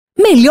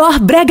Melhor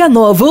brega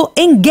novo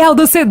em Guel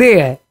do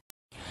CD.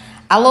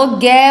 Alô,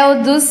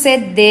 Guel do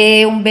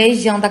CD, um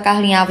beijão da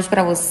Carla Alves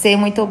pra você.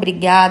 Muito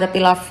obrigada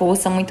pela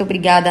força, muito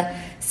obrigada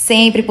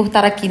sempre por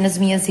estar aqui nas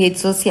minhas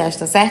redes sociais,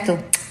 tá certo?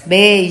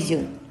 Beijo.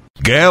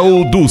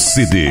 Guel do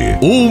CD,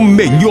 o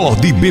melhor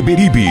de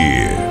Beberibe.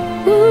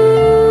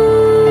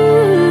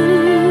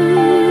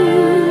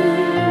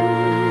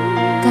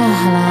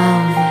 Carla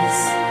Alves,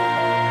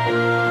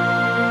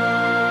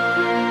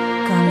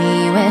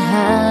 caminho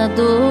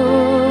errado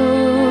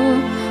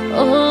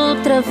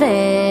outra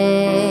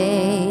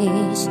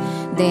vez.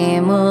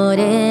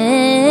 Demorei,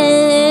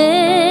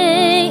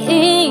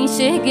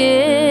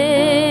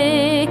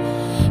 enxerguei,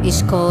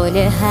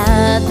 escolha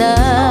errada,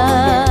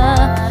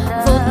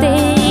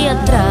 voltei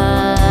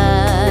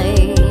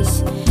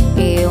atrás.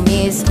 Eu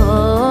me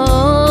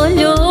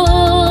escolho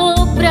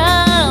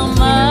pra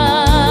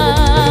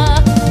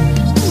amar,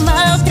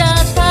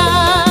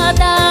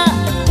 maltratada,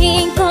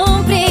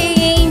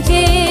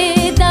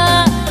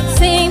 incompreendida,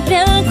 sempre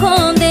a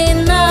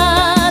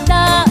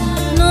condenada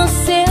no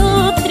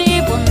seu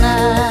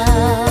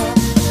tribunal,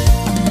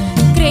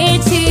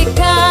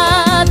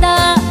 criticada,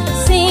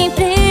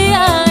 sempre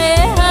a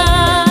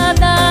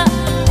errada,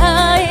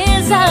 a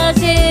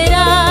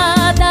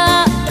exagerada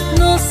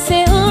no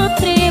seu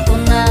tribunal.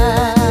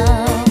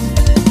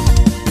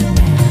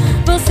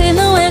 Você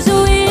não é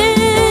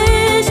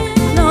juiz,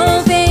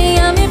 não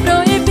venha me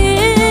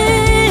proibir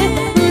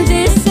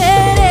de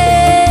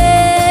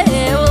ser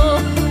eu.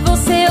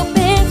 Você é o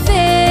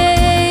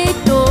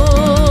perfeito.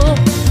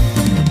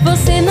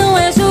 Você não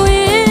é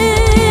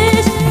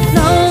juiz,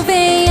 não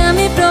venha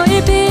me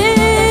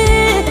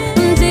proibir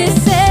de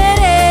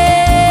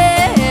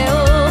ser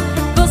eu.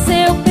 Você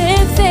é o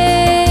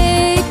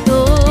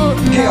perfeito.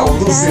 Guel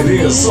do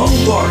CD só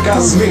toca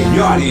as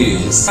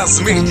melhores. As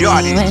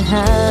melhores. Caminho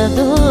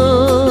errado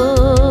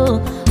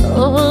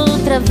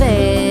outra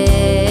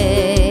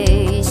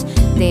vez.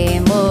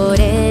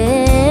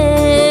 Demorei,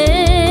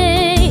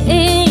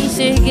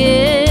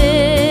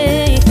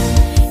 enxerguei,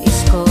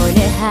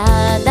 escolha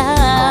errada,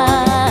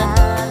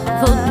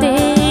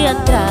 voltei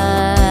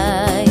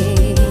atrás.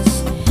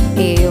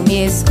 Eu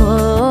me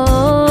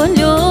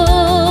escolho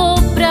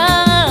pra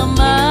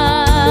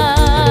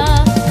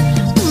amar,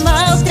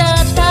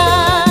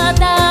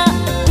 maltratada,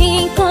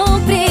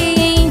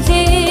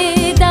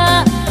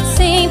 incompreendida,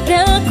 sempre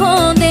a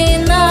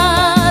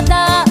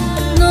condenada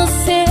no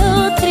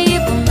seu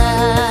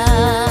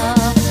tribunal,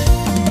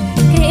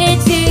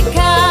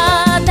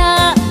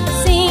 criticada,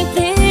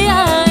 sempre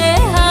a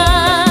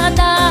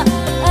errada,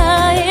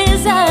 a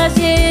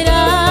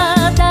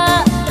exagerada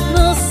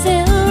no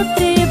seu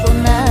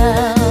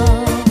tribunal.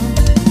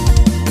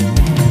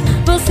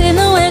 Você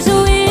não é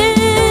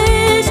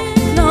juiz,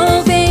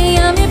 não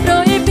venha me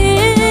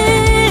proibir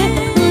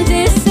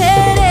de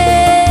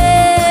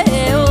ser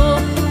eu.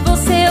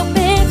 Você é o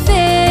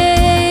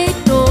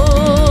perfeito.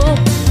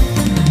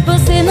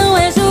 Você não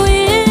é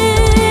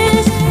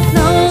juiz,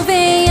 não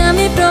venha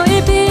me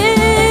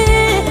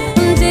proibir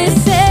de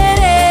ser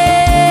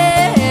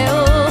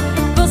eu.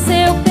 Você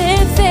é o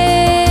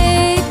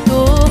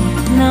perfeito,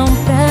 não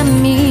pra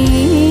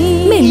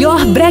mim.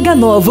 Melhor brega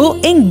novo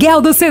em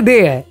Guel do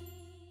CD.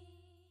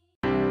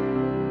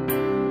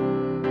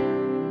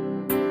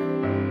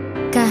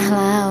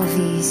 Carla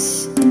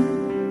Alves,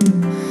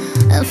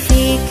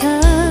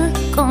 fica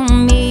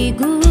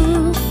comigo,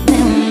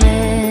 meu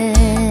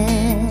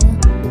mel.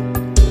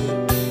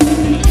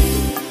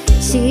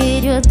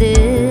 Tire o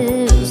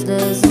adeus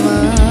das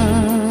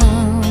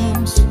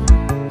mãos,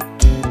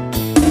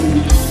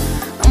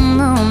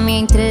 não me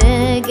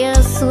entregue à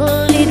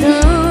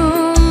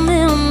solidão,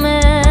 meu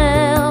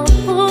mel,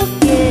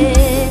 porque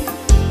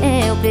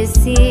eu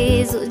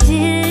preciso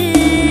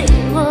de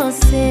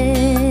você.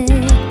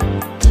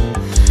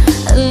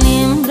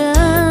 Lembra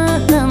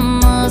da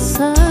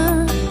nossa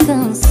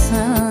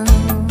canção,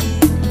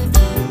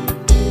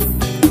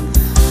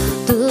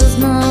 dos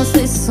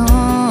nossos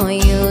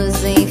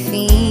sonhos,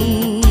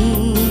 enfim.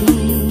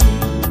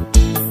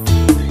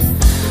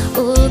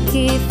 O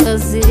que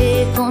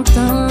fazer com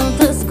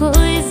tantas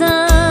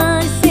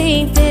coisas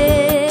sem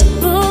ter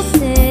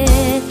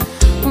você,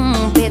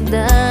 um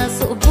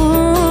pedaço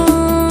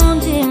bom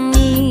de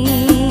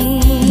mim.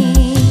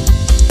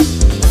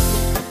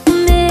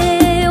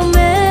 Meu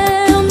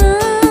mel,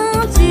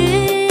 não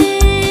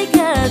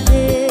diga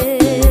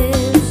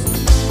adeus,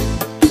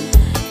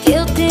 que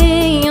eu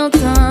tenho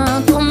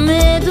tanto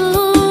medo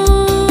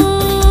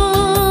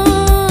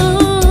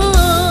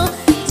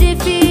de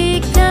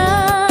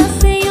ficar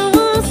sem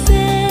o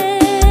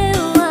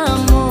seu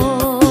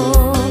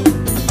amor,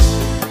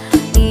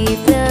 e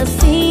pra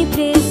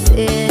sempre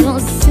ser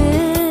você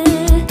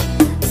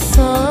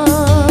só.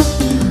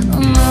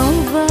 Não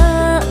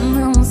vá,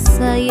 não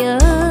saia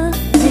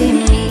de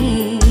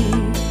mim,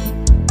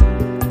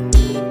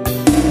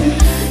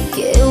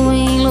 que eu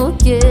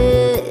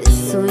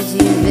enlouqueço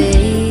de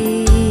vez.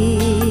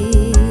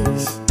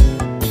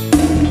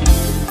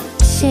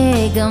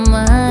 Chega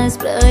mais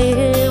pra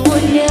eu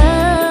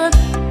olhar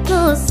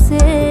no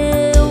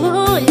seu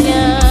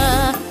olhar.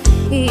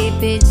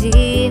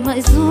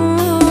 mais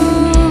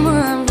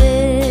uma vez.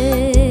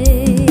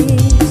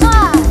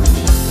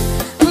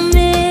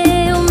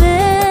 Meu,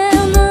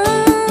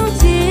 não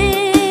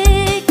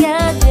diga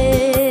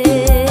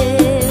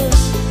adeus,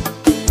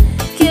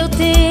 que eu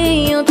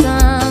tenho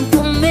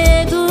tanto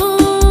medo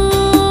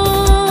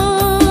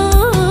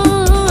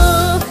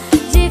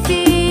de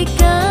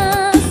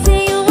ficar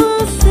sem o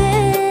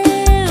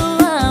seu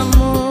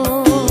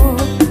amor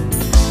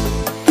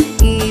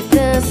e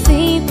pra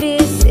sempre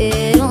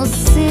ser um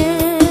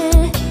ser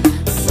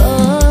só.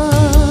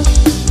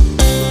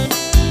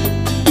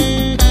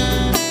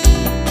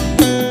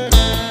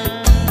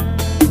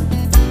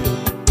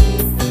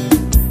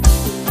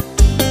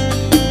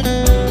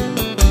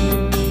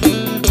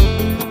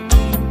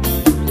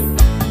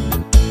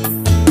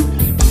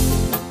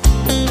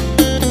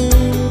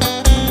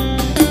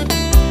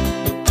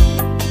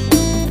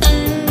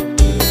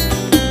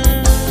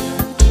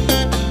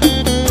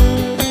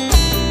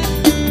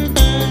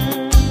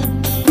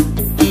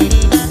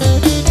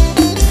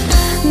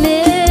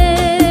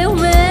 Meu,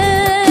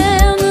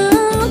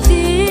 não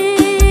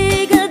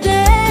diga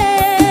adeus,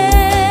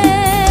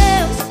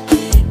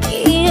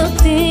 que eu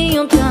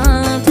tenho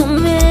tanto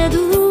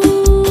medo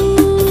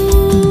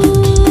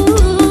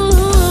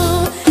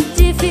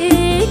de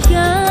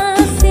ficar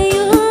sem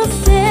o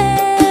seu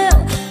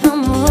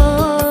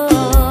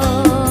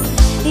amor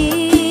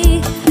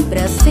e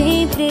pra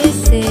sempre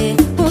ser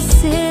um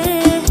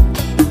ser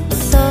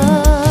só.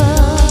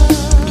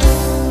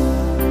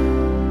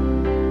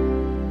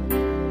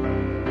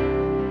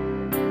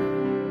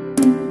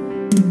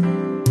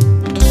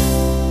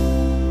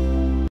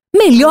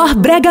 Melhor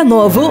brega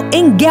novo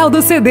em Guel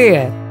do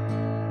CD.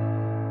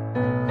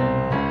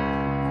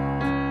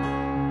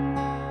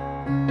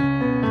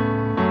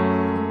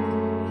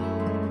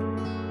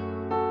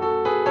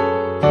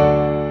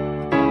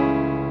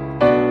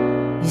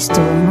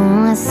 Estou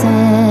numa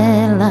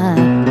cela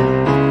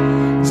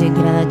de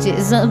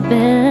grades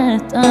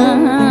abertas,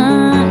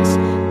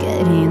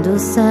 querendo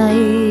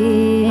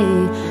sair,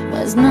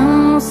 mas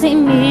não sei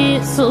me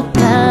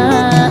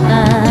soltar.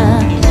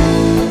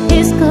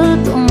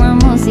 Escuto uma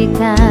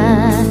música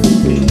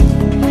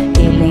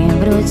e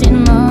lembro de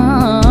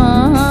nós.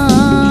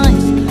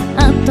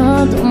 A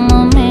todo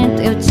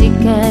momento eu te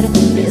quero,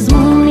 mesmo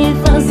me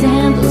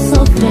fazendo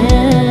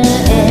sofrer.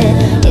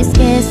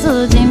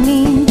 Esqueço de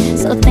mim,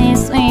 só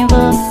penso em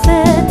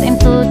você,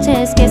 tento te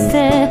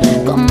esquecer,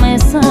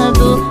 começa a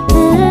doer.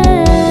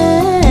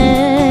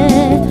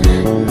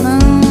 Não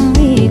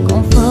me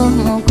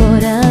conformo o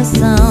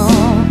coração,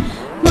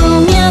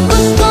 não me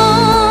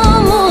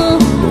acostumo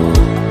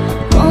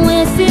com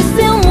esse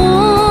seu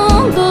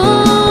mundo.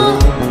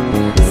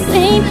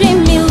 Sempre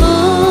me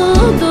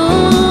iludo,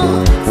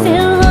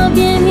 seu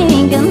hobby é me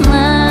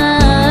enganar.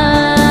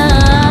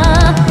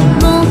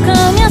 Nunca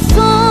me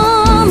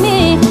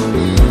assume,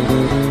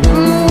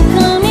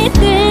 nunca me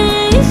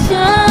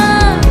deixa,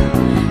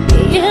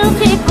 e eu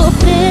fico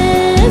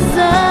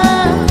presa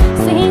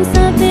sem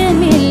saber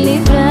me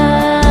livrar.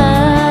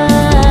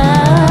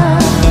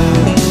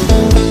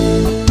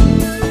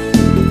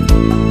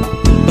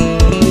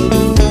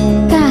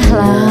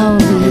 Carla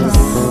Alves.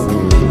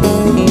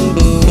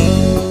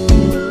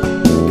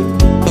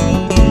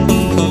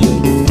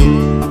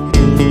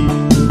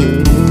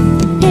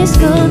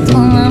 Escuto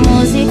uma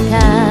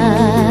música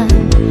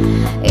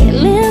e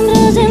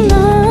lembro de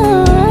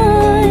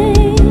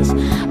nós.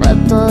 A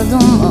todo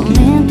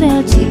momento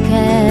eu te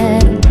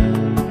quero,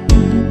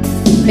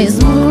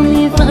 mesmo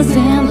me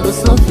fazendo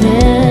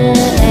sofrer.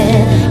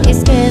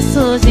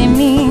 Esqueço de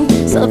mim,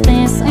 só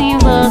penso em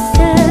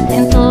você,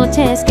 tento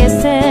te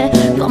esquecer,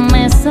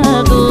 começa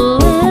a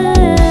doer.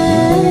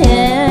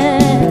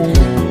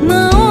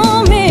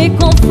 Não me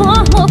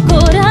conformo o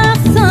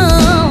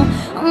coração,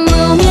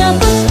 não me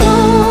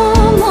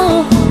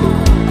acostumo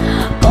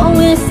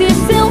com esse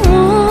seu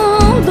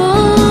mundo.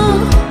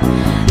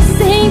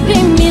 Sempre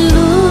me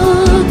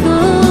iludo,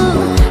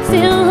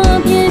 seu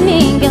hobby é me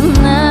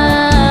enganar.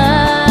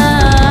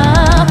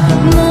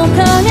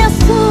 Nunca me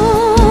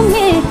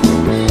assume,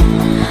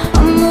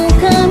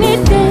 nunca me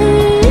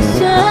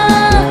deixa,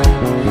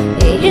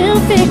 e eu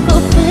fico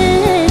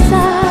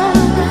presa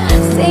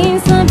sem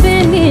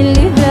saber me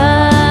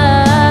livrar.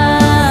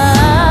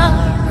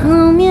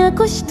 Não me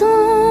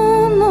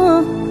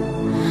acostumo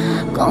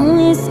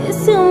com esse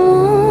seu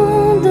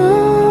mundo,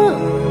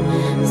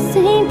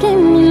 sempre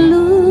me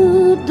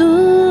iludo,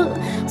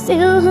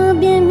 seu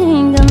hobby é me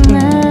enganar.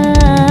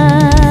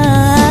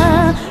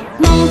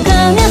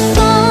 Nunca me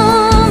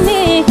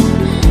assume,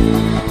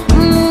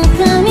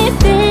 nunca me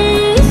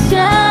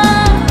deixa,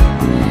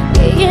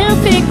 e eu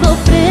fico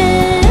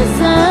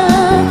presa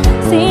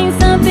sem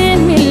saber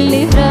me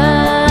livrar.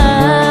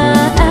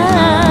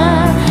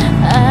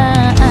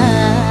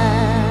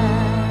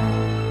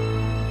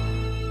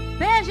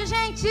 Beijo,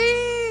 gente!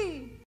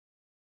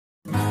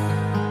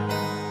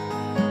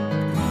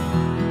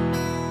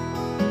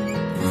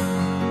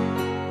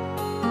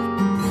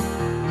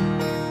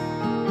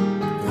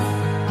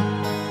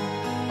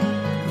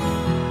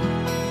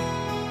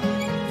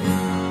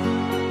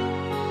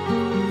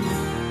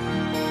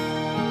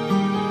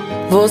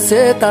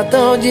 Você tá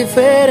tão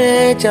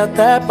diferente,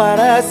 até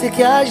parece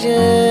que a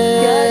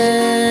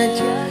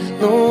gente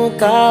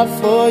nunca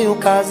foi um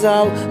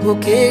casal. O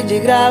que de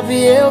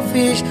grave eu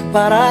fiz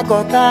para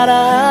cortar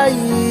a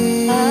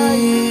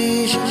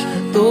raiz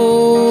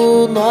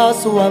do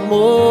nosso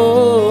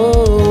amor?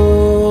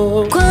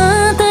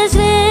 Quantas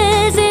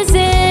vezes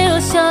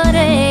eu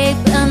chorei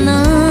pra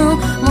não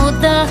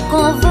mudar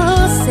com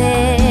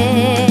você.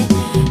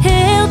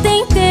 Eu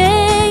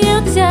tentei,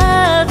 eu te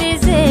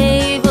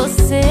avisei,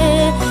 você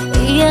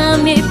ia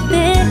me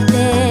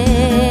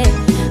perder.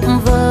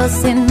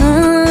 Você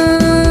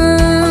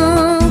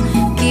não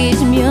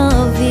quis me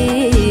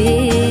ouvir.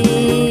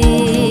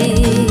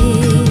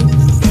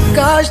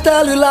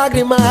 Castelo e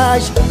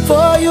lágrimas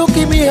foi o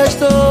que me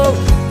restou.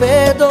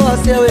 Perdoa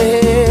se eu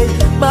errei,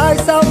 mas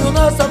salve o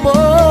nosso amor.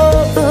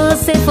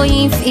 Você foi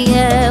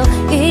infiel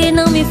e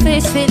não me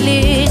fez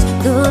feliz.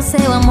 Do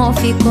seu amor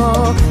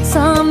ficou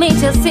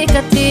somente a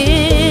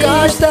cicatriz.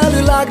 Castelo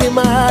e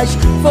lágrimas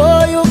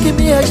foi o que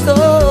me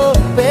restou.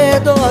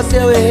 Perdoa se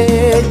eu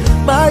errei,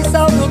 mas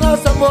salve o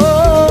nosso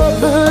amor.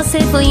 Você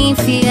foi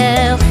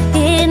infiel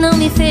e não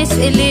me fez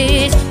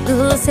feliz.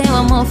 Do seu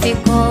amor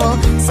ficou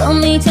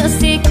somente a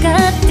cicatriz.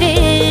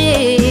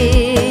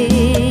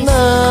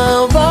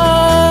 Não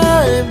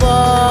vai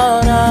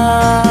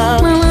embora.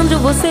 Malandro,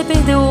 você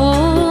perdeu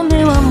o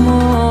meu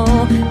amor.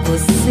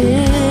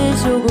 Você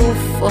jogou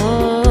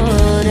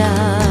fora.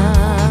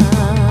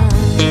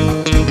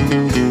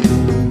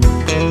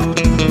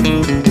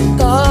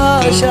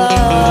 Tocha.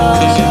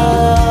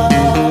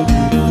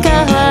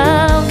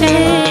 Carla Alves.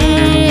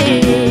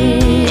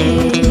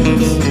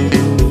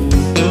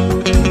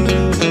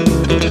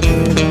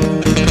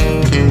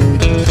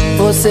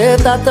 Você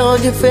tá tão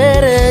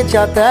diferente,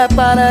 até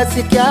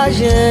parece que a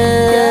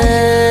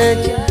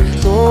gente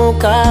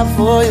nunca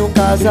foi um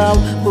casal.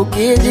 O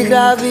que de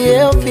grave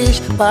eu fiz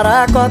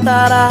para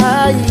cortar a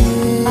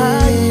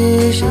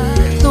raiz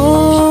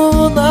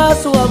do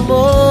nosso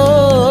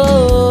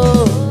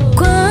amor?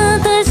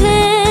 Quantas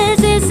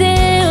vezes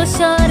eu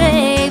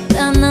chorei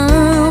pra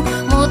não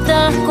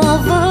mudar com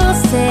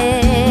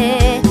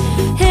você.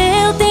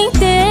 Eu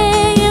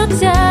tentei, eu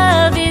te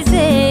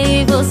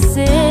avisei,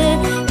 você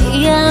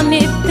ia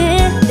me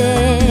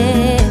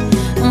perder.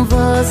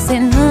 Você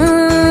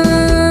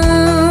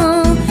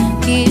não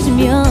quis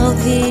me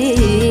ouvir.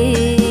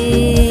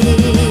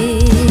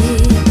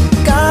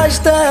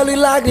 Castelo e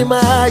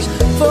lágrimas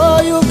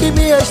foi o que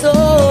me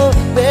restou.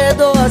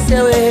 Perdoa se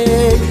eu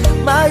errei,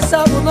 mas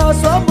salve o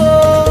nosso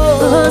amor.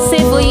 Você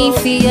foi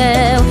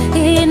infiel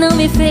e não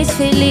me fez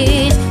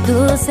feliz.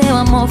 Do seu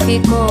amor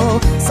ficou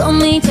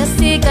somente a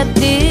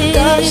cicatriz.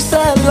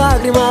 Castelo e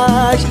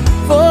lágrimas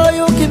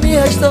foi o que me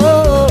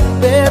restou.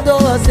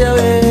 Perdoa se eu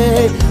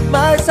errei,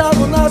 mas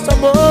salve o nosso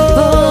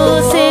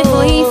amor. Você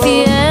foi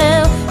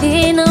infiel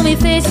e não me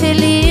fez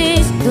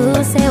feliz.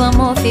 Do seu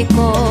amor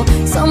ficou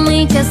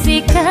somente a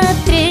cicatriz.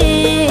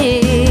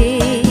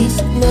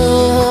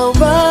 Não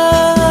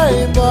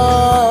vai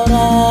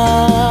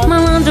embora.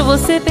 Malandro,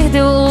 você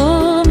perdeu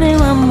o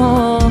meu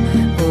amor.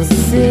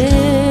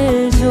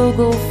 Você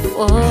jogou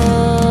fora.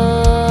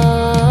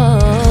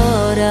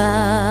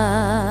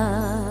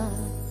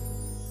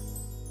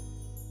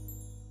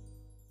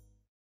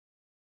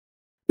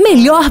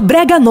 Melhor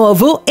brega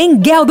novo em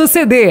Guel do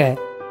CD.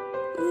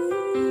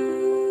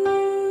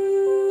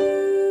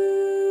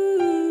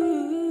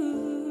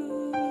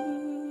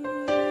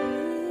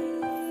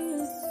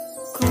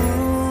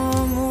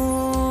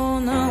 Como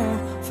não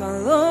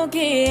falou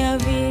que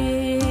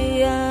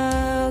havia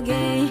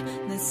alguém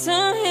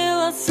nessa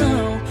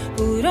relação?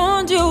 Por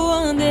onde eu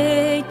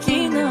andei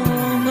que não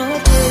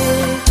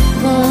notei?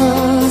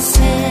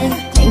 Você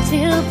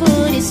mentiu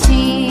por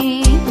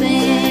instinto,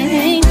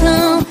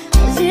 então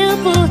agiu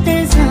por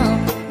tesão.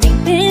 Nem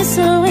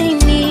pensou em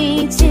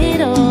mim,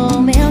 tirou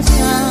meu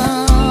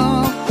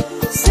chão.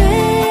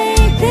 Sem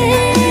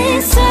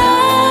pensar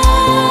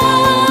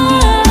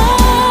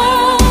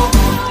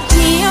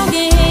que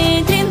alguém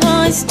entre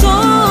nós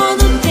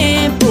todo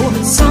tempo.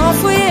 Só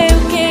fui eu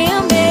quem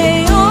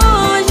amei.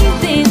 Hoje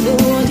entendo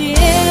onde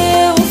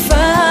eu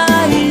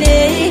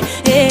falhei.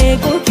 É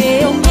porque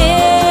eu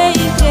me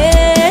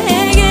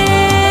entreguei.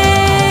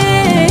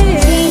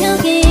 Tinha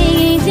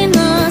alguém entre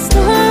nós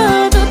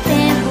todo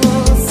tempo.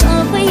 Só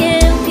fui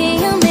eu quem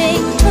amei.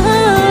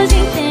 Hoje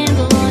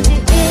entendo onde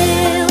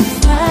eu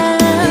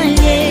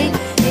falhei.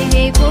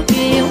 Errei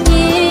porque eu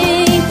me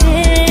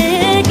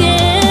entreguei.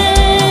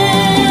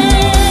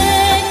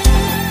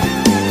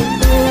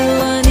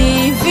 Fulano e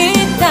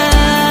Vital.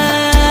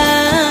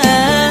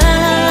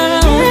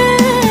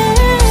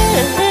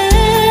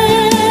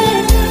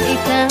 E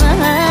Carla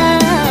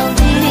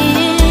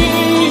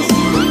Alves.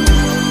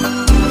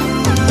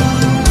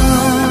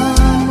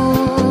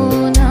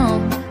 Como não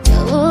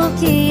falou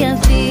que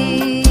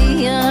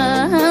havia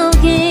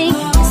alguém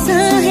nessa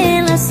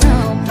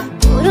relação?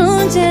 Por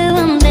onde eu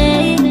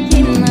andei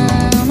que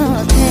não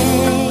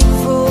notei?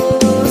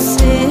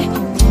 Você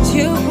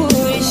mentiu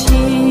por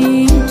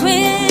instinto,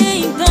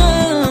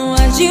 então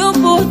agiu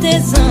por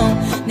tesão.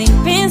 Nem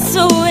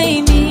pensou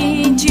em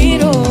mim,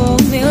 tirou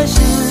meu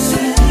chão.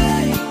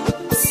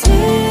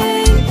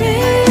 Sem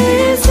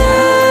pensar,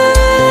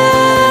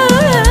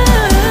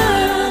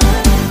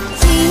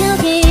 tinha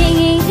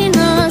alguém entre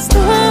nós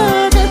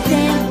todo o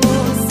tempo.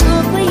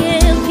 Só foi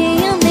eu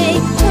que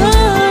amei.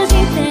 Hoje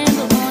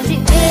entendo onde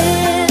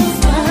eu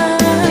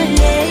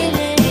falhei,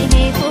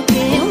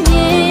 porque eu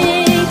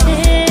me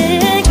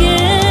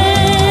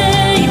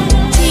entreguei.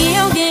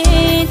 tinha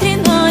alguém entre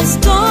nós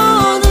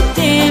todo o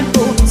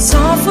tempo.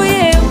 Só fui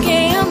eu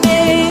quem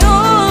amei.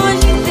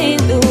 Hoje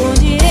entendo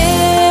onde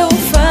eu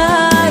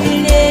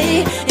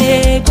falhei,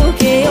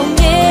 porque eu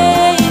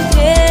me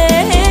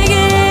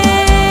entreguei.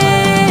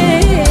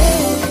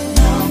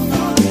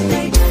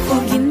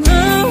 Porque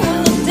não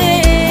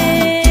notei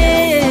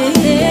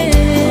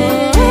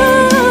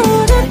todo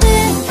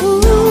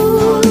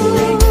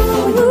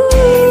o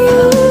tempo.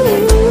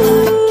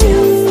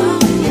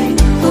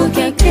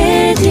 Porque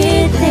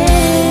acreditei.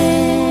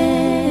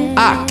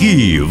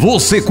 Aqui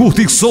você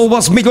curte só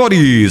as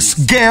melhores.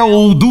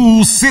 Guel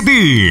do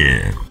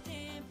CD.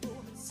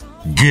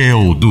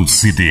 Guel do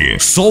CD.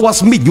 Só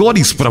as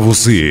melhores pra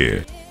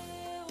você.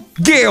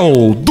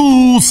 Guel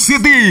do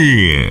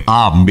CD.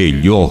 A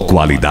melhor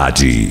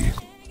qualidade.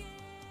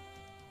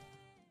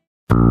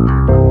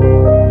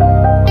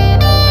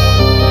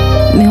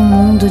 Meu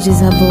mundo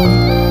desabou.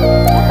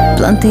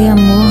 Plantei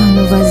amor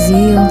no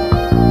vazio.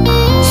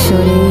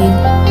 Chorei,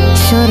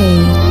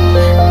 chorei.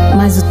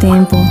 Mas o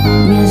tempo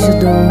me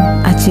ajudou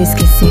a te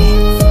esquecer.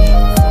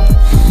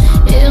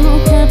 Eu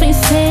nunca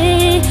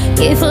pensei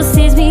que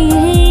vocês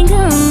me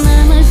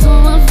enganar mais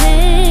uma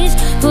vez.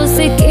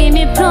 Você que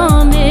me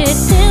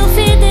prometeu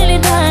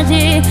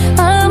fidelidade,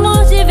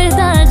 amor de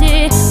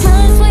verdade,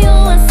 mas foi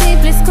uma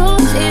simples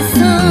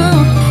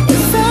condição. Eu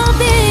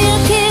sabia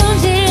que um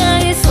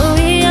dia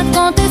isso ia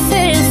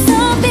acontecer.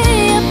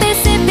 Sabia,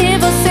 percebi,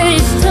 você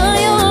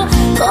estranhou.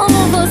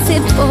 Como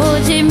você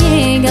pôde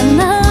me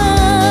enganar?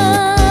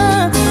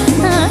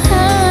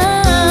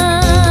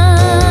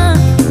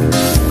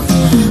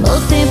 O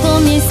tempo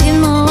me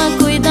ensinou a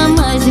cuidar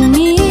mais de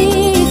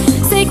mim.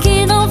 Sei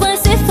que não vai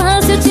ser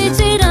fácil te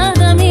tirar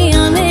da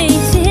minha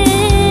mente.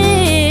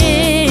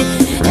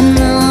 Eu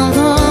não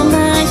vou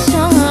mais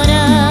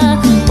chorar,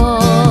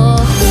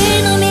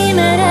 porque não me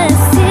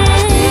merece.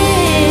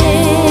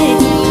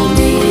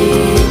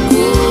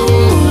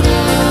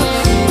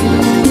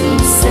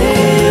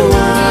 Seu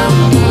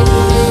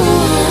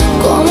amor,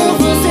 Como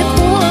você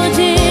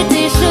pôde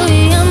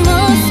destruir a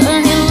nossa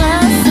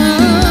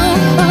relação?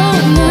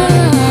 Oh,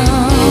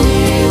 não.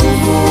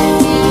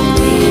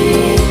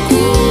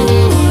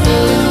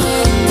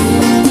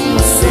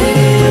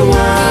 seu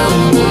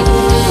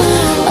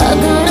amor,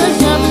 Agora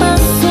já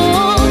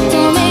passou,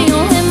 tomei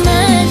um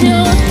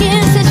remédio que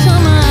se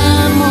chama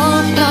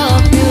amor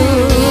próprio.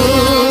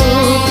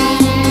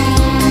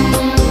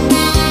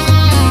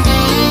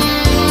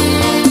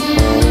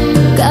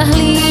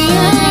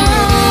 Carlinha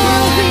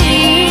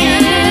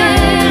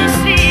Alves.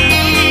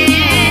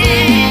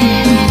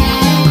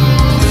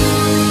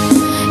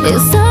 Eu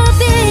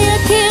sabia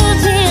que um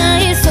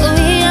dia isso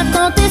ia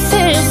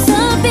acontecer.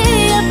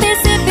 Sabia,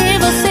 percebi,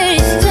 você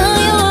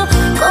estranhou.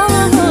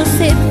 Como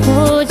você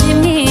pôde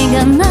me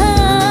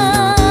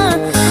enganar?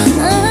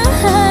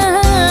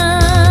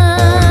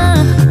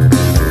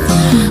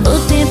 O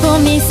tempo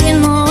me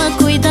ensinou a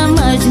cuidar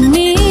mais de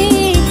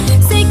mim.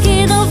 Sei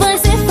que não vai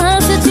ser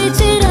fácil te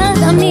tirar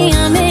da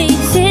minha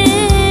mente.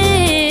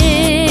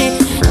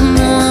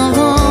 Não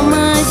vou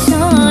mais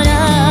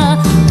chorar,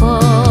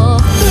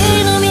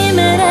 porque não me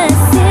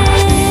merece.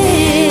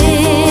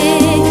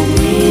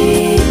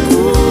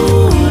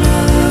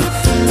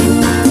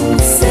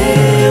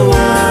 seu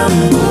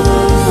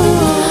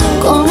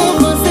amor, Como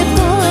você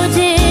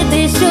pôde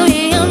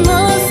destruir a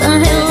nossa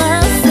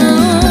relação?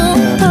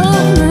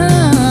 Oh,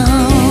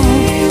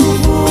 não.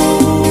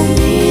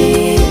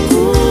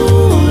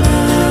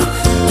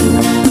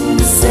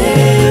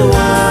 seu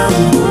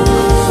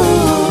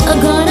amor,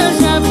 Agora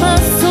já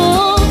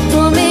passou,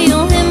 tomei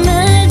um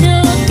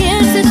remédio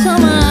que se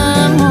chama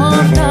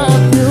amor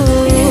próprio.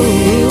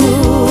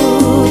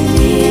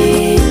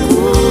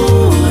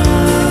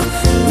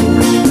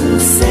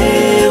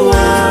 seu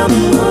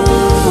amor,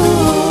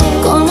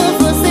 Como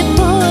você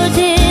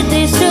pôde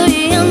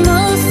destruir a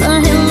nossa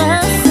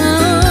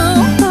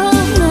relação?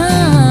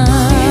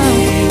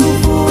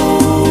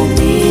 Oh,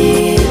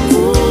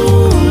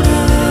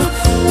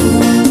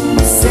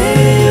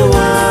 seu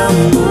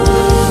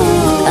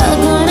amor,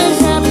 Agora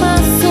já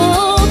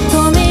passou,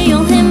 tomei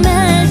um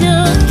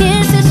remédio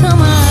que se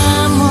chama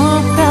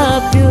amor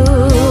próprio.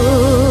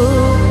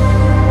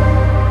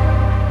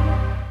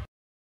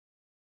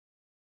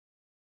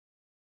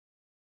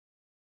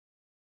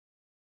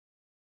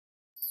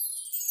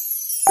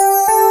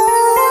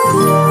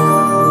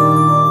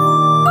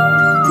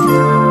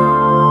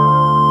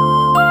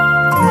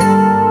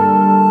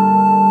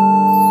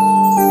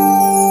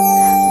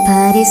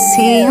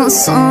 Parecia um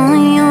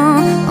sonho,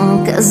 um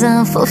um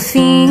casal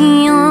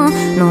fofinho,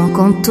 num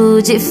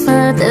conto de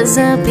fadas,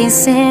 a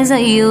princesa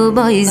e o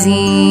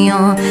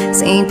boizinho,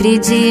 sempre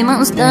de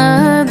mãos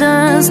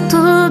dadas,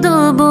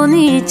 tudo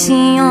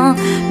bonitinho.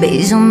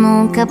 Beijo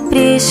num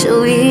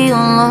capricho e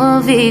um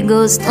love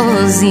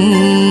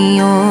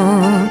gostosinho.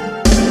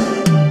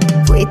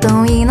 Foi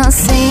tão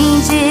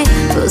inocente,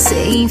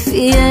 você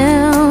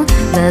infiel,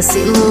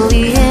 vacilou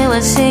e eu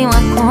achei uma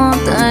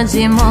conta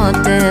de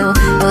motel.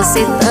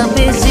 Você tá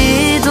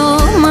perdido,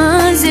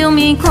 mas eu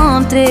me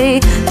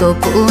encontrei. Tô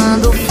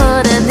pulando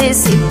fora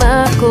desse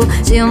barco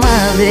de uma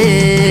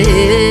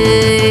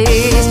vez.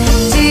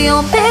 De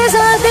um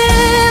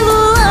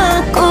pesadelo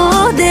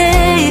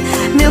acordei,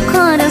 meu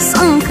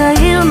coração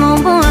caiu num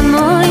boa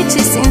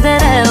noite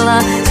Cinderela.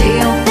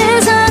 De um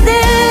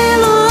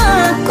pesadelo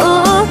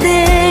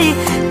acordei,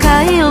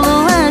 caiu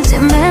lua de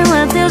mel,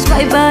 adeus,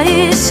 bye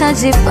bye, chá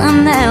de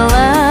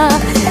panela.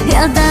 E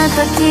a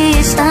data que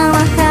está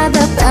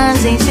marcada pra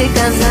gente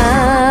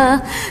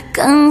casar,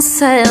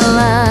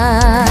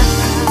 cancela.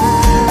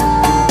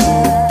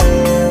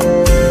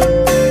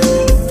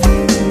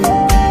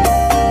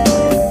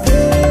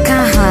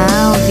 Carla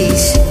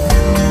Alves.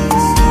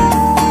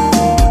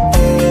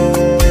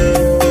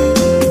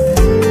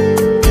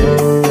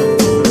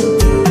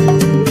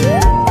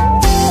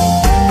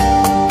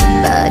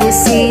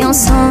 Parecia um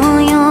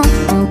sonho,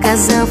 um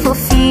casal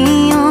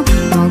fofinho,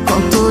 num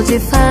conto de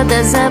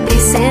fadas, a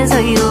princesa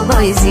e o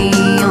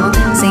boizinho,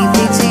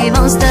 sempre de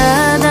mãos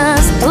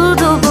dadas,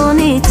 tudo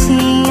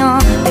bonitinho.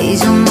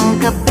 Beijo num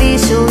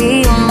capricho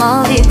e um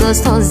love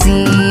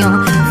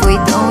gostosinho. Fui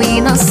tão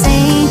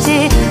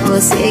inocente,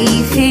 você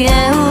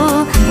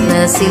infiel,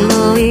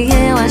 vacilou e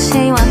eu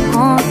achei uma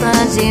conta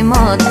de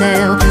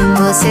motel.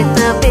 Você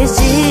tá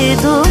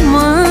perdido,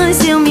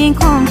 mas eu me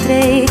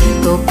encontrei.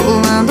 Tô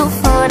pulando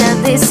fora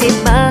desse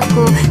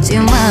barco de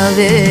uma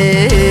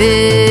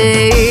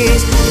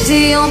vez.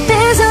 De um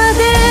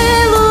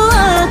pesadelo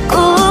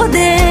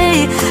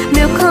acordei,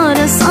 meu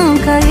coração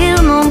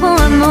caiu num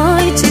boa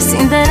noite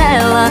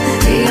Cinderela.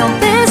 De um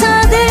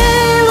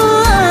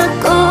pesadelo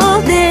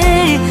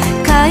acordei,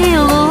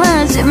 caiu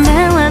lua de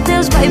mel,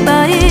 adeus, bye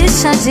bye,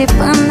 chá de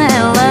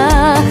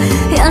panela.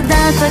 E a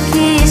data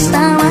que está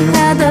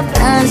marcada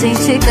pra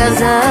gente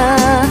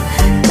casar,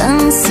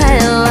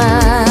 cancela.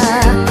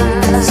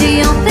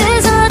 De um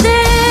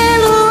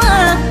pesadelo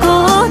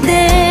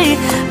acordei,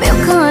 meu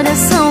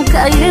coração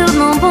caiu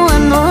num boa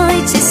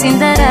noite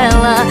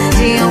Cinderela.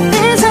 De um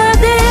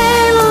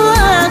pesadelo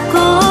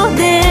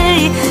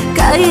acordei,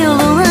 caiu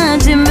lua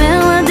de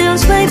mel,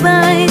 adeus, bye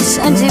bye,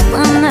 chá de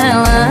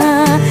panela.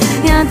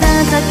 E a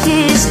data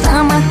que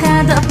está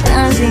marcada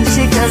pra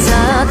gente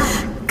casar,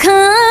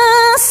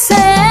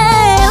 cancela.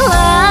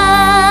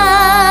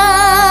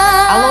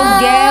 Alô,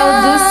 Guel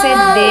do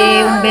CD,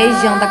 um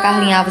beijão da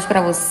Carla Alves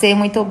pra você.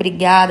 Muito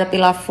obrigada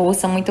pela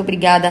força, muito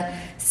obrigada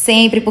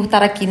sempre por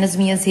estar aqui nas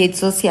minhas redes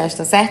sociais,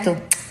 tá certo?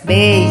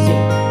 Beijo.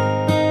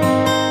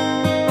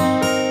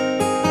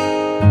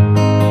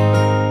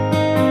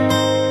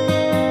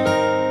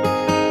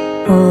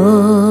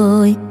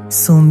 Oi,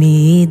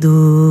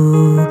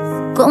 sumido,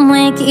 como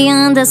é que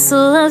anda a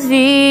sua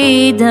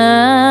vida?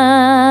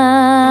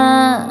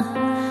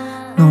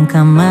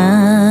 Nunca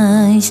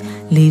mais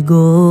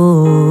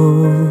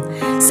ligou.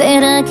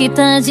 Será que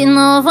tá de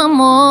novo,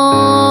 amor?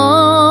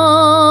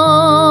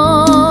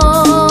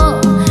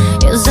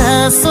 Eu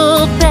já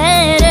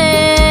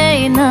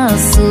superei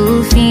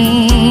nosso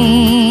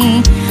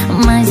fim,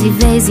 mas de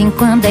vez em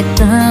quando é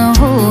tão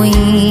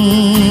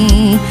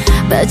ruim.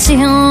 Bate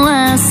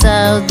uma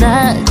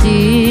saudade.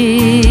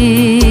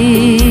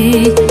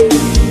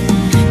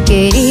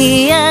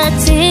 Queria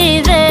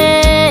te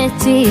ver,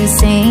 te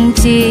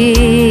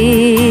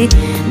sentir.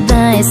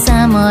 Dá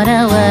essa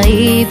moral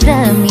aí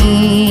pra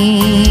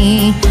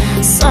mim,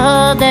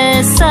 só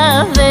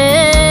dessa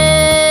vez.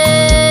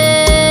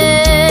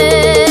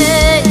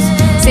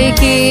 Sei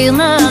que o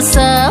nosso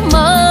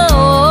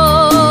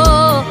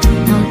amor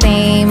não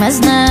tem mais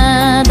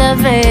nada a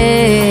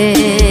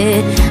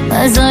ver,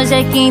 mas hoje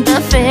é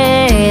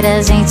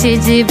quinta-feira, gente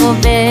de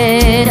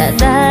bobeira,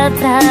 dá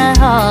pra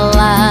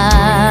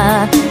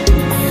rolar.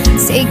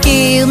 Sei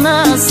que o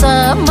nosso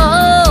amor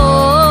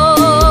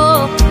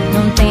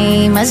não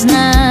tem mais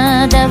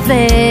nada a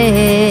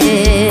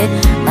ver,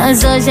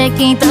 mas hoje é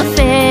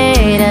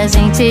quinta-feira,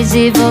 gente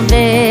de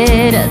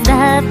bobeira,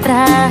 dá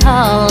pra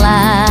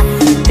rolar.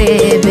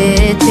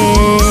 TBT.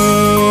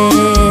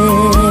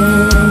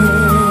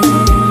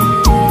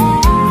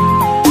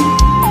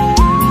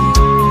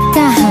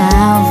 Carla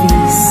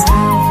Alves.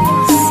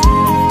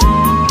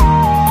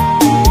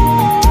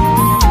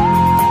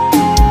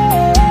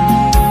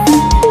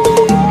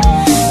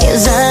 Eu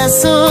já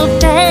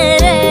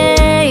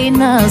superei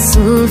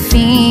nosso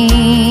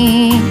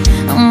fim,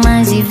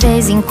 mas de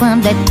vez em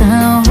quando é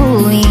tão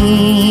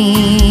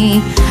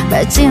ruim.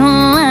 Bate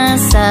uma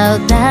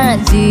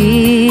saudade.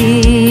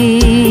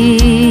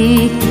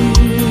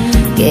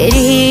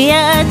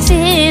 Queria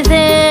te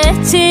ver,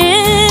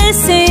 te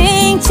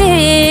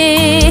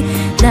sentir.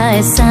 Dá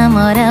essa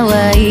moral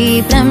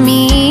aí pra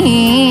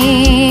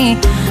mim,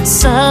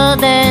 só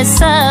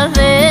dessa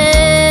vez.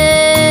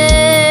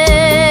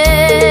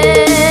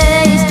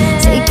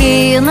 Sei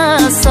que o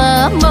nosso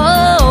amor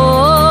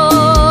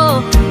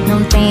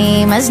não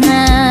tem mais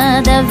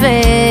nada a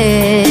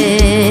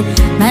ver,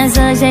 mas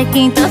hoje é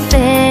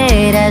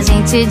quinta-feira, a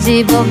gente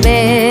de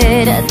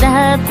bobeira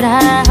dá pra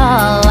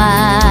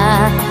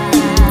rolar.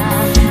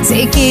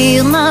 Sei que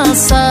o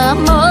nosso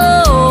amor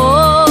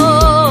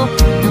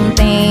não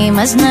tem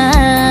mais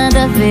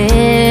nada a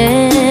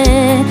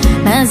ver,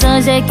 mas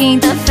hoje é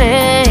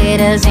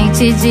quinta-feira, a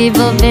gente de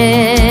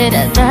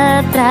bobeira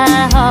dá pra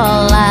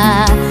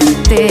rolar.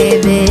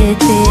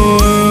 TBT.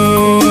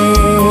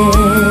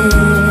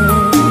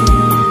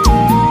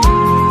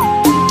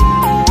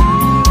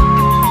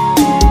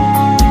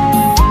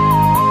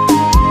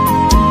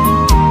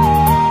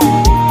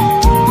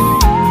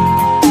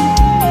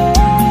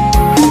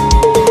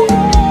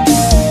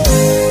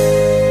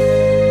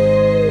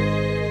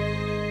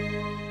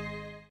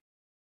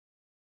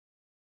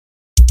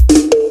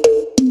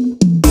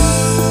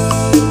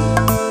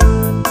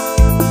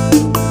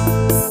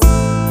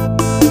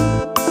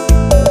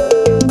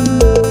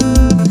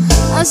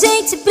 A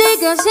gente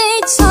briga, a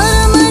gente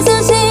chora, mas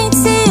a gente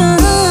se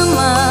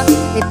ama.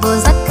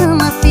 Depois da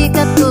cama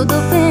fica tudo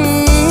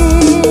bem.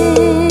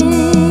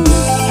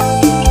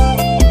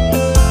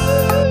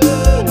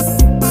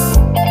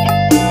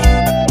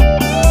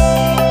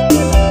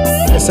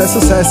 Esse é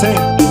sucesso, hein?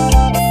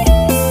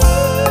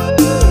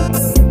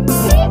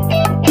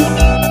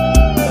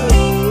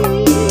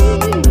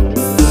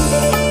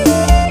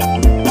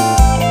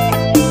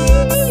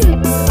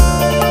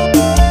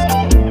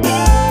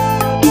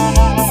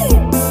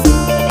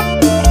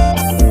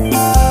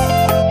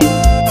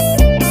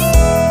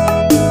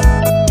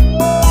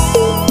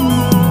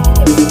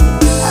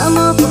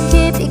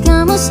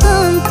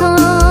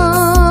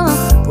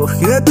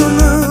 Porque tu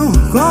não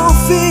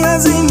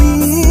confias em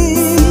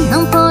mim.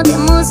 Não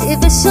podemos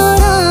viver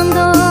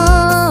chorando,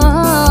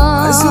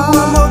 Mas o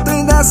amor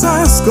tem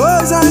dessas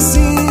coisas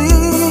assim.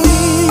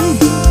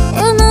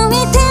 eu não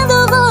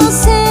entendo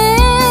você,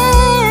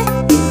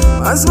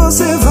 Mas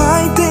você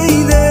vai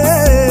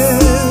entender.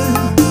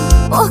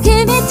 por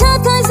que me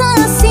tratas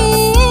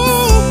assim?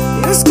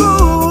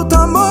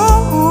 Escuta,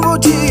 amor, vou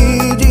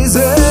te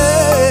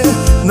dizer.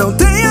 Não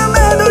tenha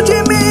medo de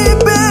me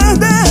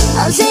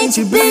perder. A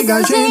gente briga,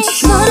 a gente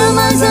chora,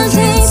 mas a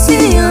gente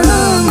se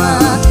ama.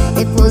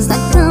 Depois da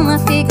cama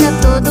fica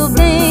tudo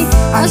bem.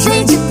 A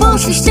gente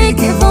puxa,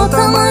 estica e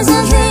volta, mas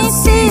a gente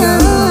se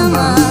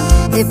ama.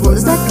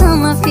 Depois da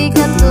cama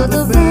fica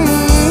tudo bem.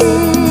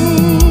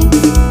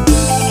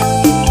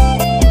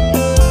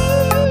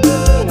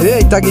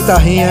 Eita,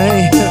 guitarrinha,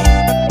 hein?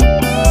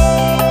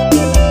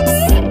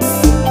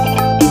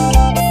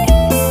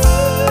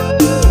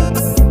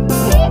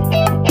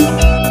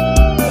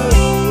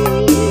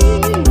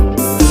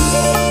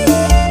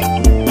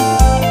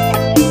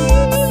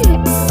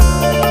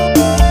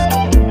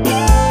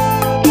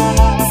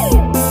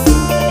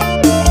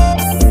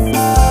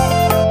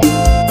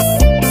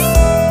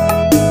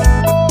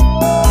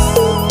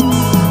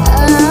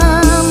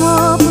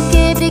 Amor, por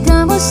que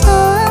brigamos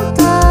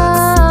tanto?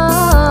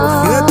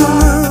 Porque tu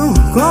não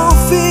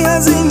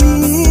confias em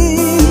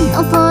mim.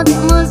 Não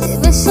podemos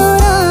viver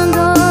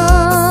chorando,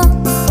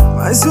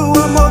 Mas o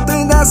amor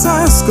tem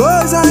dessas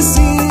coisas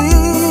assim.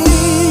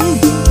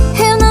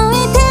 eu não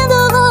entendo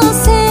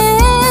você,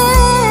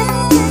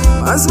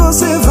 Mas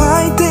você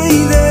vai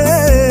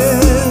entender.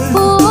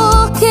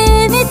 por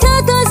que me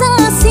tratas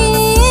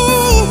assim?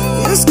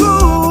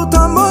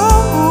 Escuta,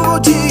 amor, vou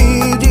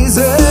te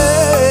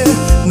dizer.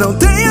 Não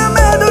tenha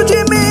medo de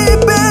me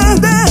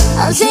perder.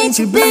 A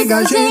gente briga,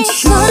 a gente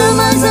chora,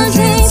 mas a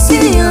gente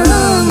se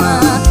ama.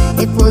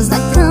 Depois da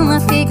cama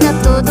fica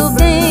tudo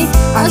bem.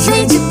 A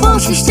gente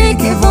puxa,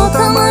 estica e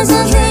volta, mas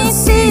a gente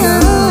se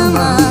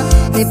ama.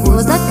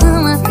 Depois da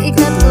cama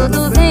fica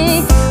tudo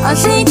bem. A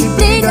gente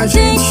briga, a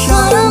gente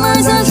chora,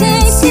 mas a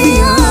gente se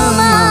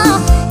ama.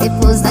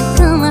 Depois da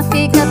cama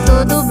fica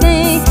tudo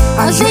bem.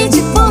 A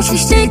gente puxa,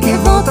 estica e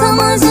volta,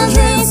 mas a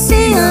gente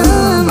se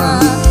ama.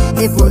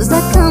 Depois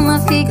da cama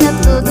fica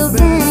tudo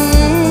bem.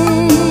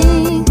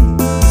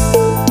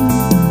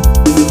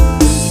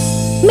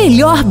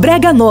 Melhor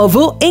brega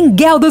novo em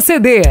Guel do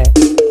CD.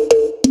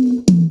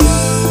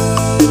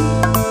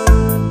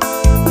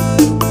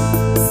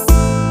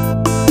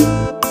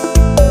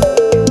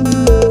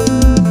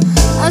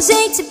 A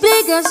gente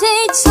briga, a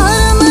gente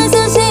chora, mas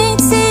a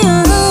gente se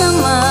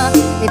ama.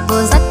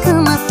 Depois da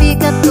cama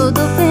fica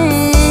tudo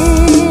bem.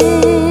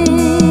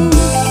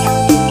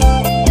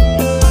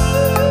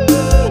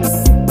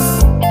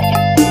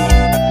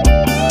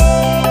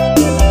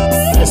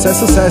 Esse é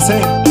sucesso,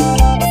 hein?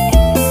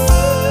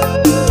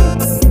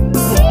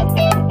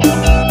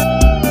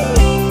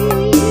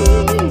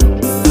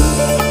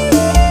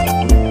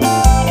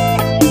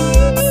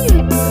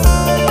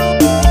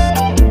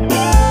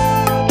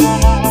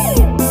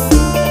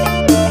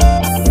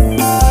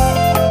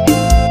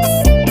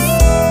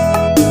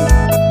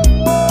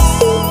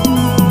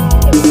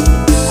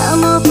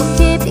 Amor, por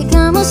que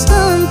brigamos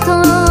tanto?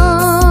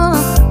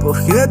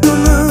 Porque tu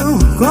não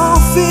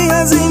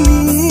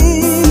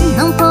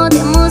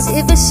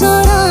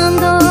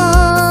chorando.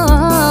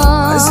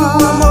 Mas o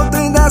amor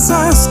tem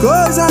dessas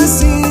coisas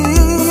assim.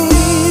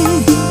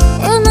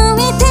 Eu não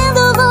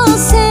entendo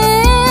você,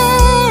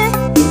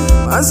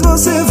 mas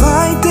você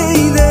vai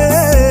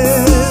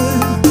entender.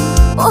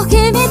 por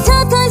que me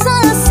tratas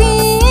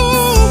assim?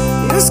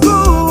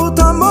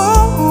 Escuta,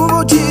 amor,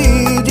 vou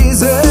te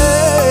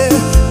dizer,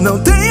 não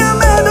tenha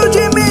medo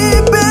de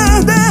me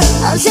perder.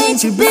 A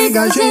gente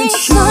briga, a gente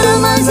chora,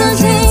 mas a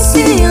gente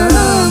se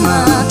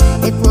ama.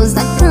 Depois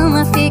da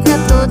cama fica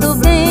tudo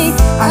bem.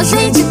 A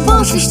gente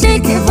puxa,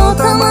 estica e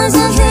volta, mas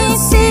a gente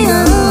se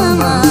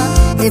ama.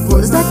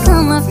 Depois da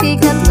cama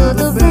fica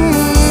tudo bem.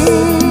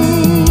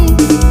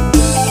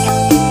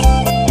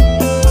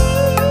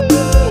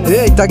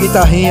 Eita,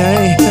 guitarrinha,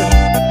 hein?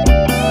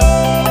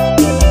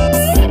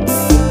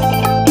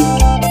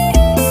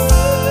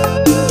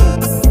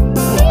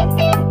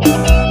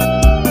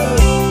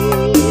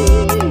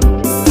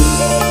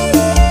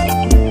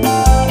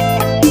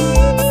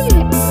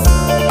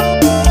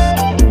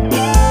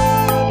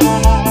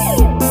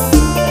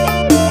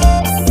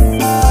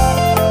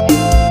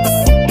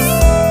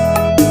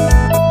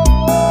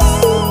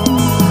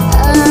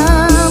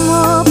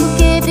 Amor, por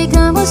que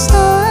brigamos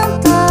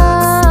tanto?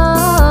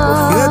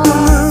 Porque tu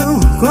não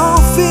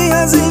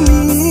confias em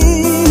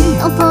mim.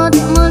 Não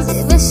podemos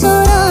viver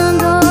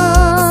chorando.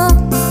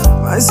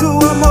 Mas o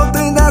amor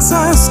tem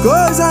dessas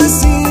coisas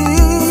assim.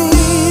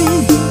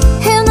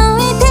 Eu não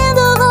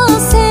entendo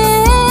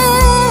você,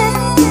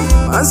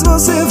 Mas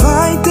você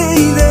vai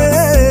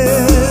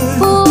entender.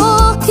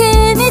 por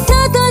que me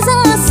tratas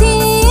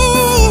assim?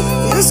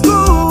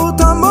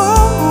 Escuta,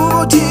 amor,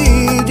 vou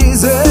te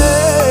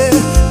dizer,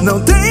 não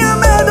tenha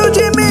medo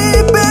de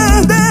me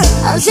perder.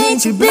 A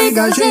gente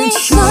briga, a gente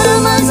chora,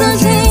 mas a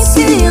gente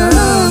se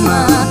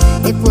ama.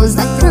 Depois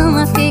da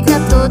cama fica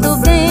tudo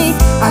bem.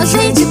 A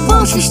gente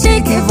puxa,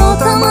 estica e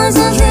volta, mas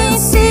a gente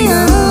se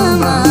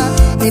ama.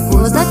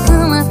 Depois da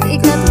cama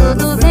fica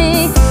tudo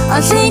bem. A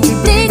gente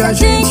briga, a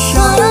gente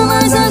chora,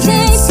 mas a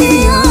gente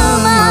se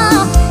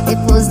ama.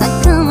 Depois da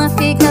cama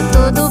fica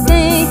tudo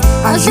bem.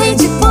 A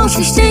gente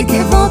puxa, estica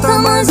e volta,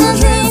 mas a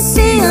gente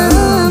se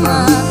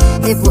ama.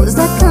 Depois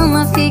da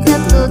cama fica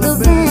tudo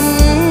bem.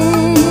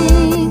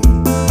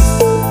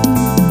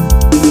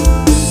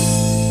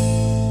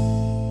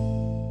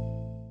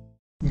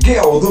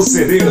 Guel do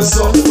CD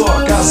só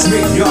toca as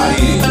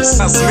melhores.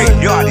 As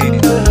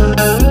melhores.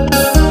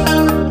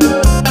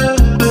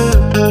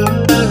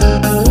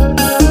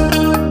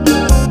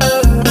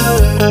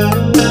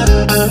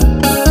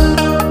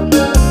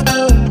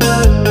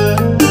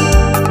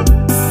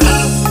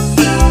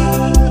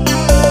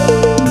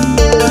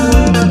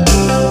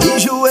 De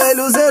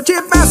joelhos eu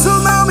te peço,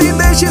 não me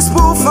deixes,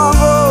 por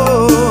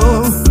favor,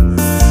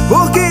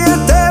 porque é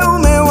teu,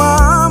 meu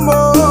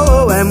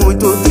amor. É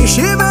muito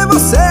triste ver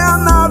você a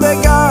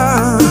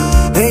navegar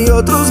em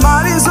outros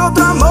mares,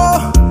 outro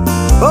amor,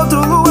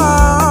 outro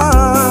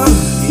luar.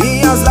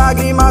 E as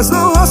lágrimas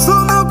no rosto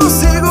não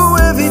consigo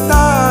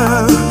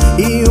evitar.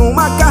 E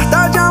uma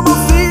carta de amor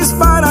fiz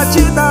para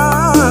te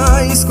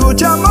dar.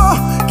 Escute, amor,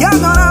 que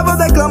agora vou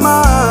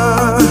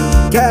declamar.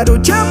 Quero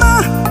te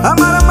amar,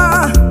 amar,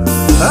 amar,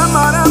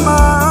 amar,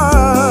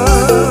 amar.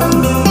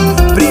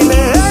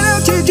 Primeiro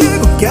eu te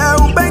digo que é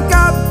um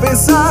pecado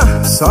pensar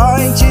só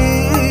em ti.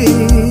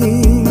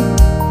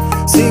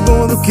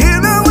 Segundo, que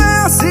não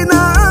é assim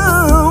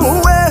não,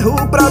 um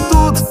erro pra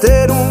tudo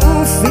ter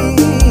um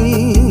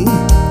fim.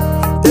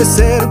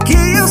 Terceiro, que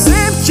eu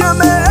sempre te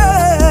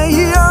amei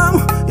e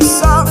amo e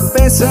só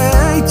penso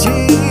em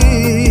ti.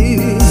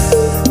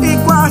 E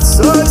quarto,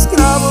 sou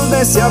escravo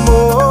desse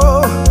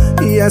amor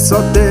e é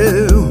só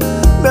teu,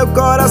 meu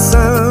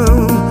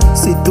coração.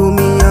 Se tu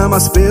me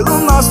amas pelo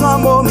nosso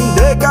amor, me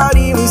dê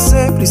carinho e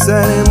sempre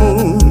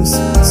seremos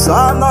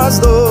só nós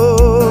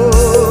dois.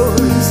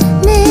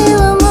 Meu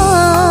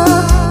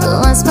amor,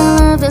 tuas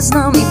palavras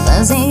não me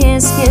fazem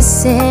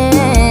esquecer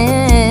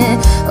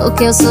o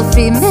que eu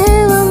sofri,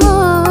 meu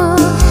amor.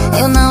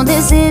 Eu não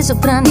desejo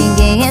pra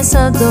ninguém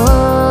essa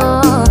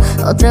dor,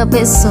 outra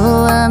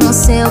pessoa no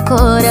seu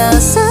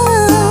coração.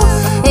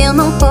 Eu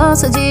não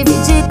posso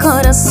dividir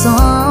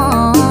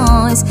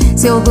corações.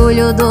 Se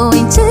orgulho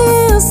doente,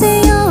 o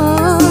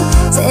Senhor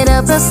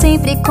será pra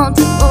sempre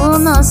contra o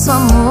nosso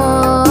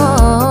amor.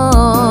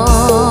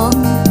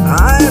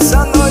 Ah,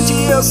 essa noite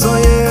eu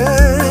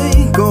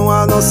sonhei com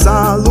a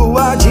nossa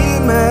lua de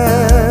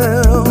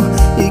mel,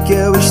 e que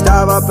eu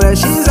estava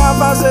prestes a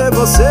fazer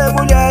você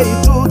mulher, e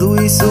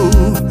tudo isso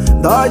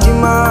dói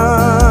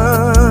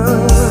demais.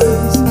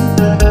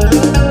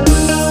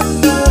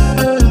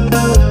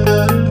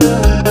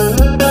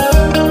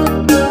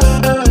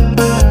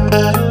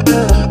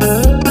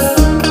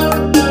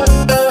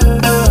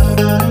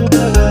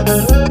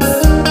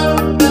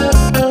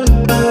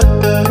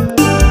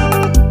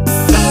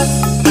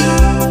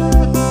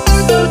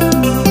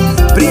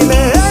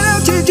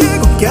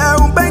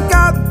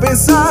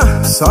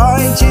 Só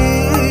em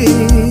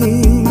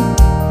ti.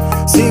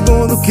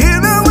 Segundo, que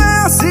não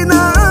é assim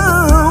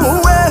não,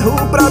 um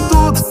erro pra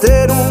tudo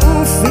ter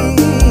um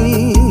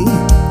fim.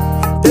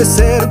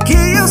 Terceiro, que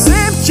eu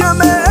sempre te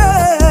amei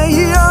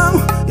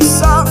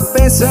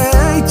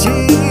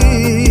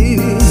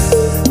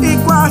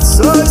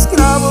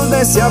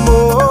esse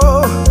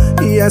amor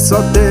e é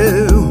só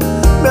teu,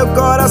 meu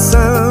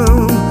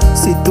coração.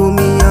 Se tu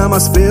me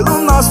amas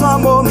pelo nosso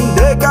amor, me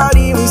dê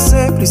carinho e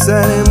sempre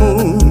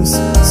seremos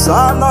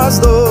só nós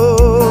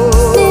dois.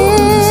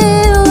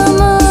 Meu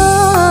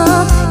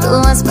amor,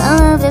 tuas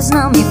palavras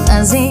não me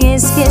fazem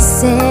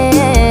esquecer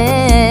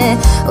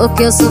o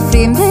que eu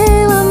sofri,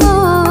 meu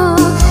amor.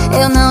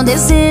 Eu não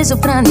desejo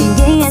pra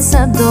ninguém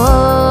essa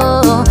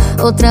dor,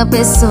 outra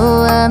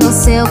pessoa no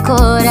seu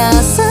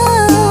coração.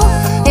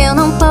 Eu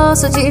não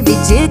posso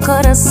dividir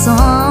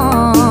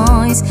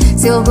corações,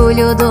 se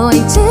orgulho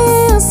doente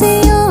o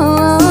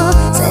Senhor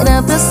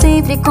será pra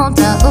sempre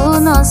contra o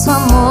nosso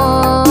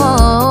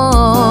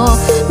amor.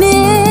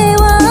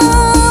 Meu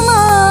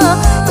amor,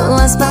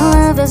 tuas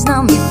palavras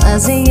não me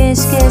fazem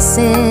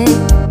esquecer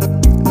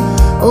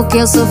o que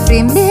eu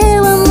sofri,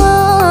 meu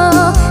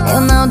amor.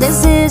 Eu não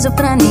desejo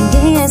pra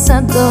ninguém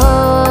essa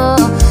dor,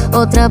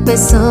 outra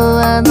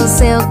pessoa no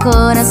seu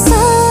coração.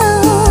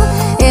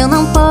 Eu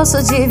não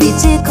posso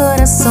dividir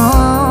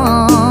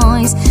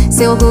corações,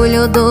 seu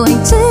orgulho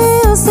doente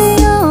o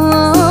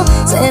Senhor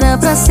será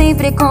pra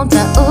sempre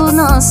contra o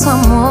nosso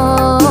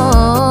amor.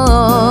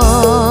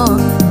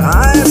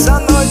 Ah, essa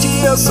noite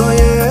eu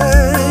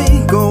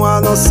sonhei com a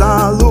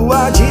nossa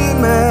lua de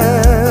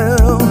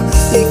mel,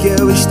 e que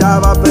eu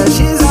estava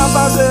prestes a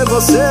fazer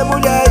você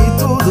mulher, e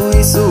tudo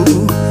isso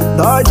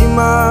dói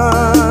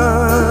demais.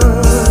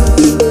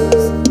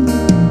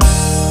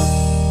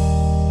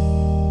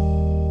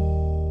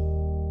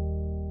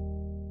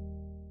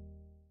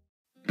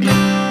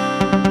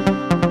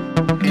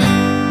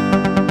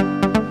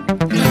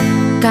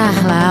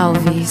 Carla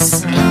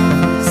Alves.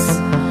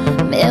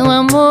 Meu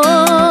amor,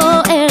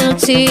 eu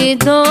te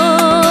dou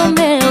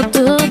meu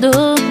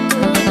tudo.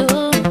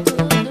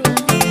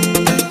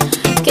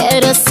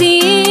 Quero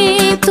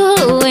assim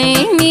tu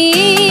em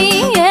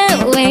mim,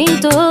 eu em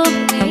tu.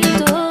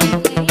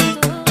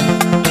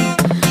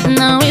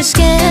 Não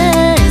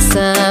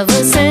esqueça,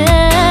 você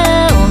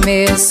é o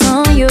meu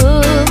sonho,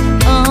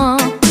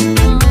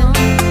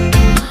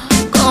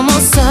 como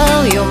o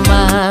sol e o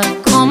mar,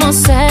 como o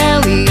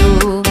céu e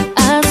o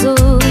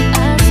azul.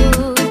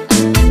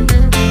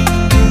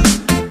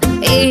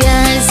 E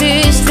as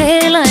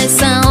estrelas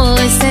são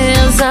os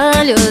seus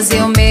olhos, e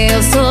o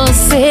meu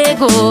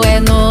sossego é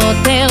no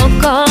teu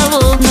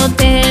colo, no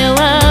teu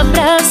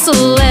abraço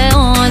é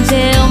onde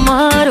eu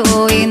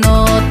moro, e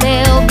no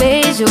teu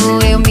beijo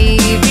eu me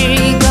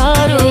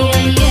vigoro.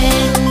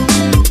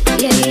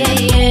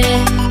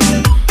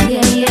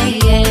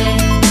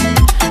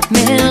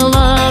 Meu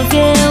love,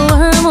 eu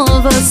amo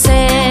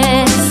você.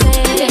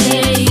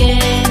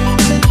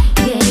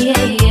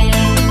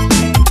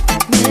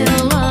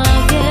 Meu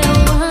love, eu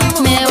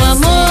amo. Meu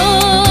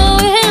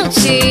amor, eu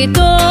te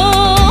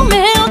dou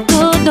meu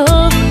tudo.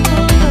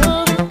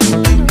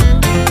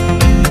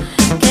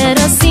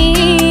 Quero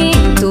assim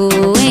tu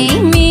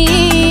em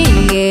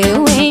mim,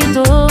 eu em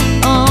tu.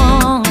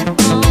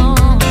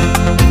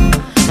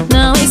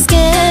 Não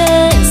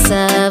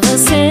esqueça,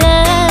 você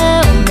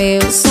é o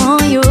meu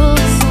sonho,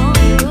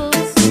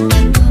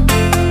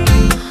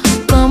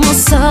 como o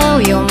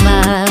sol e o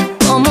mar,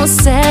 como o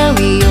céu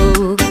e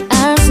o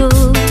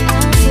azul.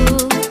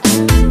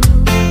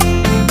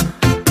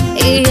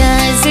 E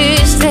as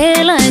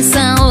estrelas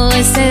são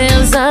os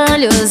seus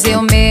olhos, e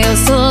o meu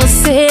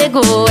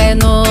sossego é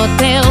no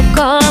teu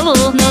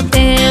colo, no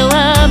teu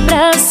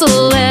abraço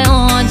é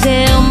onde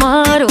eu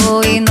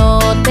moro, e no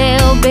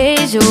teu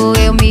beijo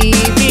eu me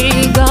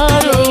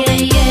vigoro.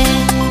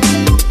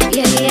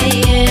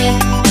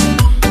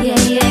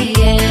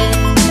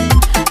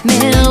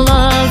 Meu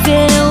love,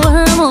 eu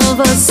amo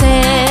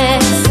você.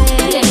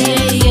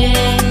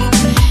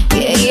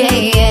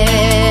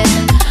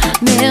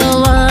 Meu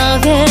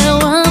love, eu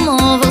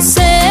amo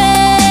você.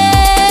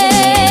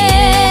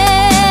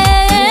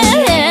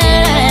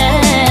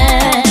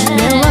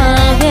 Meu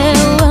love,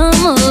 eu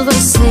amo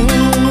você.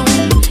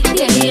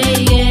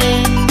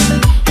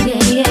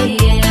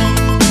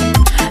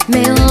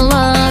 Meu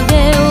love,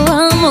 eu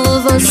amo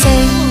você.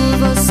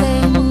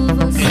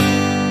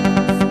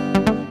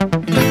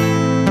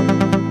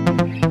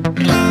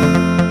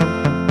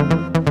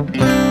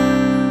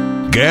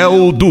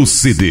 Guel do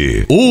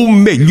CD, o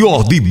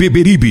melhor de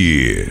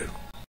Beberibe.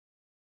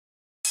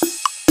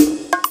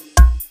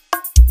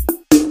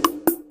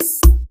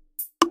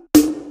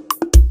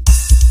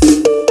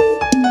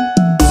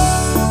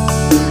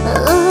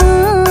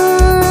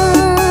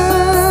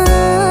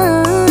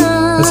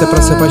 Essa é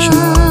pra se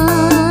apaixonar.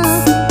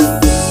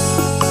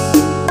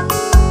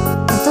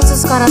 Pra todos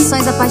os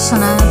corações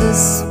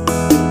apaixonados.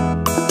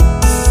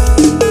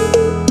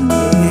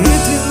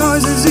 Entre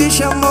nós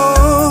existe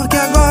amor que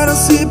agora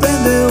se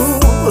perdeu.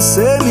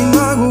 Você me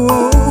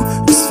magoou,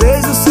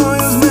 desfez os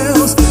sonhos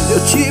meus. Eu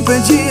te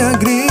pedi a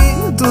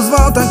gritos,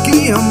 volta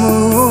aqui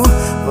amor,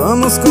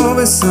 vamos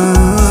conversar.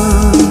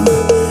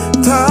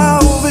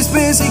 Talvez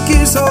pense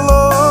que sou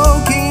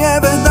louco, que é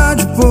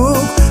verdade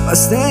pouco,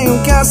 mas tenho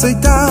que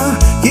aceitar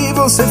que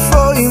você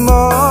foi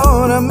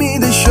embora, me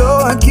deixou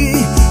aqui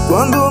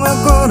quando meu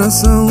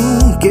coração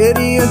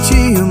queria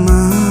te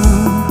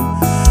amar.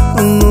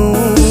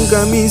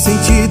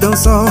 senti tão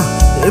só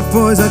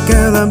depois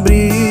daquela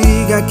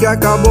briga que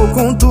acabou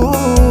com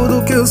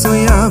tudo que eu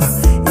sonhava.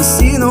 E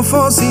se não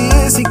fosse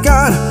esse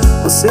cara,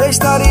 você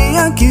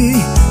estaria aqui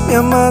me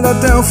amando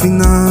até o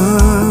final.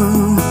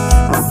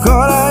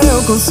 Agora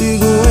eu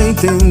consigo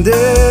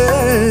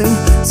entender,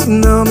 se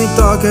não me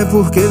toca é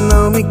porque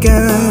não me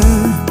quer.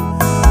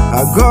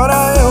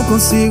 Agora eu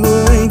consigo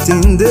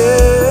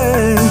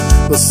entender,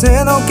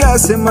 você não quer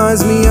ser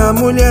mais minha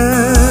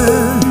mulher.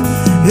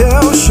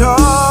 Eu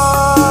choro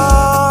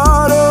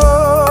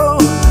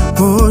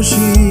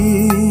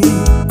hoje,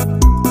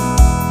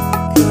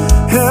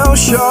 eu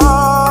choro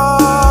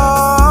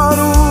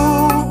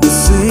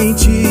sem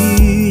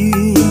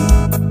ti.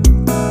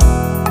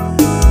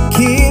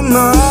 Que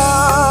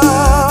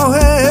mal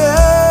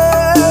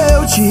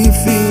eu te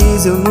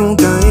fiz, eu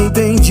nunca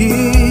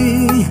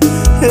entendi.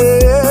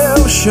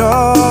 Eu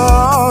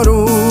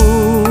choro.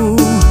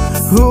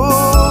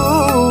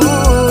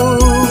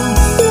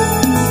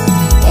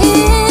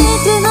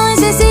 Entre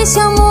nós existe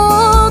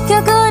amor que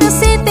agora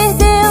se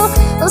perdeu.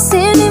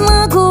 Você me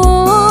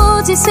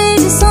magoou,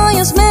 desfez os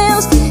sonhos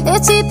meus. Eu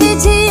te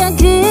pedi a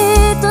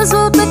gritos,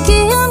 volta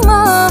aqui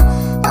amor,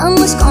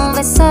 vamos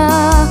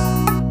conversar.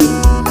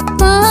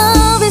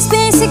 Talvez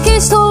pense que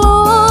estou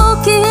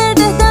louco, que é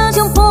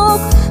verdade um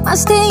pouco,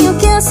 mas tenho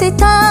que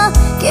aceitar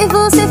que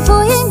você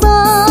foi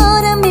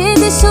embora, me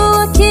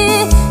deixou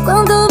aqui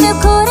quando meu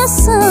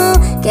coração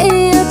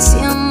queria te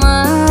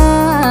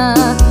amar.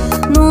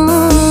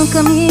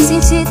 Nunca me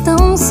senti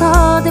tão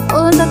só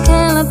depois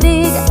daquela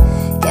briga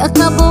que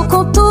acabou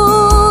com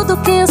tudo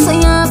que eu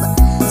sonhava.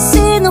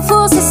 Se não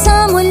fosse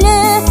essa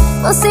mulher,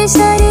 você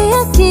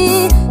estaria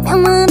aqui me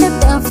amando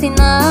até o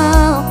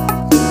final.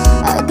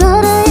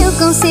 Agora eu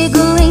consigo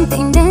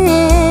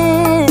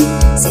entender,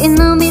 se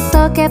não me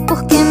toca é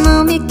porque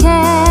não me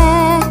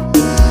quer.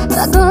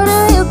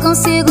 Agora eu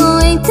consigo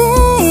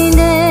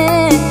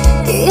entender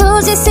que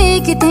hoje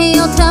sei que tem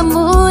outra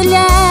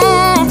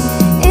mulher.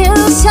 Eu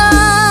choro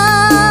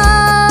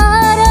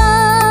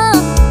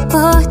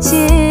por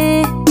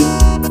ti,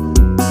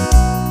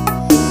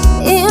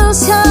 eu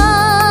choro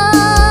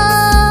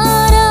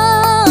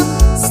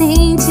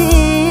sem ti.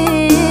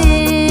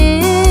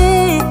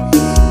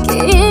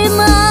 Que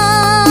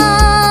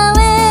mal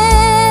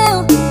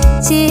eu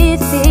te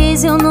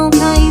fiz, eu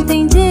nunca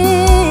entendi.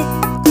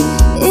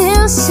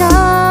 Eu choro,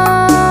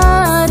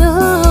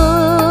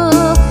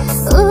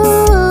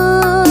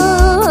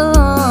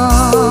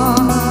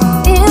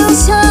 eu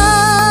choro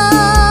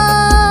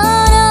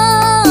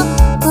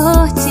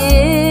por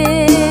ti,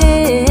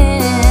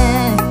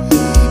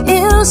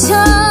 eu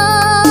choro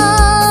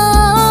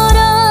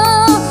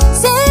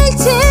sem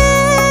ti.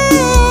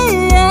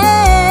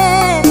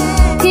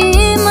 Que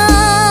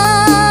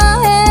mal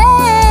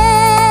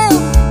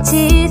eu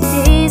te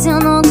fiz, eu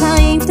nunca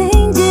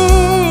entendi.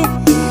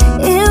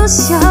 Eu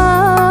choro.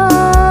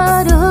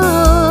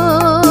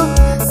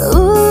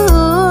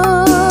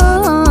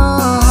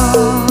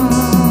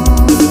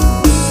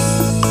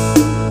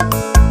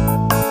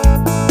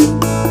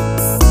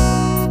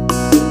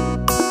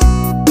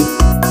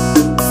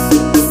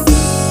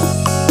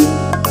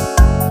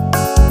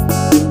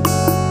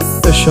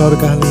 Eu choro,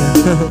 Carlinha.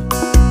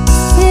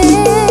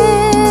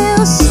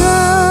 Eu choro.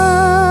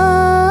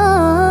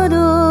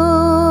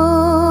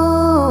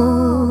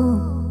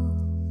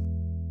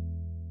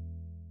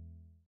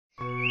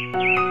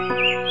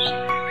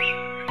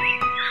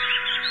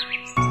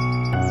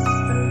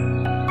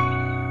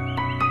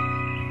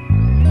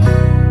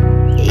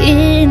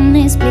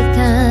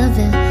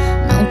 Inexplicável,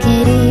 não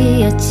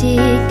queria te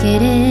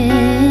querer.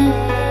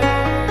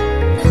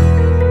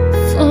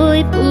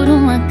 Foi por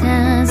um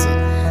acaso,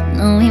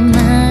 não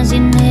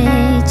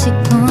imaginei te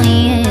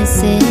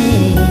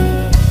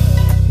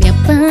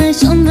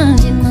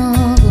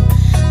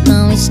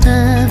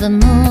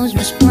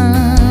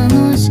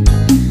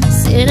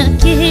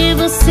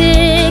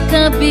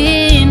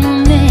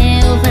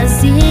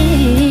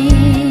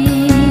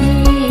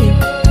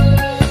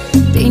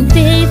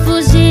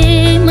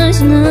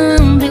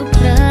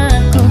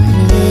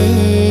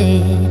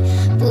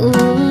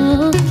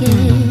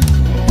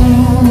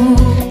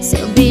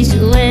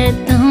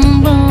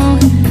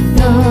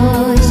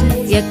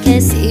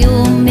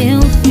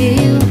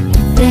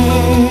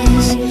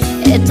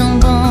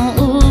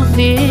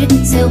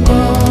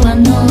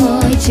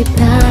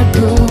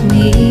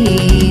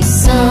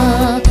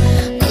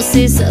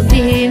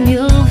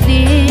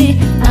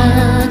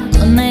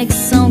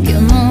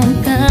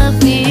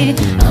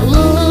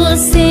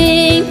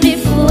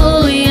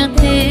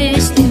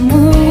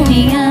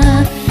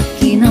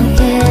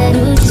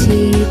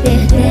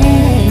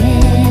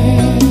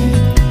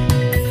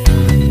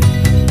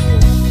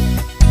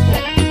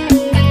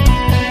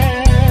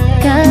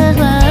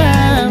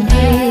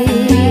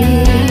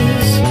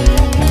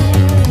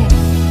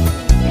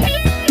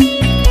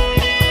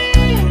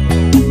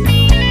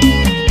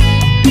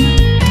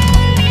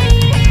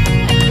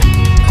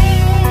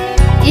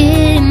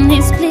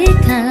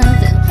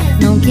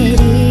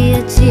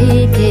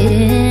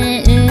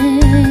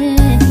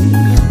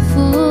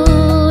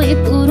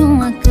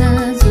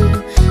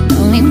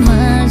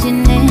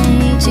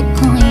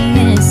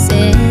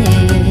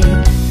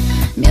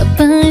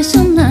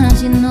apaixonar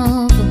de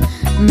novo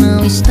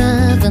não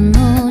estava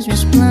nos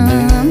meus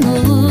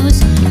planos.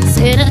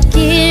 Será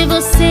que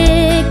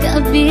você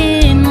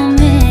cabe no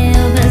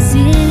meu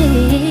vazio?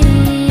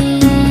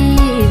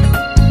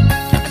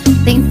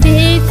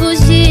 Tentei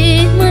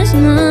fugir, mas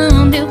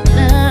não deu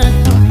pra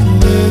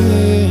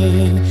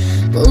correr.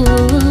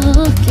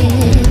 Porque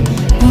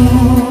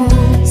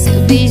seu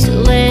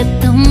beijo é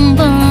tão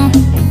bom.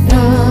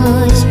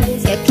 2,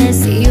 se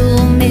aquece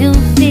o meu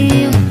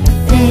frio.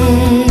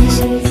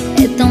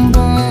 3, é tão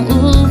bom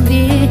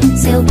ouvir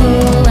seu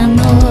boa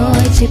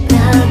noite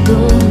pra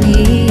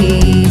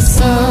dormir.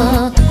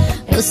 Só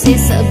você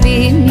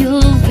sabe me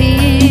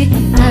ouvir.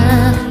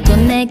 A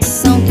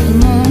conexão que eu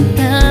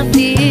nunca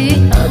vi.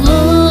 A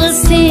lua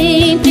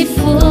sempre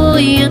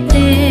foi a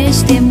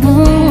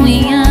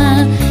testemunha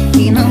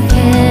que não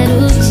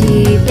quero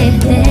te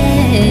perder.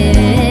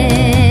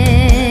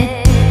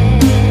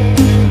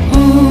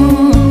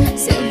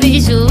 Seu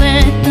beijo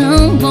é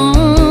tão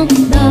bom.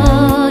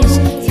 2,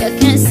 se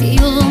aquece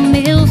o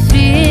meu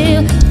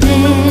frio.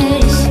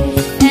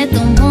 3, é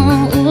tão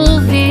bom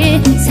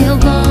ouvir seu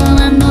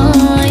boa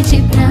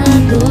noite pra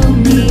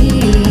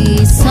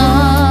dormir.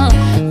 Só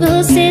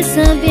você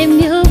sabe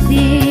me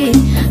ouvir.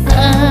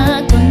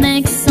 A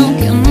conexão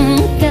que eu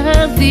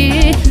nunca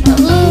vi. A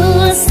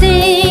lua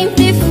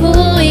sempre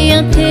foi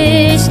a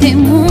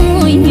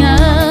testemunha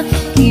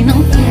que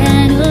não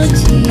quero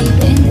te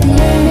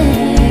perder.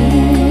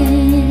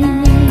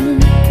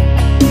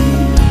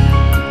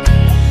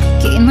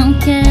 Que não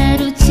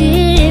quero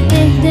te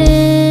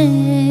perder.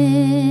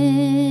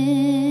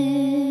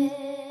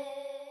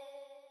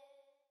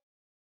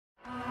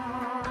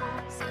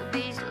 Seu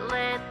beijo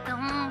é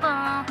tão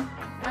bom.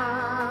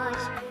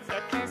 2, se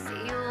aquece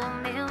o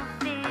meu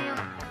frio.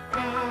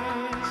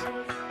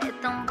 3, é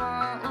tão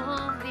bom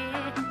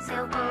ouvir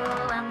seu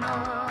boa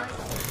noite.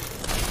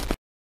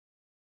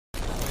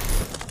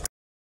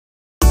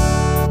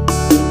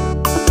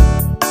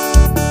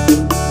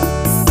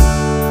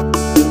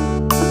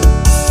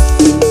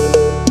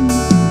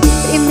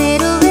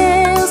 Primeiro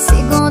eu,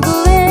 segundo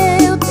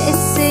eu,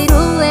 terceiro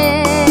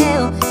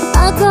eu.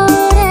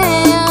 Agora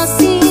é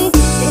assim.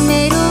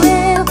 Primeiro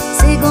eu,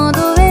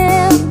 segundo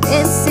eu,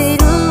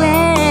 terceiro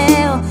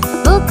eu.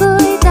 Vou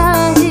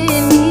cuidar de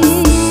mim.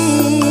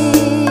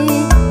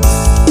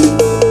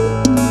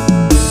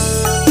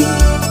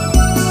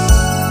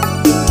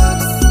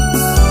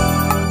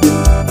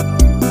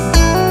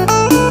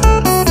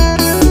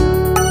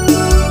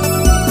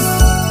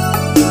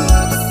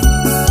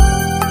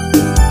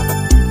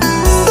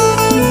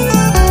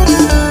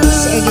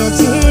 Chega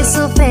de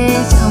sofrer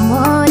de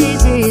amor e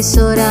de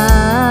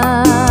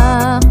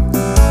chorar.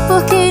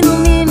 Porque não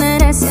me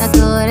merece,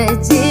 agora é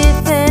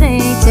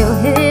diferente. Eu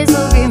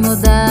resolvi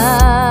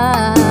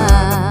mudar.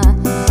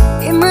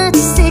 Me mate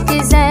se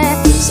quiser.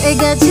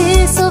 Chega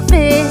de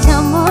sofrer de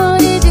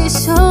amor e de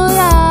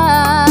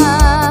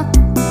chorar.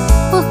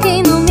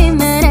 Porque não me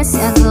merece,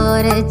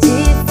 agora é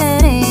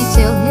diferente.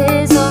 Eu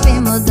resolvi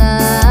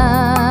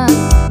mudar.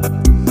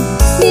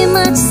 Me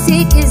mate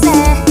se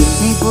quiser.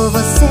 Nem por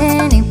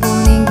você, nem por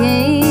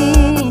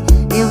ninguém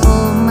eu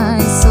vou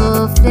mais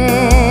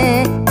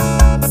sofrer.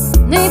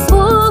 Nem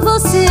por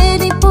você,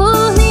 nem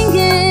por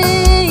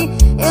ninguém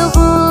eu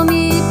vou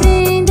me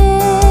prender.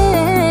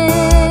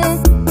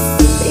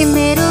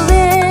 Primeiro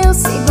eu,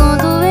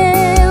 segundo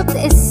eu,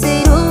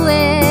 terceiro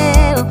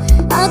eu.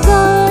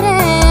 Agora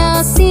é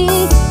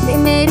assim.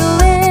 Primeiro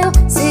eu,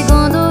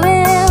 segundo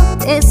eu,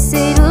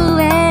 terceiro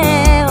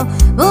eu.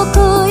 Vou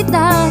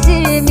cuidar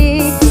de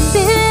mim.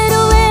 Primeiro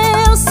eu,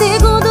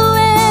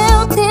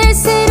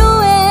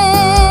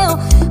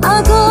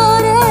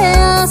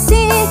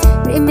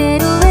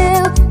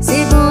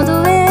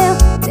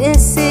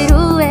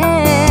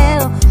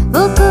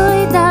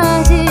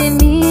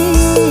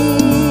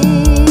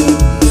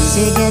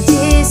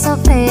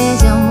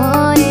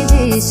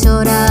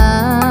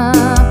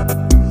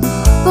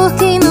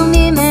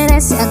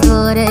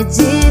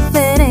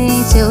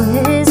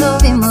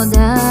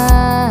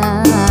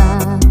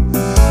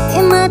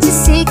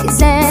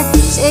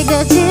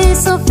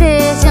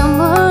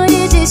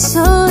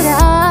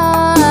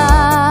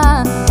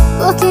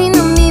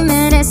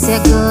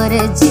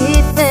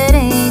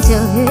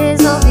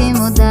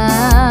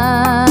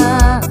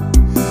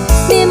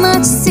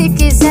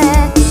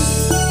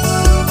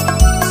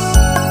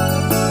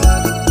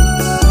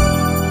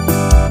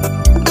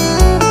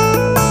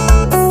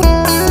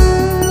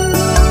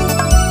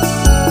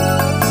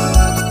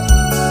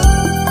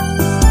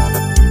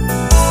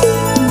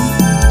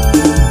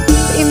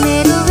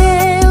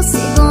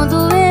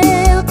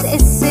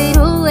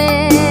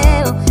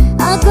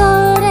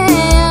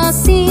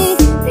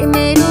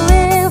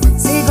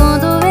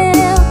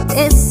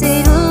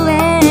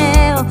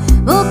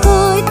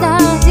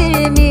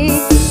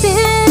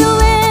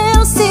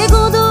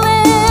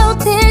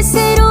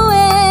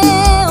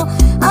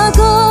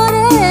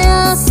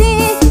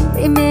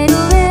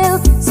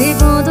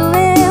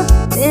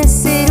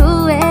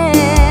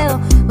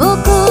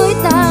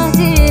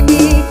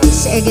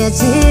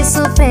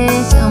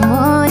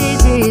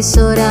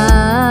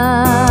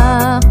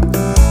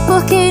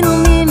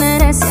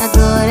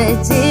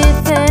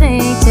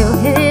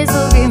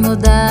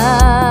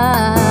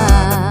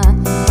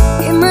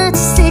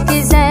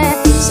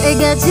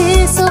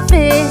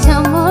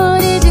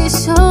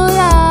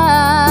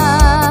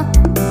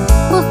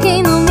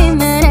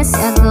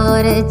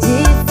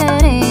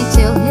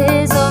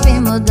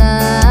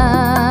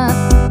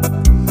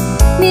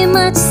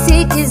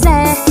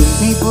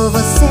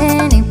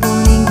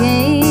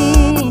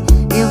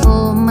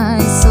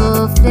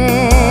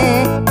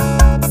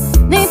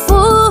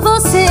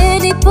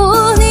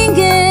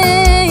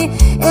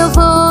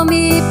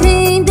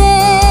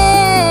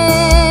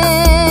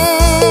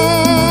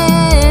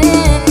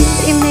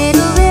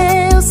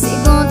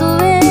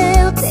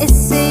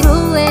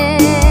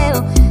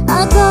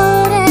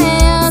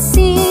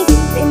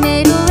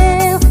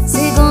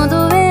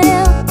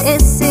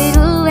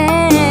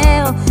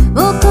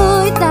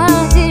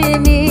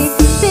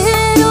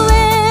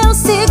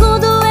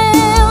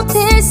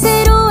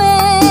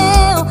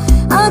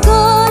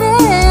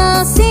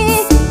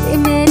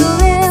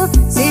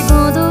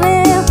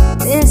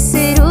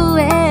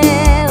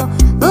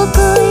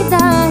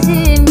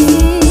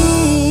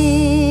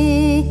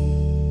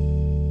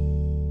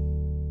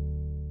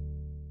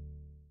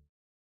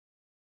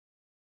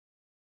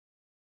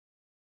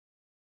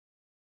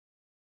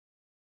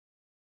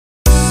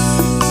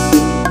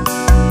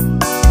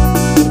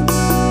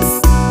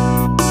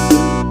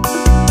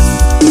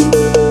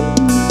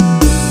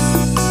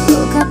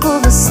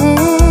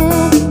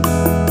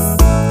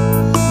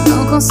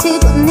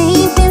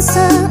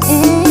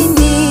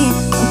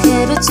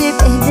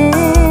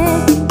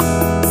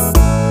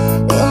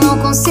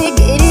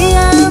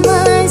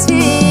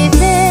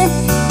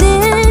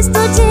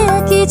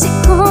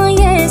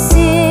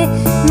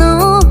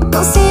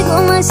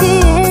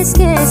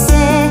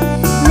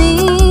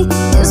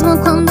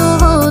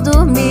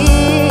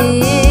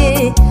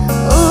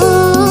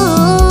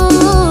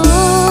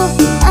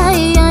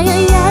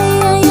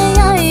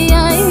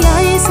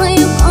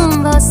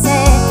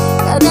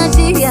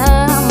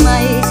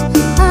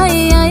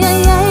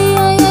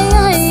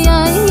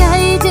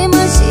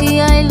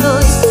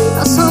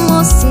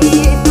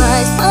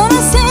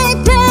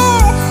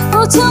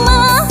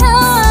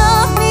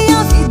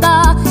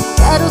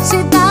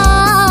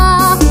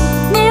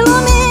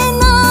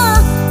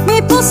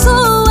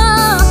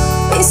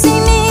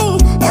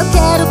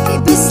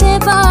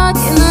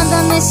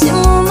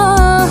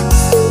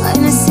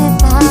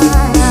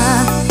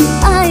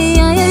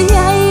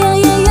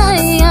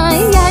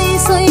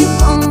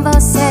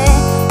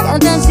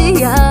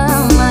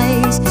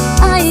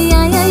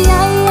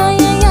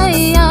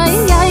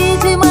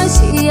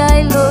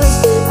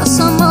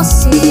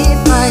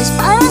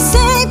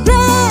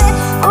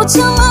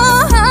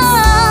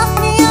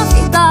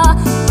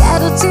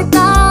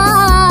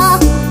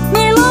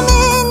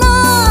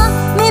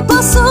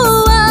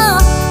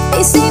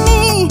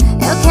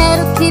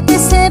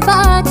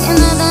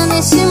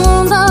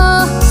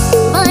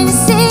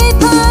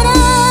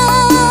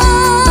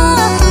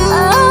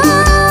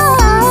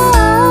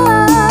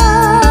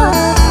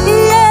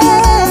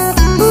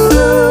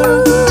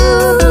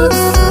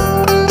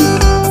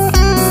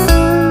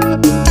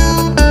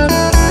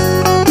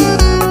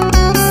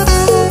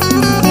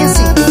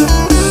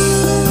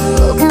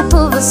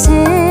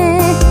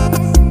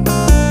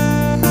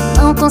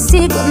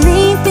 consigo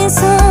nem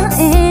pensar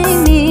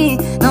em mim.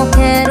 Não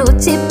quero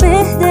te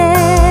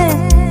perder.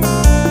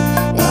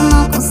 Eu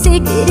não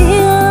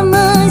conseguiria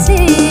mais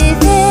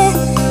viver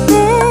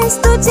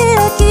desde o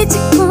dia que te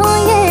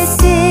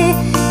conheci.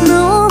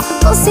 Não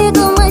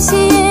consigo mais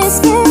te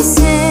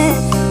esquecer,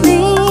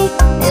 nem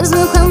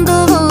mesmo quando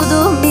vou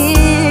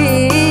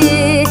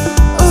dormir.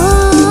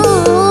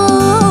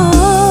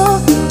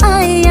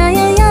 Ai, ai,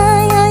 ai,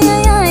 ai,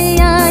 ai, ai,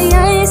 ai,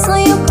 ai,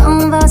 sonho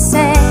com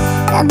você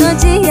cada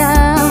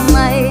dia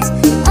mais.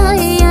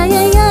 Ai, ai,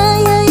 ai,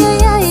 ai, ai,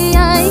 ai,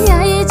 ai,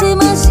 ai, de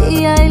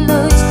magia e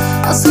luz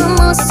nosso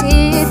amor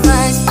se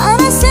faz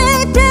para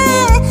sempre.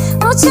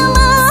 Vou te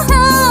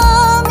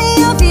amar,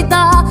 minha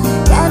vida,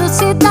 quero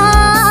te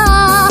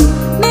dar.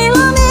 Me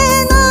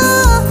ilumina,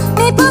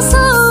 me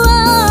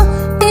possuam,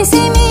 pense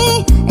em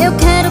mim, eu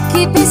quero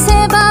que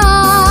perceba.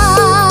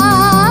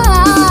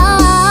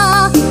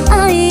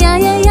 Ai,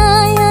 ai, ai,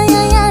 ai, ai,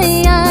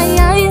 ai, ai,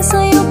 ai,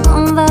 sonho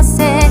com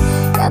você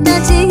cada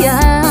dia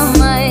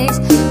mais.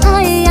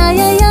 Ai, ai,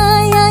 ai,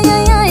 ai,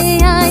 ai, ai,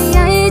 ai,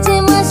 ai,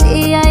 de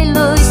magia e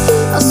luz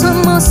nosso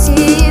amor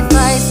se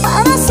faz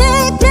para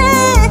sempre.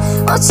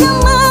 Vou te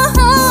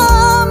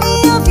amar,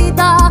 minha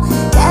vida,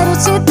 quero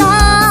te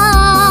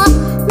dar.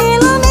 Me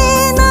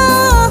ilumina,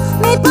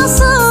 me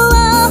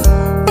possuam,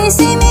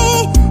 pense em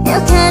mim,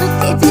 eu quero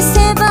que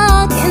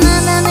perceba que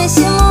nada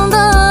neste mundo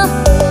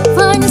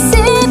vai nos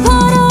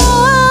separar.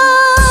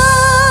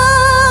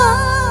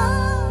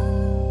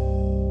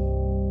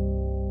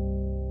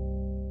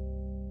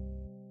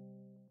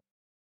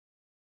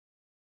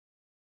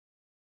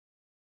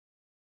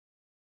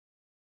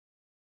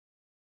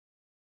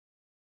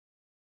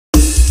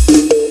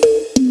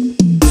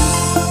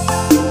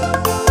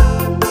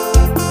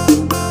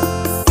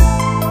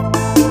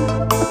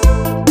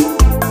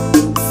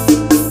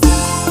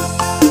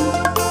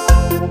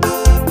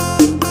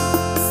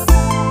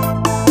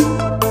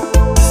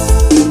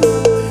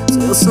 Se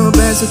eu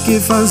soubesse o que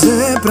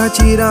fazer pra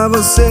tirar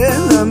você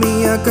da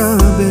minha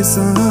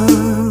cabeça.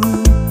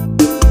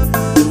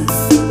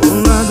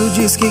 Um lado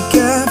diz que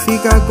quer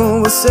ficar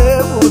com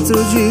você, o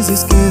outro diz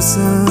esqueça.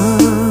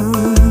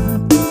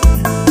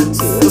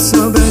 Se eu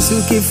soubesse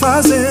o que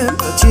fazer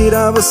pra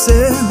tirar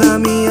você da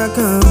minha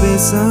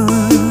cabeça.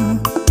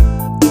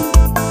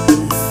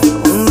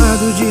 Um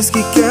lado diz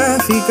que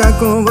quer ficar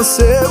com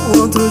você, o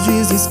outro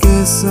diz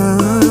esqueça.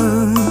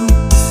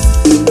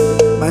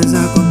 Mas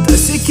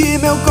acontece que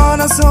meu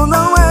coração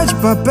não é de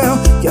papel,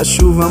 que a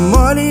chuva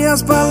molha e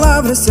as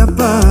palavras se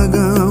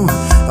apagam.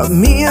 A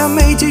minha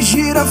mente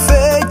gira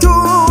feito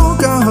um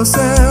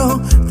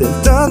carrossel,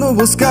 tentando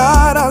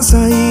buscar a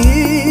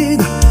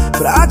saída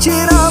pra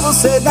tirar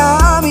você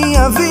da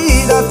minha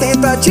vida.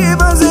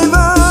 Tentativas em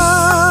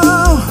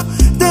vão,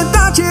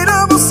 tentar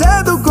tirar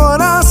você do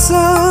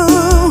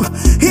coração.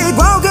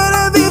 Igual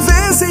querer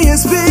viver sem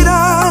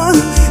respirar,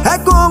 é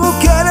como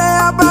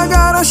querer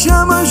apagar as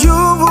chamas de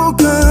um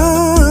vulcão.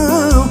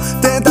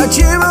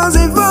 Tentativas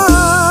em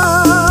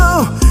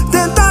vão,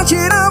 tentar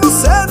tirar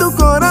você do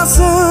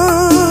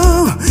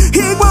coração.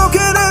 Igual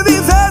querer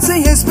viver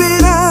sem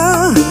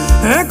respirar,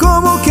 é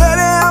como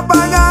querer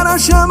apagar a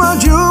chama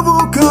de um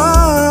vulcão.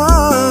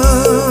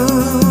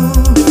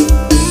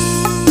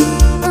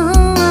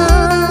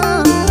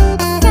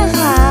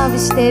 Carla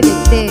Alves,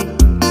 TBT,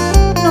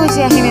 no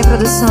GRM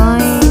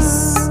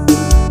Produções.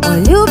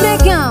 Olha o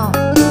Bregão.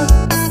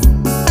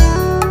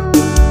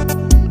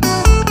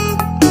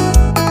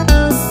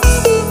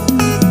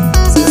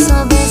 Se eu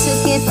soubesse o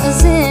que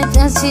fazer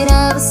pra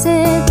tirar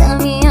você da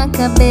minha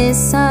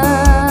cabeça.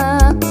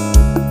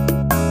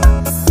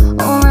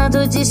 Um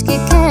lado diz que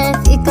quer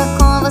ficar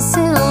com você,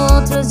 o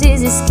outro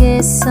diz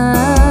esqueça.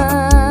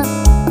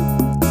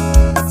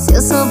 Se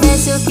eu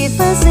soubesse o que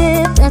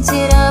fazer pra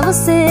tirar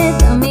você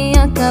da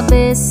minha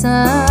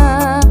cabeça.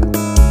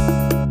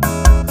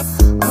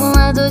 Um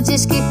lado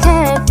diz que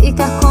quer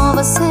ficar com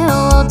você,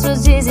 o outro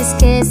diz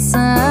esqueça.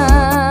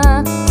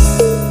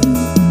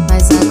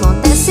 Mas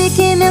acontece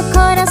que meu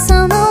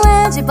coração não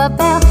é de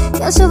papel,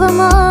 que a chuva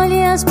molha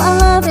e as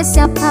palavras se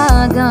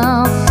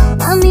apagam.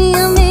 A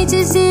minha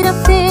mente gira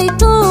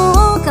feito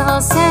um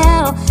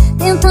carrossel,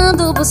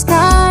 tentando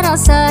buscar a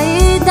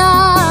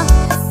saída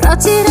pra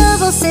tirar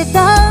você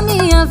da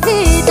minha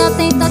vida.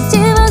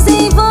 Tentativas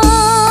em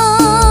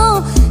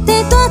vão,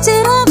 tentar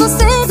tirar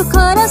você do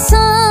coração.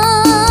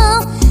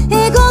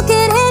 Igual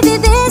querer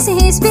viver sem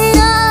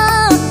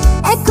respirar,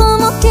 é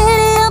como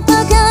querer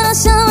apagar a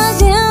chama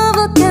de um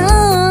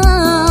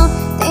vulcão.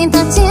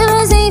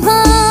 Tentativas em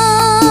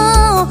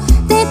vão,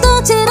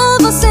 tentar tirar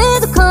você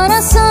do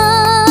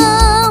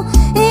coração.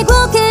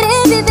 Igual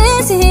querer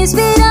viver sem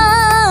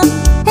respirar,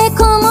 é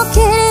como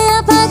querer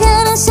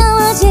apagar a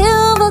chama de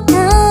um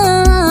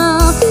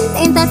vulcão.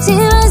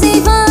 Tentativas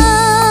em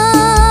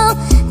vão,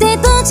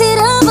 tentar tirar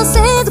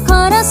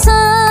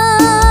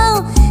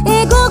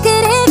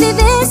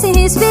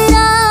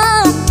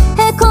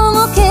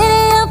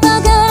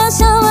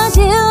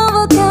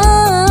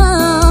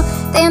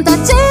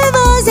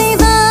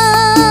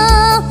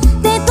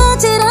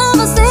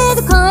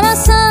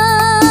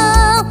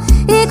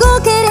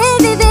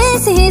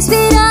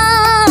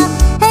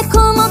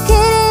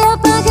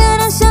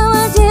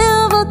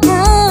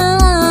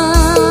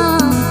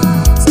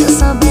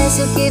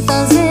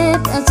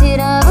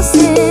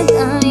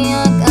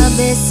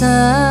Colo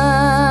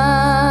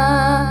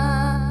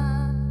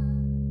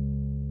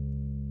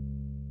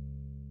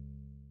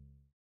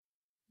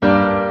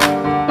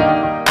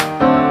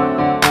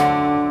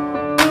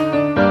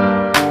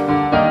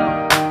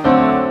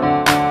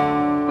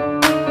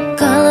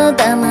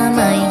da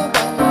mamãe,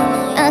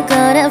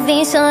 agora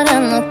vem chorar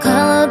no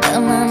colo da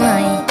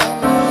mamãe.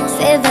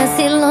 Cê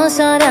vacilou,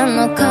 chora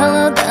no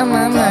colo da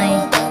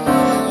mamãe.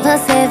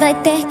 Você vai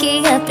ter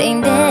que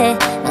aprender,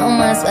 não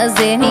mais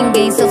fazer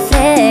ninguém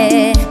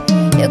sofrer.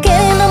 Eu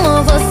querendo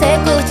amor, você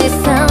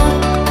curtição.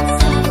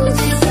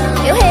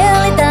 Eu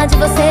realidade,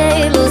 você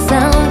é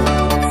ilusão.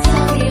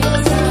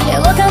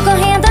 Eu louca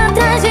correndo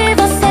atrás de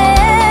você.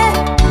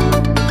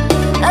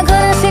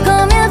 Agora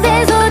chegou minha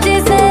vez, vou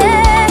dizer.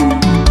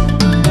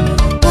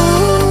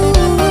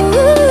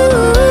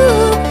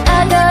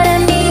 Agora é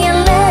minha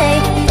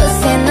lei,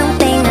 você não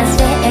tem mais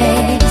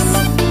vez.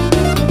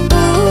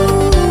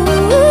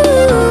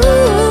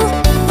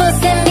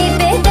 Você me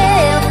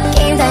perdeu,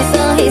 quem vai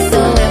sorrir sou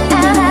eu.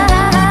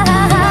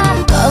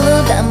 Colo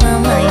da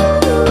mamãe,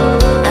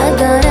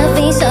 agora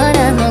vem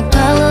chorar no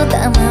colo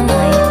da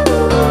mamãe.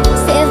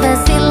 Cê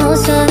vacilou,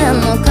 chora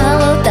no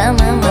colo da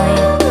mamãe.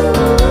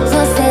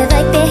 Você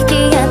vai ter que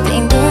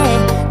aprender,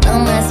 não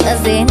mais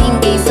fazer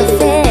ninguém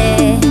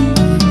sofrer.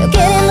 Eu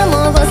querendo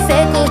amor, você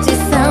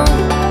curtição.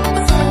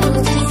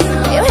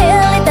 Eu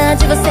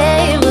realidade, você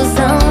é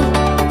ilusão.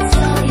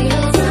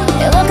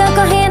 Eu louca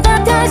correndo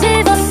atrás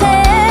de você.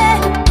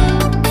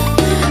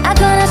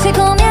 Agora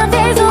chegou minha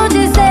vez, vou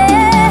dizer.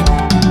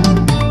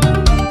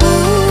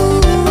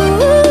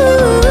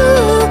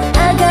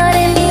 Agora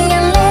é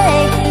minha lei,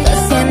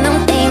 você não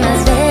tem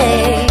mais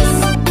vez.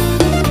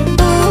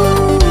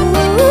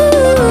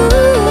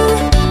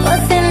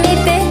 Você me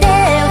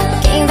perdeu,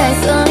 quem vai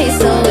sorrir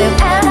sou eu.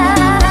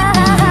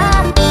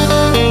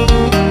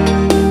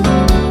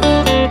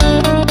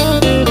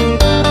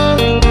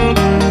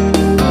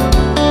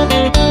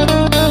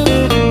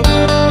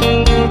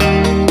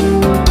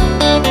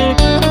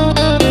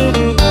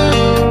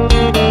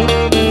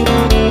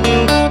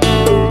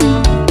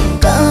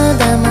 Colo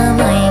da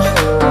mamãe,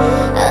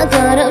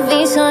 agora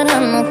vem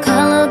chorar no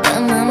colo da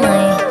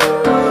mamãe.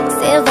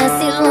 Cê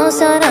vacilou,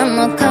 chora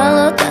no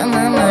colo da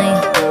mamãe.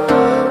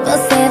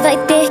 Você vai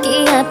ter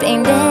que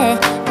aprender,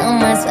 não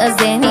mais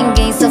fazer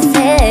ninguém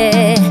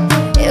sofrer.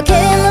 Eu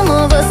querendo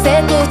amor,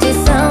 você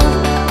curtição.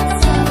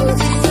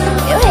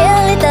 Eu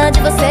realidade,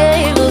 você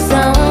é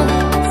ilusão.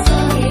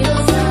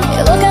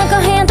 Eu louca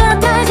correndo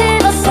atrás de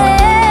você.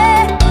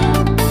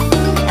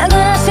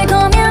 Agora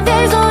chegou minha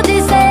vez, vou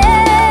dizer.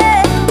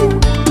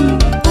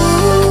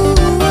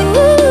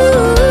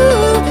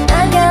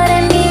 Agora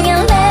é minha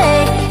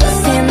lei,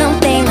 você não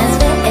tem mais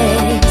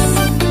vez.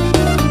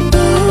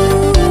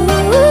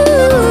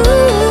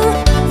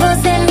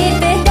 Você me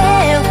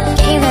perdeu,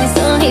 quem vai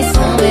sorrir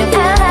sou eu.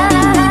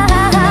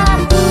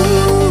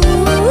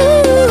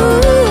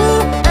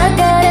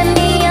 Agora é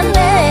minha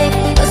lei,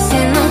 você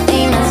não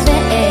tem mais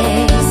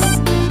vez.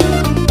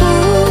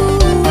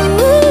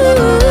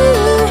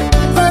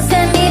 Você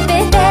me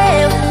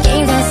perdeu,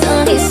 quem vai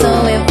sorrir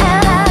sou eu.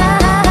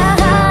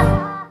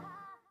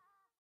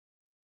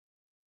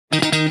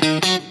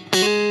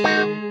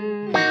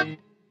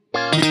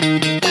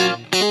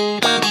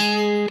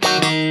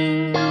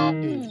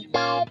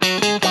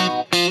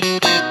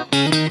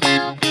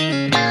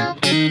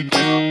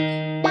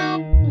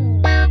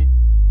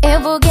 Eu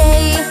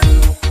buguei,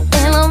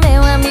 pelo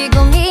meu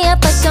amigo me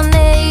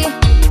apaixonei.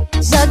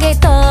 Joguei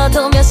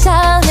todo o meu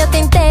charme, eu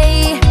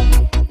tentei.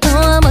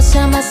 No amor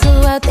chama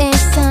sua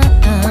atenção.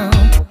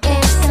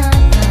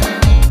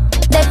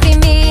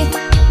 Deprimi,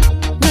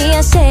 me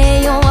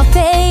achei uma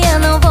feia,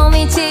 não vou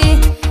mentir.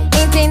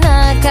 Entrei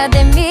na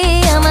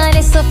academia,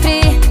 mas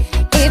sofri.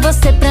 E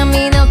você pra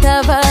mim não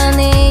tava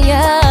nem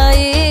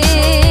aí.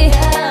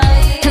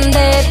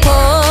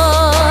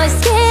 Depois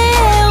que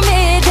eu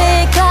me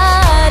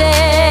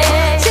declarei,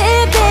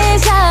 te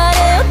beijar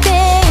eu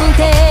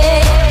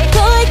tentei.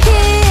 Foi que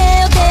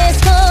eu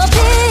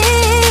descobri,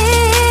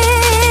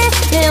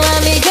 meu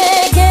amigo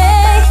é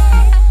gay.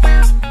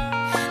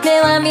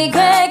 Meu amigo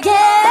é gay.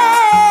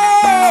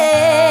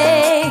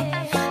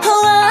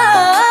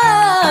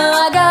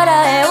 Agora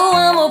eu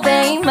amo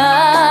bem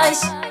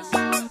mais.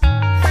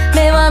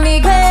 Meu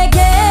amigo é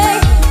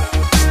gay.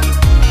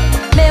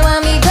 Meu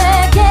amigo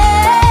é gay.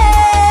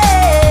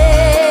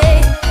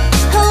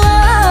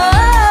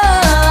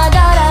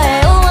 Agora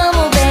eu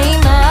amo bem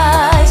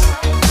mais.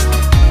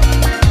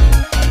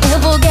 Eu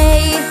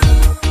buguei,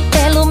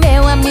 pelo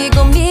meu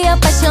amigo me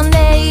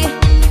apaixonei.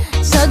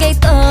 Joguei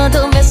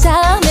todo o meu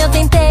charme, eu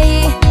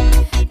tentei.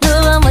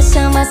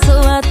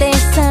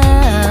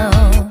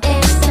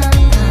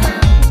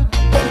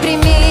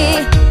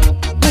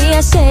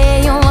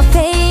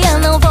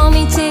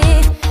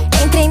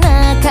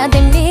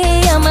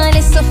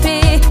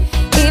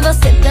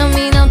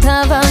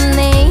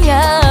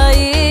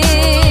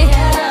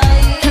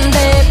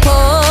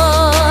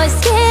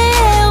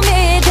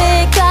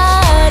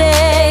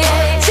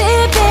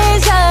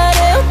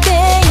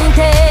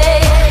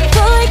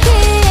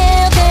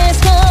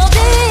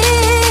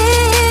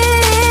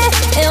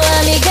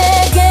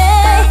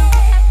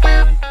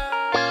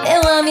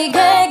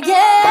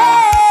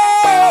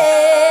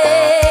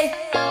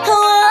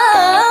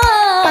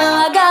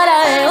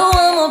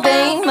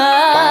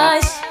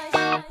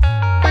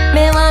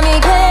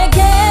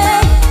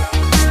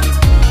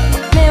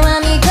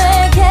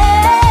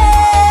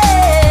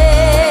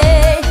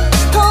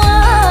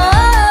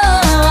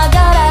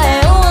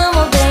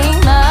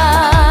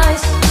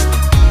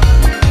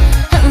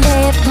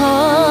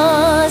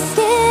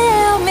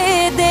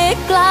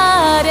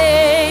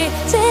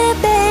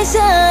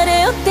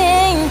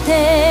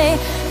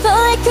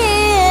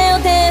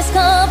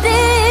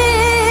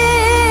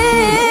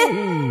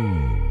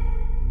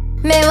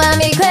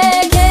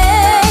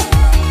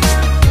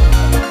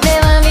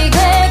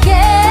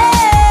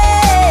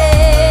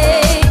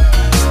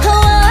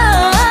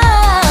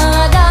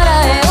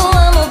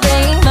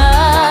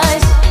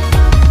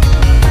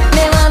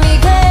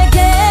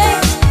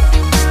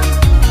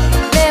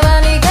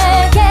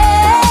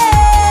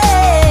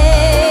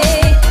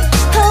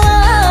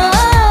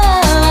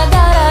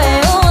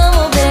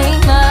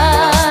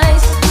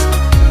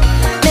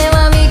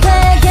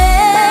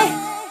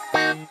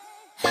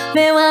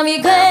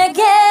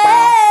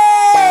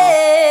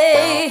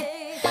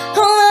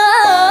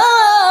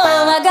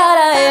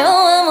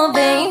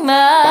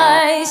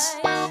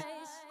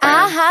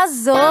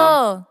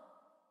 Arrasou!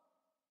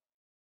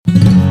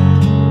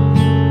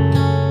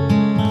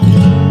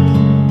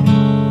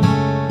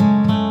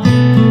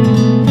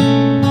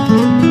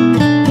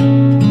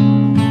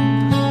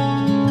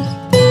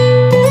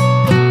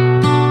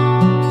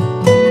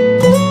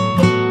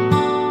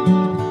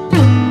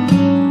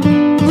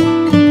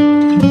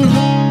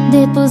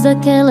 Depois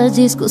daquela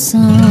discussão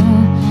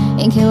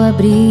em que eu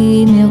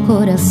abri meu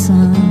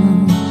coração,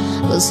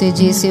 você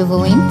disse eu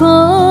vou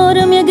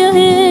embora, eu me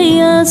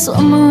agarrei à sua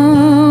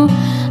mão.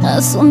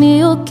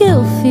 Assumi o que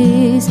eu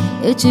fiz,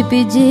 eu te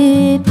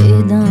pedi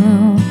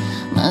perdão,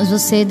 mas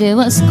você deu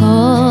as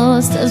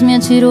costas, me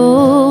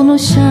atirou no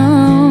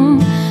chão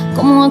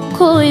como uma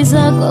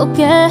coisa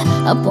qualquer,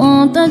 a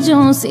ponta de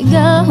um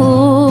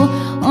cigarro,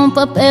 um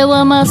papel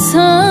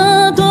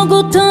amassado,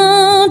 algo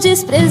tão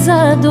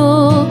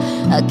desprezado.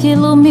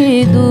 Aquilo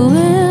me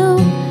doeu,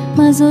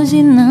 mas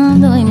hoje não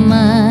dói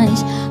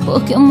mais,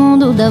 porque o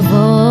mundo dá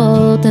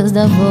voltas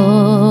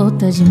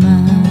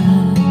demais.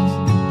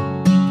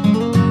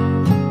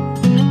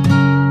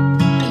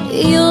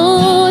 E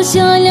hoje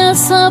olha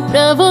só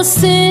pra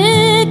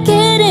você,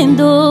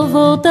 querendo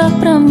voltar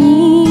pra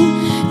mim.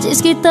 Diz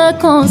que tá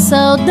com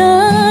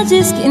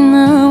saudades, que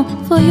não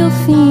foi o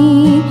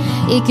fim,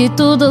 e que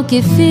tudo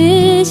que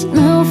fiz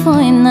não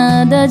foi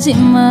nada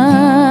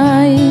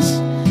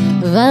demais.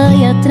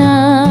 Vai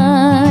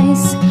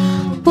atrás,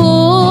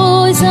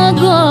 pois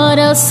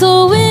agora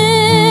sou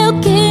eu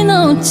quem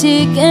não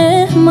te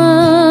quer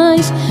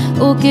mais.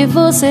 O que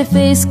você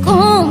fez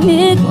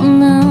comigo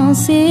não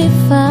se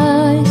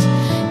faz.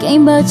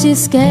 Quem bate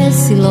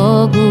esquece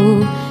logo,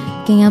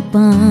 quem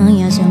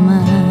apanha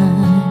jamais.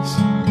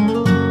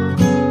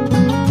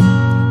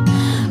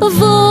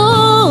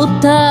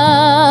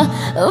 Volta,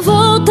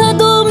 volta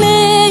do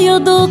meio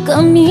do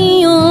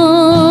caminho.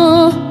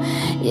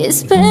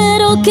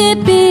 Espero que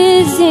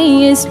pise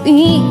em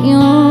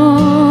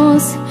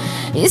espinhos.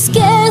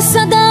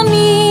 Esqueça da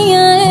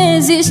minha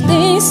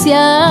existência.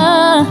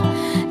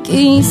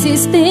 Que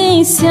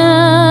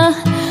insistência.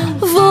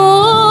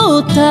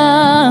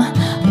 Volta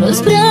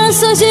pros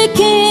braços de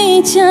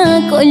quem te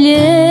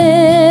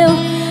acolheu.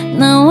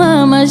 Não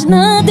há mais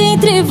nada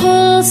entre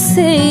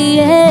você e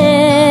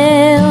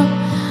eu,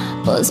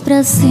 pois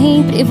pra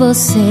sempre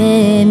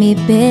você me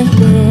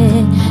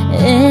perdeu.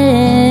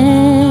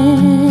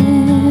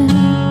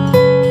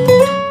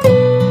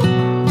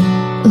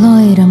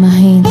 Loira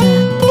marrenta,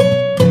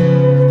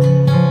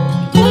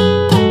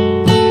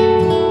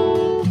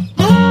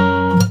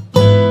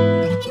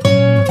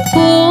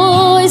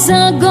 pois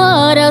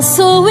agora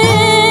sou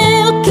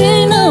eu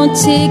quem não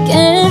te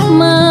quer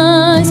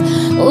mais.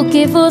 O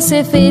que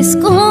você fez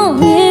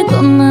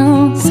comigo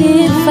não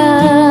se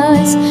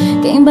faz.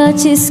 Quem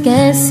bate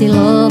esquece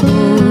logo,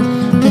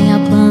 quem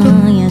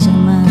apanha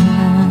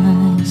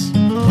jamais.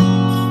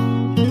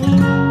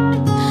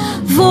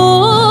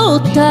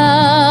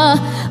 Volta,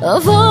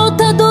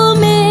 volta do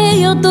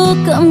meio do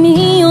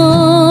caminho.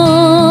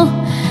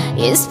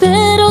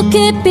 Espero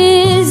que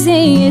pise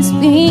em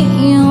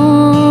espinhos.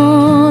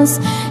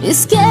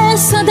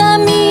 Esqueça da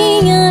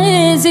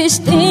minha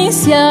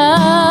existência.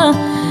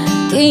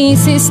 Que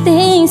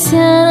insistência.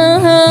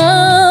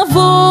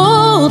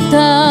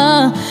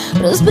 Volta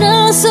pros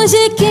braços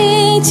de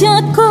quem te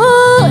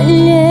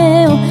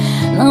acolheu.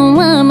 Não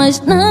há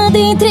mais nada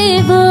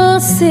entre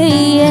você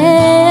e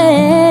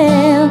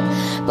eu,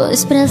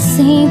 pois pra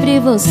sempre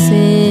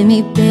você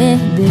me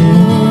perdeu.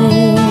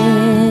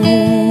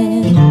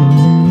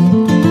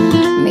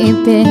 Me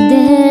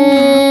perdeu.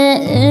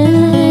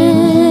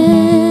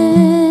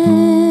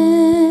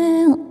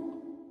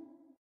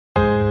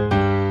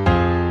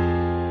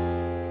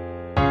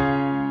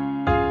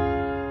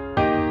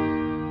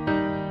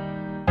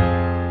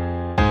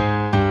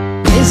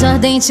 Beijo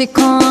ardente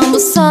como o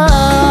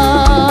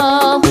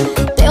sol,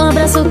 teu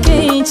abraço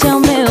quente é o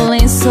meu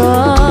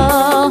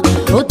lençol.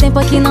 O tempo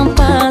aqui não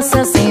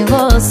passa sem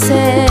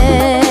você.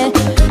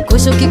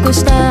 Custa o que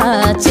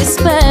custar, te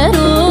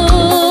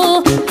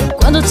espero.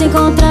 Quando te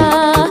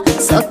encontrar,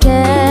 só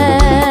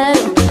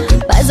quero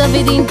paz a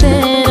vida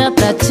inteira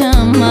pra te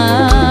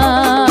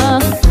amar.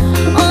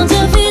 Onde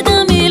a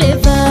vida me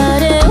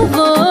levar eu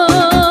vou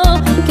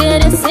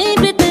querer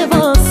sempre ter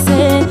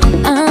você,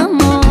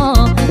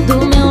 amor,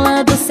 do meu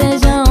lado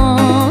seja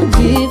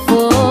onde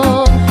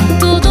for.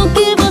 Tudo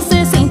que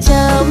você sente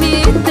ao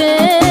me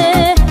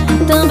ter,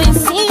 também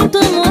sinto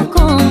amor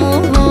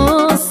como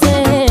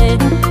você.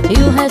 E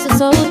o resto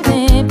só o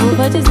tempo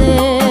vai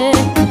dizer.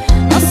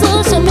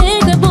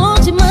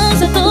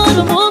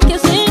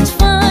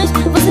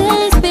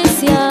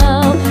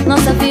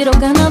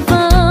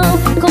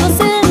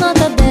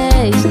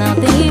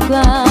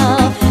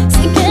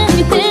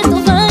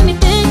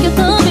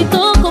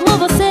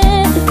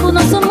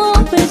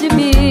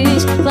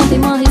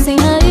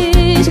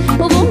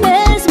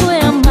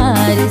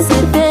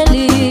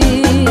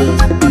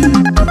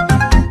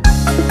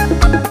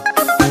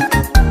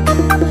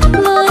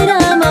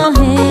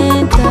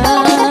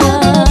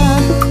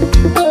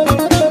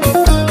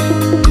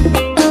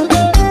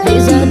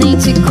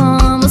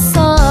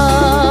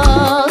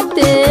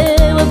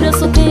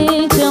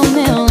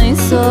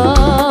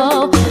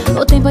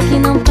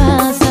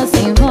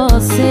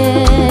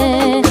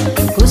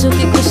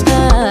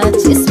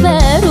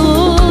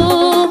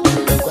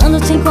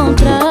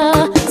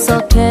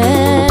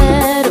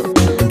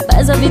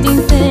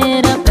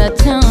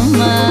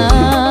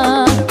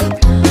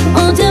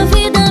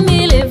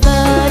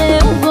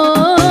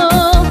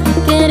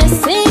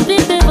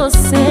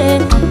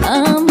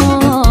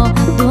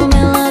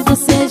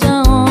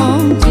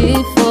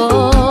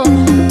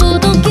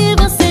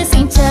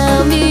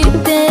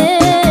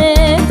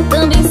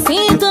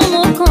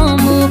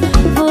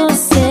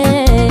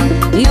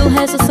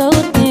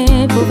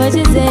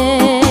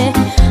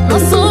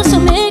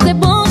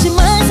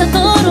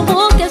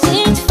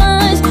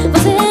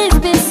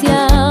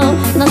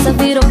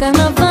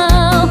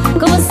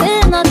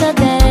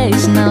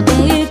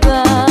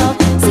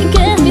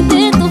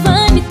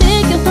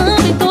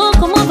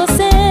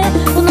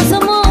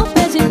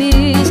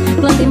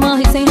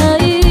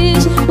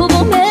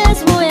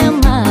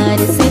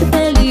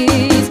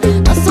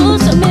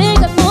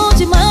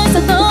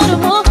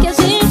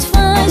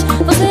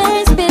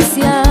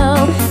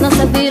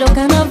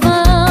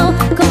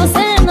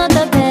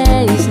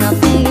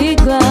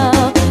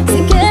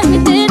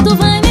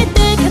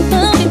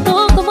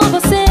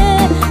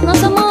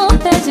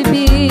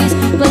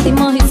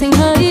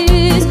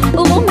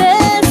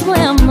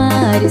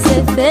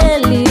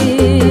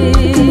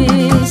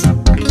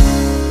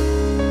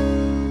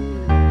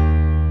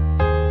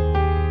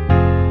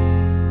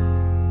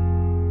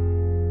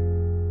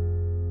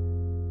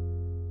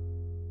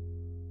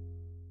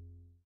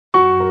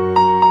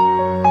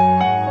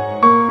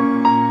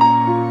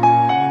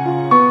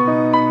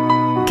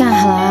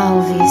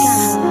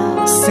 Alves.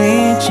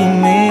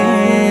 Sentimento.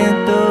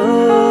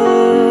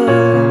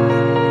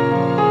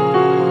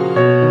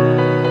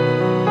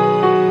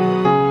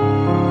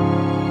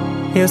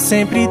 Eu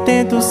sempre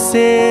tento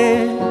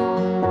ser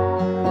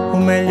o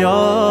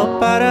melhor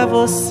para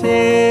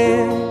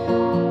você.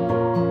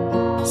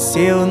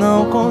 Se eu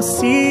não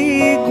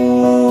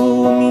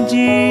consigo, me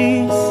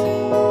diz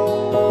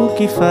o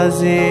que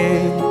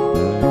fazer.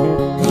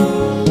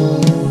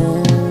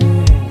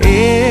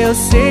 Eu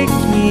sei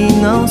que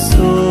não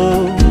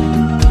sou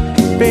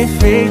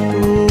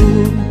perfeito,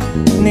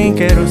 nem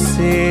quero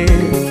ser,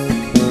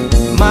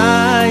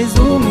 mas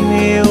o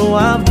meu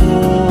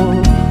amor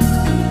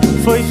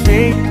foi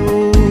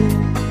feito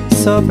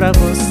só pra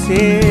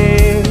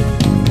você.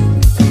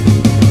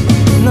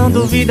 Não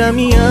duvida,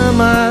 me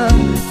ama,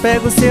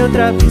 pega o seu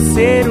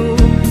travesseiro,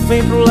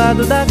 vem pro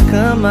lado da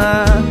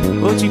cama,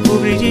 vou te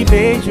cobrir de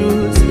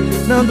beijos.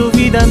 Não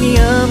duvida, me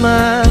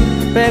ama,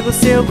 pega o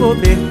seu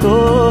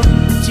cobertor,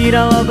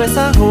 tira logo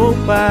essa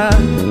roupa,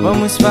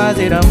 vamos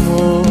fazer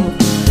amor.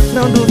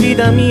 Não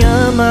duvida, me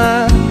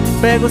ama,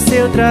 pega o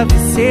seu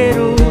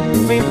travesseiro,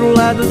 vem pro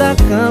lado da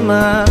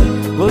cama,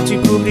 vou te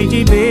cobrir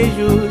de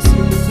beijos.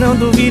 Não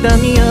duvida,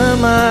 me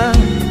ama,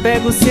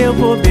 pega o seu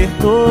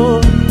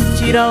cobertor,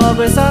 tira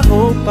logo essa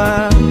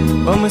roupa,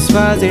 vamos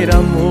fazer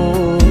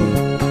amor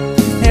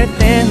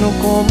eterno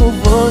como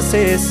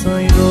você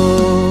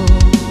sonhou.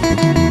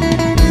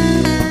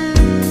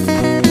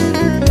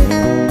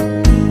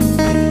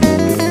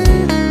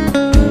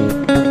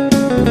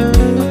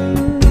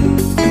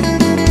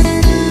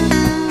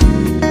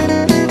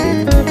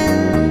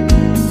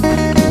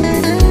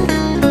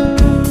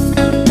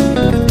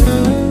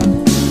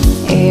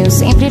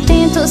 Sempre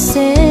tento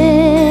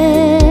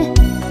ser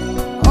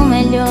o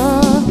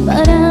melhor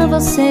para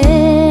você.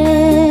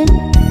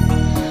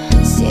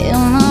 Se eu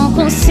não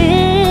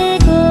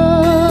consigo,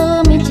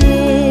 me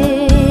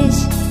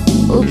diz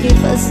o que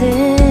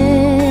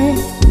fazer.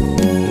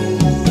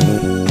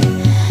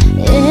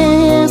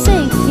 Eu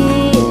sei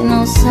que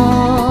não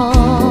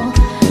sou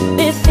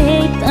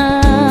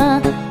perfeita,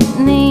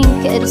 nem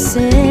quero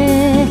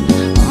ser,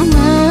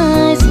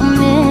 mas o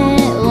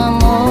meu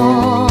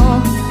amor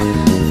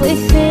foi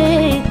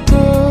feito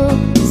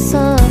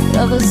só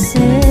pra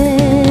você.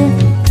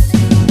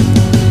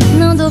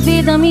 Não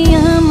duvida, me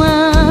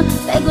ama,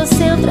 pega o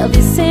seu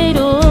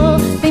travesseiro,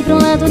 vem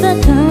pro lado da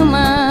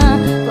cama,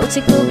 vou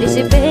te cobrir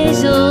de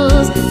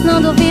beijos.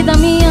 Não duvida,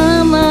 me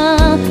ama,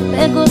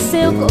 pega o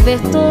seu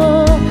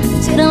cobertor,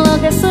 tira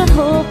logo essa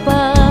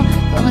roupa,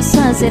 vamos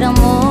fazer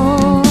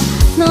amor.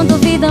 Não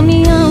duvida,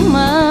 me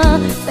ama,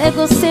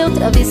 pega o seu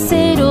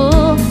travesseiro,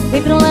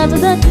 vem pro lado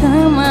da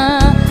cama,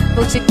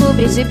 vou te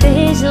cobrir de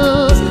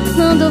beijos.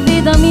 Não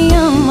duvida, me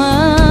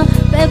ama,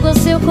 pega o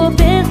seu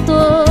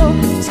cobertor,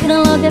 tira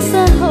logo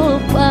essa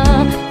roupa,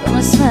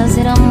 vamos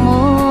fazer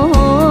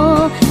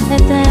amor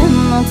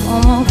eterno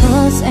como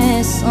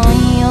você sonhou.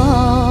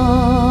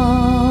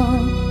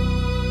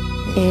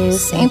 Eu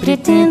sempre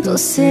tento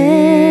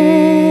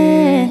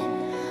ser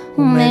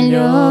o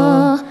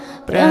melhor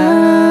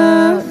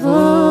pra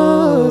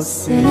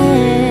você.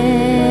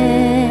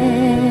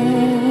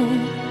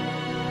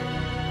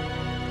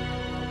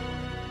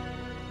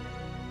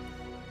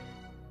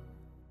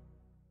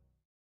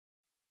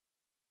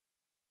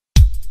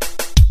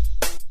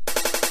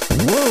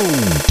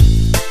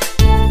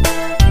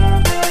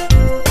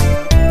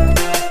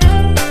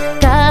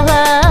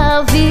 Carla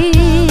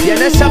Alves. E é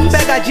nessa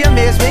pegadinha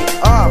mesmo, hein?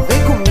 Ó,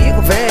 vem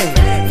comigo, vem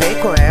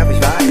com Elvis,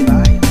 vai.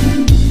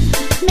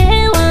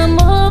 Meu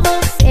amor,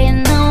 você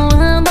não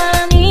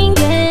ama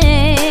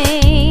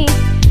ninguém.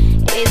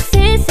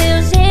 Esse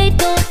seu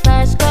jeito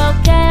faz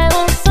qualquer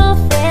um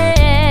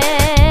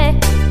sofrer.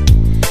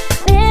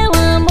 Meu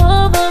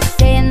amor,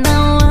 você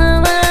não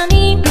ama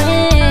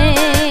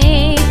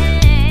ninguém.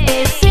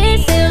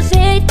 Esse seu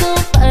jeito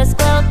faz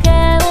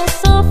qualquer um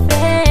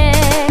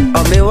sofrer.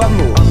 Ó, meu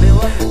amor,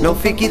 não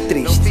fique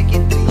triste.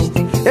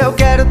 Eu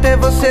quero ter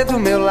você do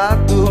meu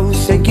lado.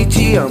 Sei que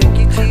te amo,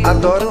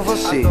 adoro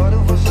você.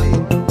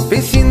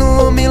 Pense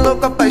num homem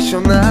louco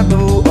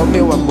apaixonado. Ó,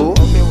 meu amor,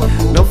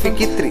 não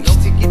fique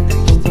triste.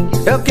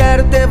 Eu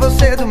quero ter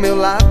você do meu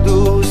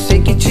lado. Sei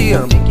que te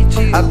amo,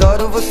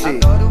 adoro você.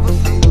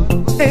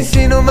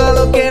 Pense num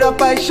maloqueiro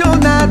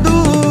apaixonado.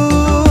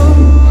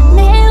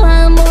 Meu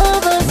amor,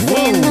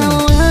 você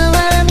não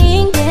ama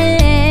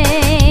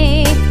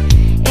ninguém.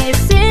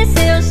 Esse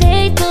seu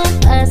jeito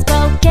faz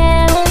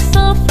qualquer um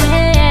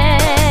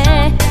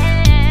sofrer.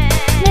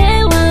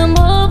 Meu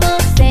amor,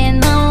 você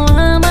não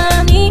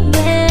ama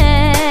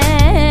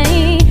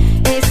ninguém.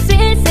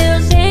 Esse seu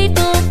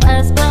jeito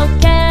faz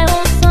qualquer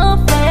um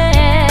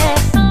sofrer.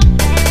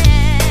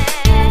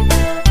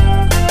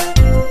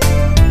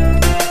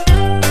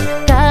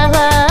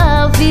 Carla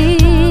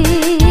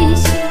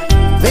Alves.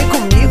 Vem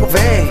comigo,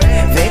 vem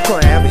com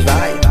Elvis,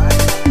 vai.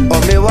 Ó,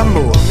 meu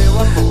amor,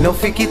 não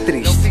fique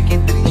triste.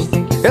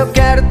 Eu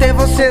quero ter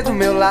você do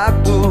meu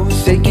lado.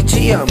 Sei que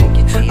te amo,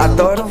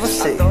 adoro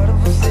você.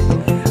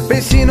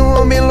 Pense num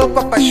homem louco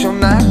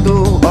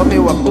apaixonado. Ó,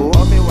 meu amor,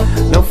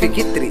 não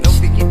fique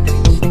triste.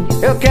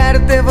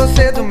 quero ter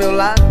você do meu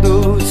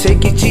lado. Sei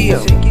que te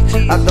amo,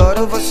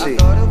 adoro você.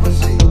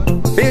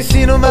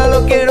 Pense no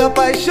maloqueiro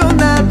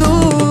apaixonado.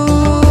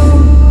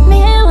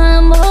 Meu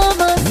amor,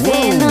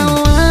 você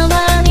não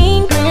ama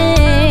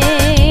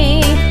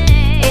ninguém.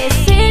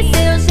 Esse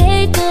seu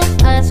jeito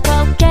faz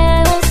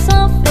qualquer um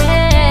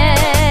sofrer.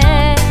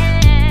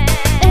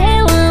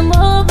 Meu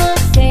amor,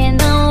 você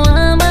não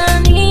ama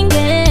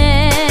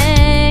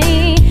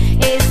ninguém.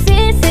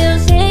 Esse seu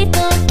jeito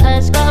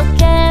faz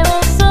qualquer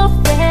um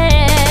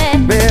sofrer.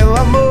 Meu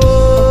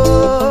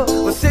amor,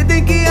 você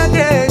tem que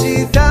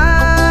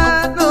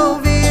acreditar.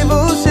 Não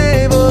vivo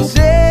sem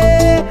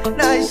você,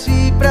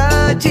 nasci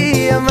pra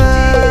te amar.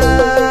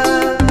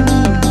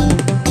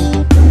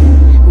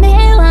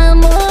 Meu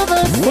amor,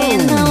 você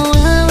não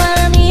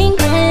ama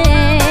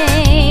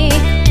ninguém.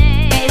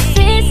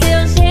 Esse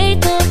seu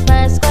jeito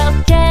faz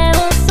qualquer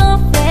um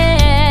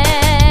sofrer.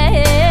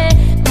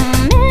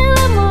 Meu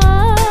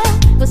amor,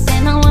 você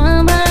não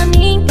ama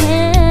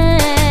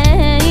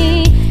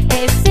ninguém.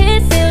 Esse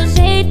seu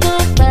jeito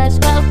faz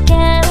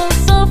qualquer um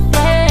sofrer.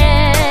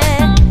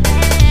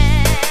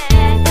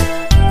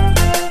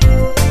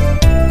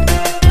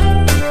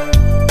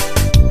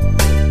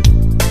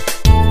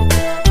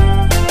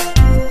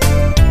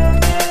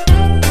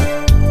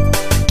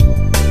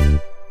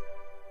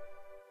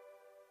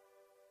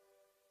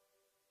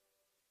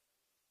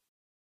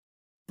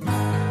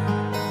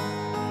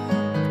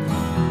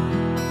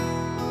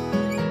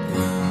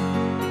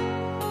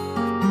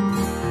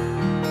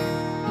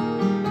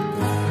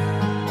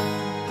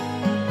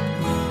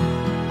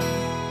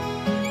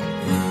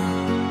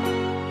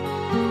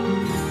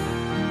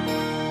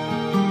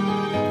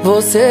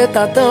 Você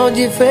tá tão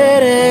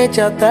diferente,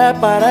 até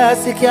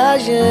parece que a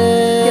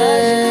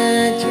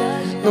gente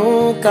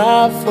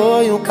nunca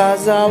foi um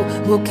casal.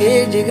 O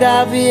que de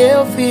grave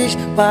eu fiz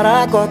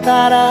para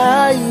cortar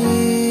a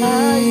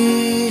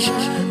raiz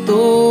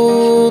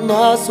do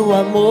nosso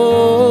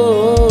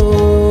amor?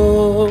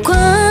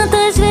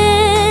 Quantas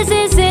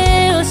vezes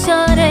eu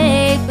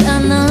chorei pra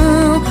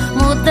não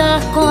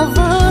mudar com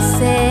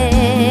você?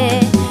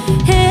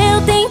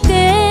 Eu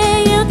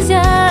tentei, eu te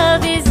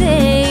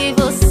avisei,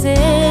 você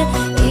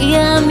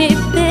ia me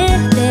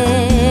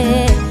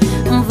perder.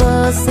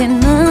 Você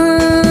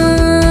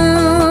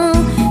não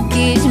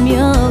quis me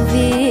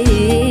ouvir.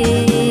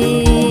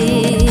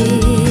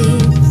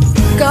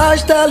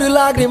 Castelo e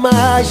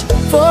lágrimas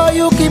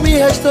foi o que me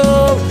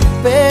restou.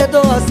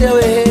 Perdoa se eu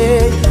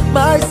errei,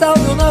 mas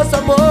salve o nosso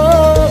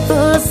amor.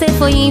 Você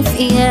foi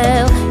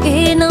infiel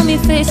e não me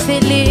fez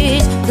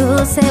feliz.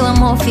 Do seu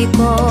amor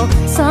ficou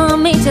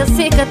somente a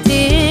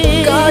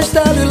cicatriz.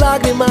 Castelo e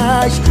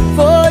lágrimas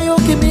foi o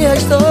que me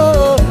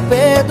restou.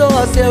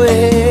 Perdoa se eu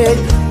errei,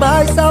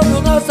 mas salve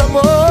o nosso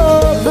amor.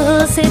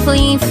 Você foi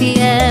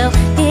infiel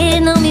e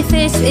não me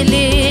fez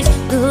feliz.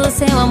 Do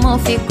seu amor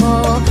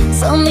ficou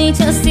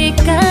somente a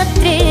cicatriz.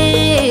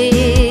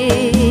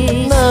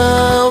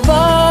 Não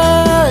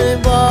vai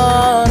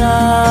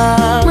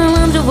embora.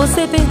 Malandro,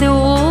 você perdeu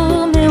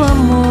o meu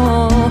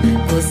amor.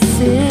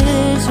 Você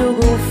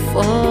jogou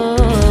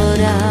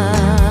fora.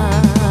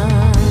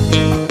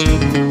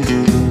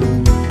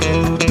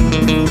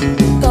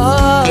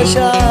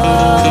 Tocha.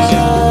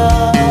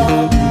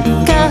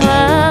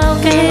 Carla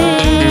Alves.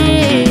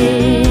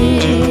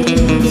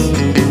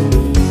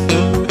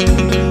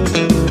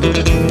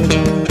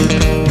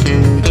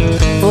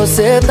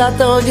 Você tá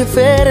tão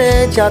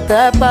diferente,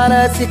 até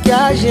parece que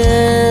a gente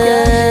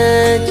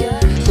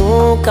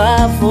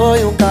nunca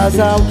foi um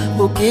casal.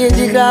 O que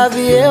de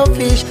grave eu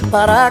fiz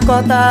para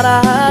cortar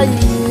a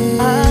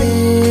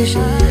raiz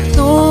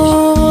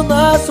do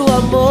nosso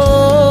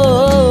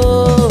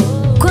amor?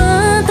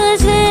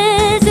 Quantas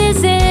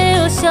vezes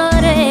eu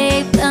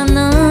chorei pra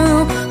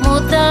não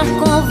mudar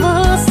com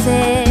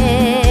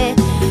você?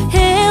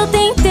 Eu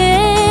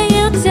tentei,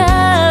 eu te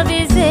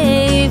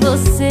avisei,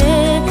 você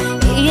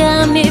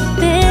ia me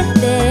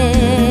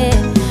perder.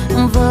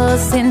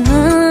 Você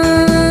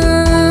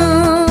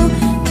não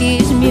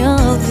quis me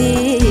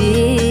ouvir.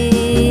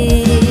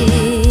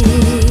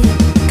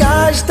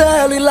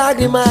 Castelo e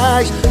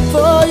lágrimas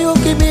foi o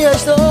que me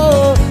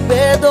restou.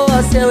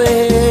 Perdoa se eu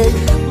errei,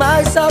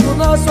 mas salve o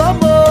nosso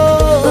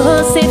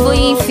amor. Você foi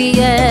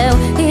infiel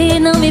e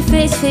não me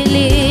fez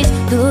feliz.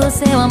 Do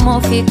seu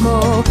amor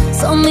ficou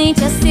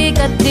somente a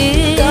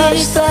cicatriz.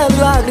 Castelo e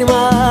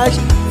lágrimas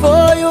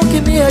foi o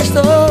que me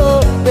restou.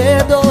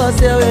 Perdoa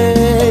se eu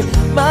errei,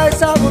 mas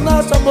salve o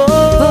nosso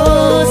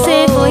amor.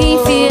 Você foi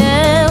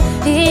infiel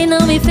e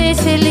não me fez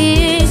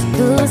feliz.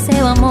 Do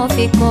seu amor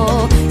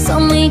ficou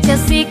somente a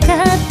cicatriz.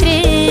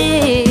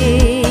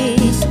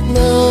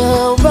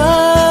 Não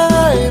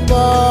vai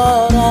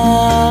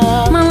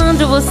embora.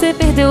 Malandro, você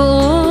perdeu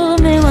o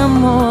meu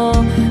amor.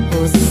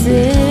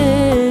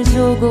 Você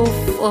jogou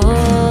fora.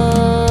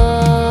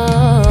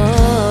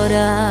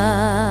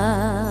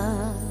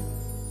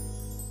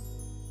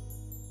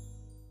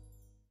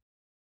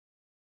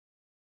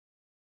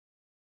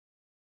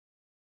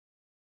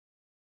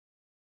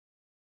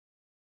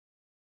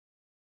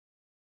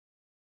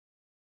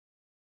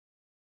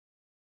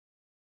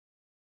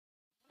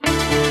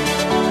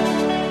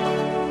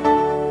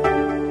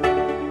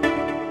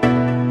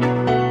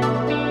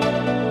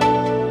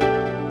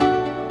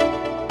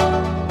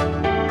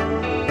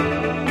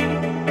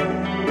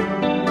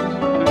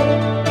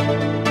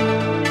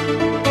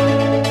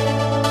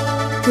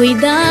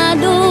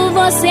 Cuidado,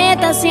 você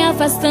tá se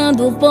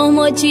afastando por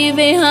motivo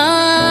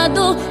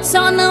errado.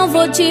 Só não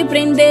vou te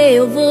prender,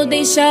 eu vou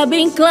deixar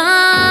bem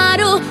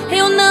claro.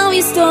 Eu não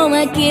estou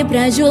aqui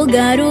pra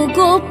julgar o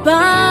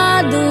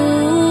culpado.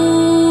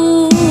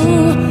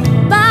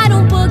 Para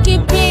um pouco e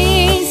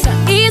pensa,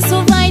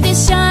 isso vai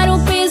deixar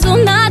um peso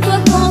na tua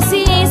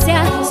consciência.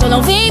 Só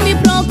não vem me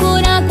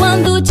procurar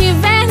quando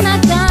tiver na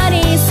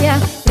carência.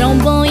 Pra um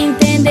bom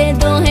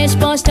entendedor,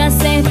 resposta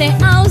certa é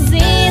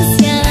ausência.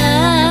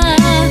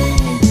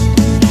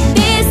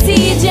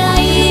 Decide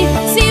aí,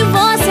 se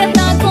você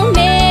tá com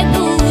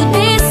medo,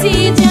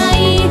 decide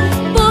aí,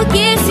 porque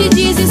esse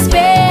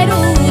desespero,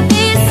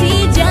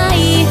 decide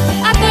aí.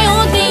 Até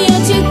ontem eu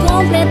te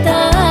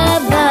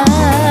completava,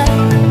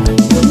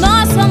 o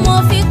nosso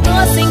amor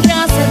ficou sem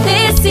graça.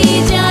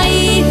 Decide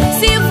aí,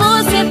 se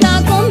você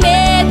tá com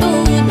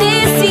medo,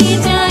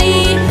 decide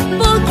aí,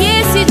 porque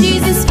esse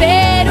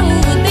desespero,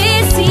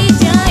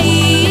 decide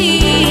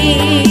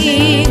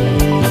aí.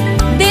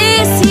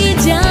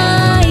 Decide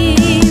aí,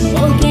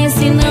 porque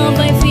senão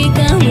vai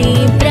ficar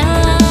ruim pra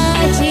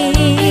ti.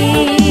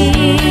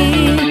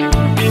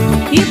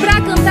 E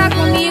pra cantar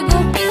comigo,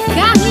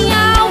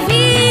 Carla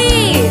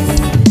Alves.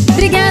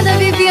 Obrigada,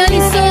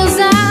 Viviane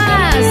Souza.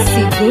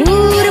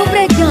 Segura o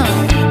pregão.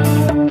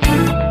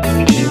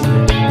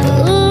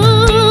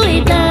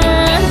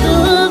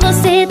 Cuidado,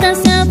 você tá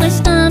se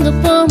afastando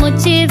por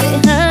motivo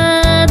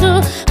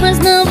errado. Mas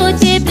não vou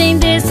te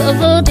prender, só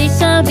vou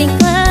deixar bem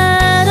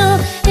claro.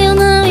 Eu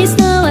não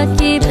estou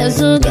aqui pra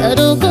julgar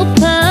o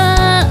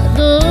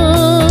culpado.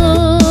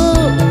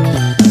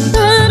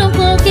 Para um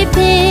pouco e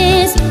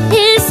pensa,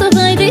 isso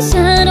vai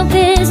deixar um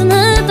peso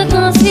na tua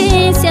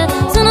consciência.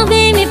 Só não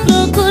vem me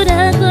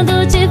procurar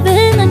quando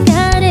tiver na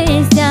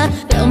carência.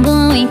 Pra um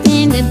bom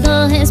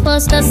entendedor,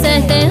 resposta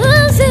certa é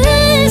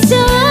ausência.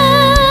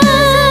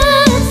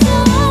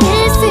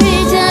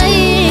 Decide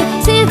aí,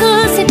 se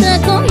você tá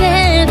com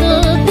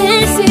medo,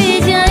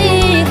 decide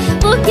aí,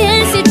 porque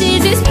esse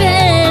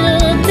desespero,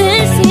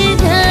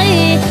 decide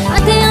aí.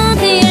 Até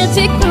ontem eu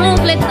te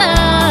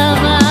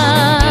completava,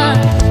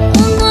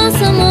 o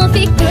nosso amor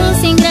ficou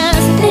sem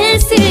graça.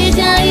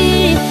 Decide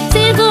aí,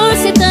 se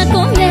você tá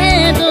com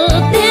medo,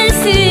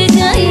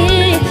 decide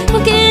aí,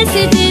 porque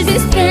esse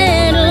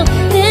desespero,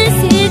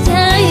 decide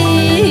aí.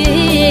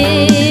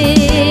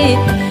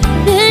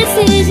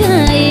 Decide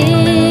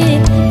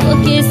aí,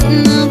 porque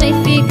senão vai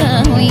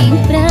ficar ruim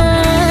pra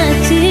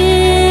ti.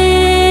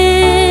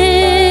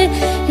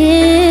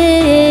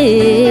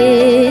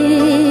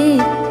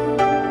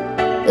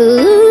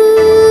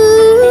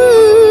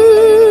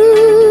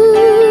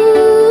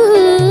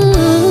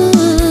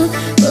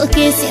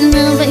 Porque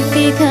senão vai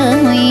ficar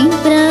ruim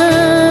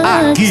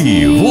pra Aqui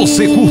ti.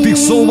 você curte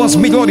só as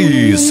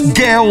melhores.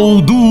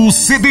 Guel do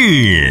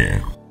CD.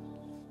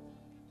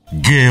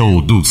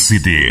 Guel do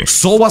CD.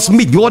 Só as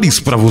melhores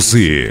pra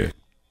você.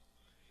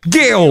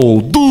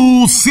 Guel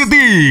do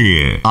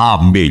CD. A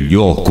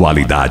melhor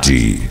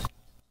qualidade.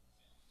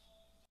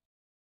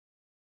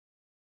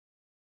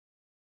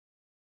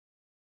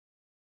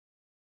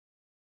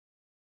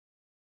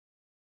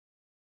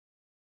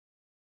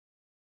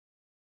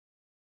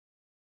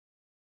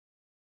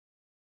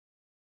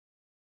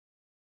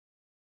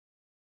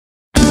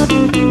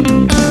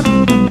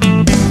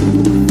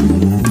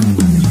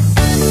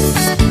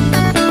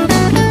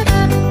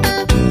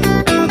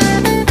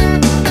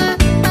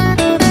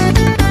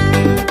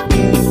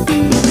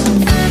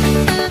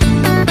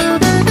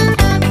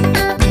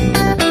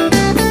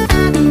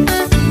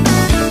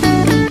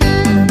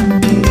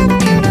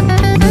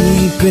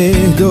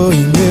 Perdoe,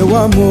 meu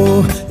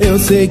amor, eu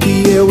sei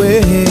que eu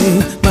errei,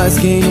 mas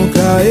quem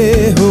nunca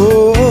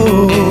errou?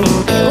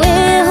 Meu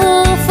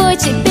erro foi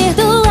te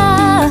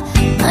perdoar.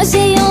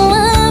 Agei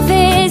uma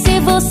vez e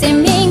você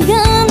me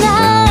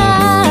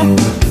engana.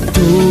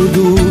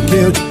 Tudo que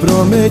eu te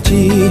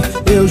prometi,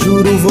 eu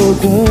juro vou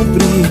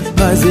cumprir,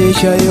 mas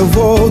deixa eu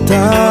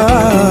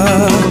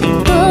voltar.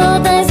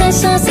 Todas as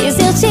chances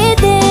eu te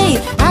dei,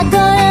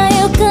 agora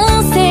eu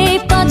cansei,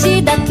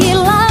 pode daqui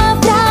lavrar.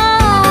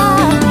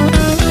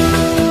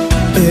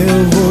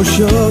 Eu vou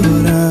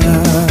chorar.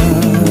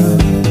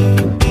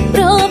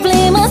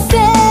 Problema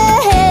seu,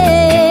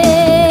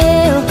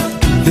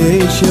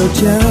 Deixa eu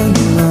te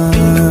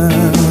amar.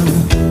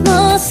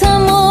 nosso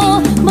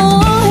amor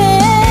morreu.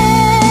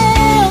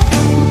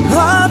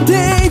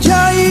 Atende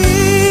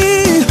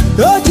aí,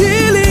 tô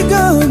te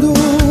ligando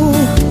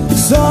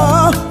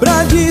só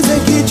pra dizer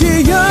que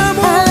te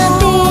amo.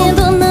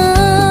 Atendo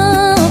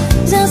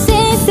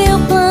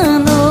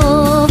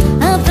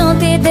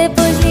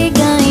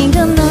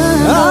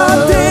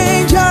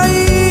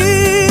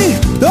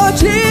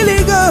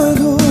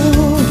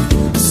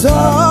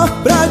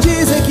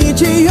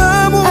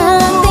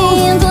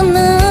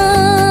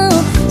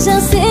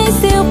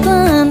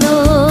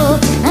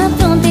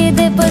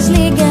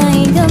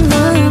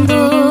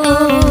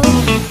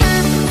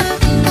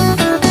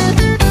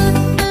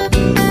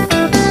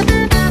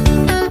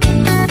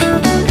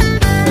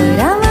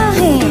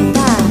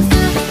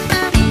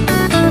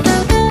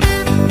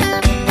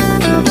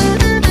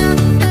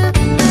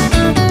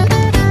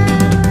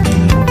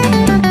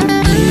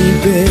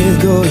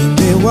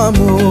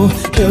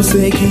Eu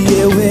sei que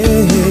eu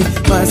errei,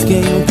 mas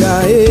quem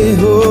nunca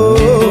errou?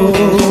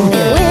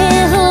 Meu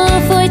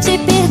erro foi te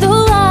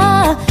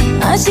perdoar.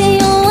 Achei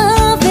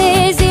uma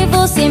vez e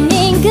você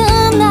me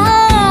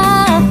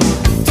enganar.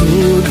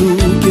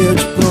 Tudo que eu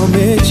te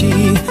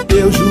prometi,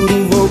 eu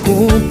juro vou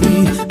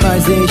cumprir,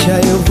 mas deixa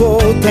eu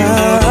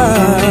voltar.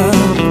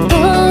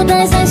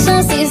 Todas as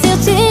chances eu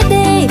te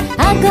dei,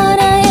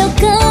 agora eu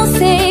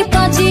cansei,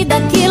 pode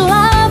daqui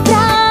lavrar.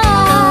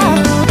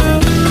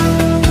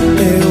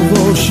 Eu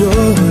vou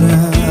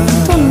chorar,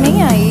 tô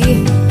nem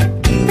aí,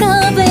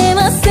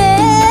 problema seu.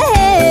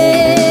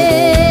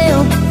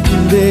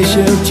 deixa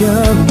eu te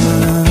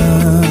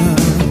amar.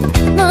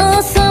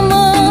 Nosso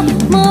amor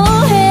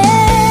morreu.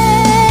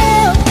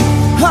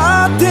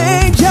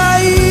 Atende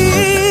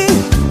aí,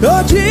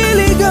 tô te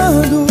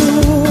ligando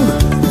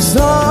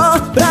só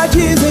pra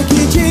dizer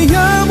que te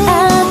amo.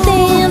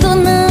 Atendo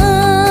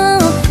não,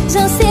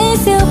 já sei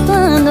seu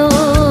plano.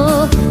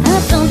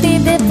 Apronta e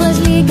depois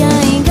liga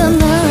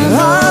enganando.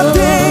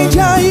 Atende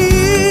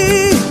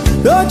aí,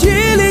 tô te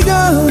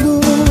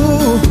ligando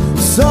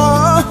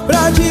só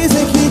pra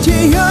dizer que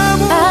te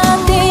amo.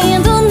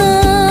 Atendo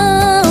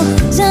não,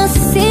 já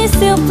sei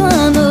seu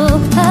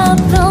plano.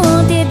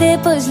 Apronta e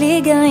depois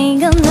liga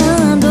enganando.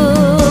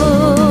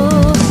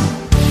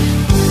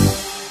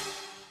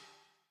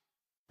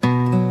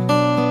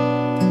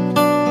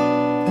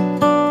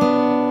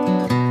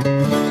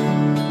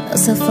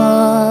 Nossa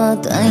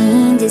foto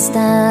ainda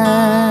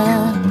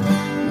está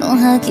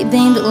num rack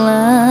bem do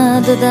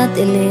lado da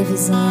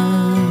televisão.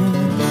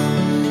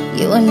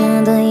 E eu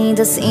olhando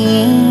ainda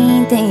sem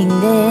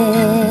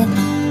entender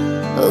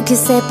o que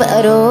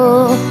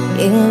separou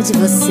eu de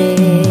você.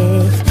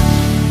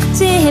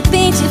 De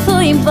repente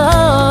fui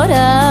embora,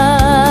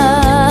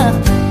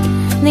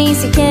 nem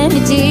sequer me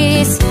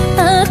disse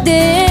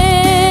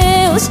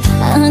adeus.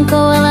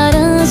 Arrancou a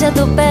laranja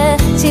do pé,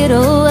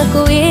 tirou o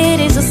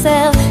arco-íris do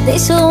céu,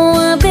 deixou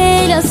uma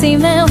abelha sem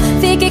mel.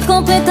 Fiquei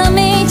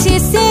completamente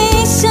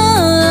sem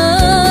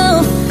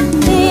chão.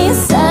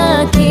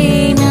 Pensa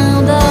que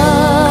não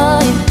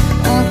dói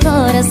um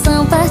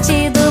coração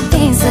partido,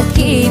 pensa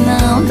que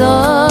não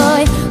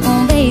dói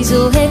um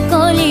beijo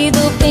recolhido,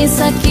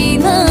 pensa que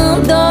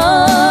não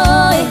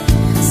dói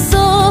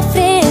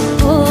sofrer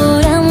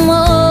por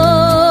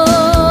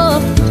amor.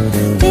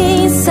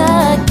 Pensa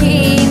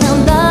que não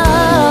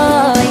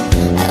dói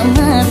a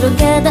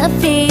madrugada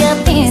fria,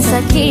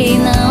 pensa que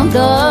não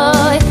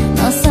dói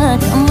nossa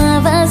cama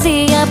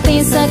vazia,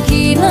 pensa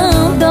que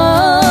não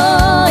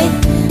dói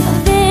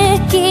ver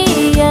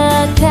que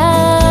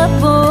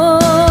acabou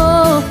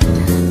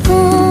com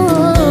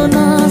o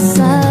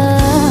nosso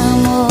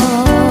amor.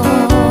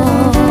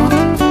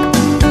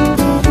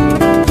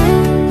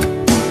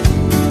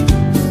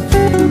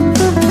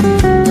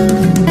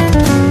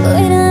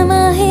 Loira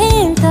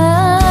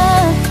marrenta,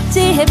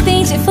 de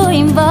repente foi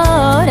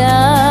embora,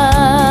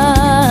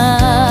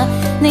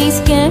 nem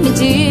sequer me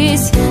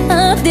disse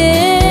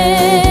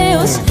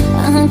adeus.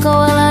 Arrancou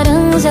a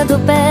laranja do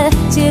pé,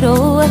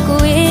 tirou o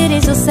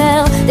arco-íris do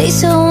céu,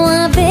 deixou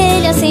uma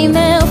abelha sem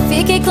mel.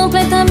 Fiquei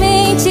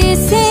completamente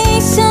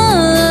sem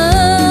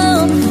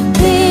chão.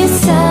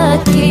 Pensa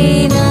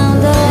que não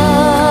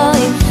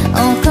dói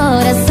um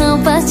coração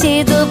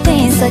partido,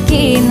 pensa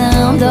que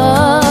não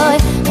dói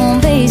um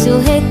beijo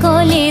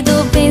recolhido,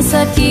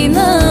 pensa que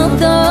não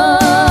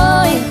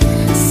dói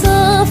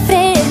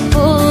sofrer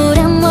por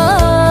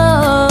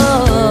amor.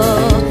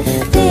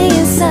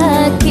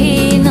 Pensa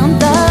que não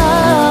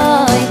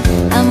dói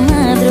a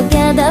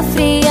madrugada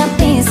fria,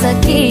 pensa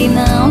que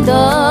não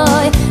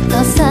dói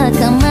nossa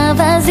cama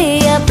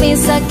vazia,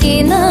 pensa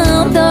que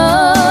não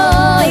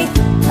dói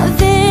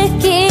ver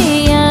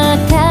que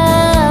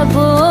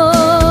acabou.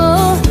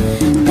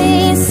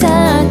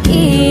 Pensa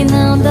que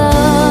não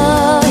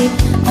dói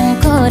um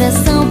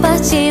coração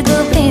partido,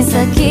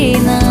 pensa que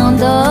não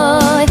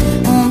dói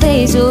um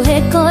beijo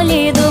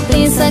recolhido,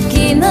 pensa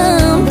que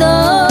não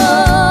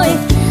dói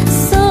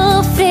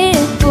sofrer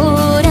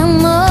por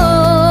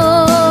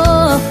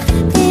amor.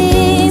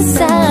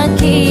 Pensa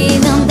que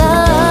não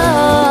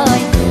dói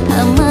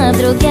a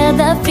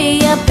madrugada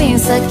fria,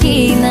 pensa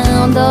que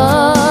não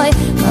dói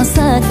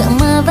nossa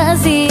cama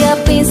vazia,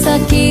 pensa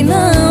que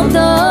não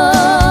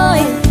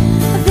dói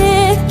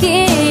ver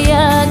que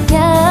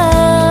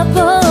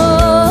acabou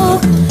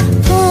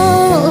com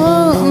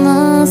o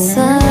nosso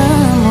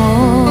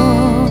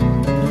amor.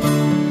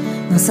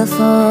 Nossa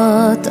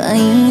foto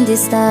ainda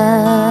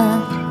está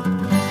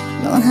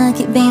num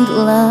rack bem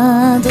do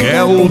lado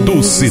Guel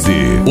do CD,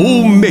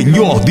 o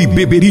melhor de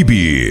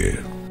Beberibe.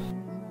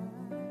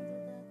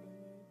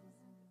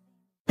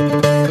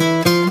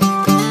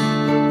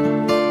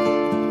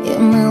 Eu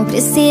não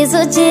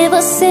preciso de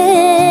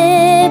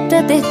você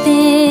pra ter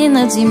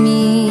pena de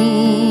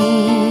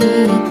mim.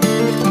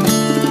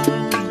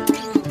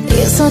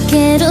 Eu só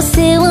quero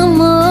seu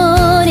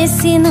amor, e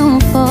se não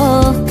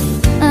for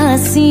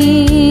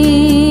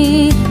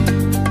assim,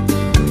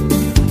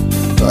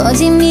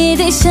 pode me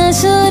deixar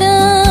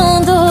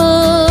chorando,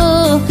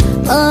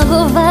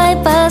 logo vai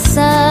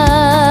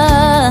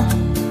passar.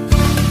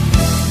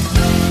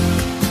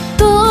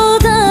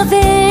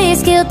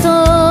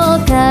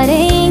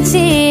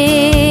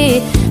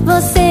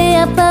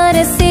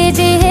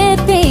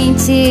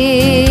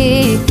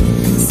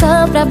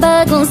 pra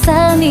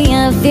bagunçar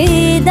minha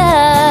vida.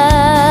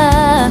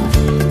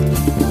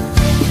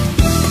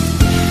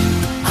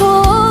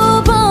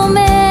 O bom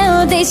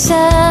meu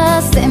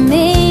deixar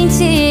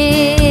semente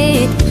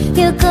e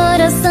o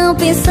coração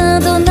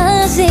pensando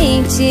na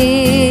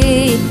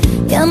gente,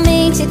 e a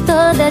mente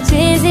toda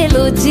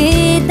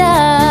desiludida.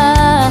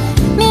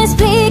 Me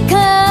explica.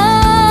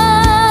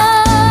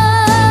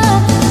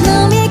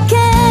 Não me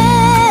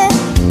quer,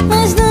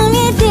 mas não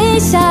me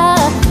deixa.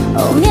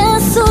 Ou me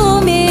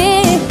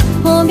assume,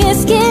 ou me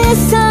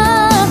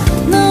esqueça.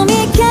 Não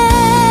me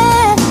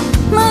quer,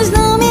 mas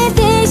não me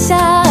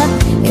deixa.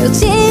 Eu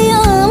te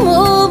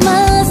amo,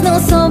 mas não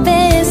sou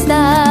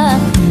besta.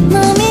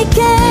 Não me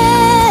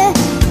quer,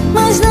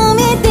 mas não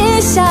me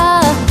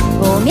deixa.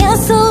 Ou me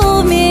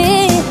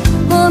assume,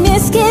 ou me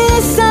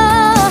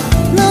esqueça.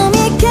 Não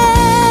me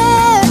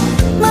quer,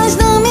 mas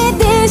não me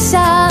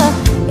deixa.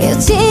 Eu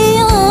te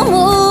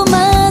amo,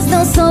 mas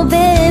não sou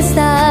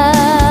besta.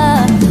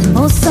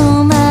 Ou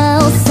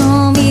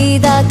some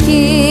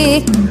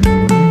daqui.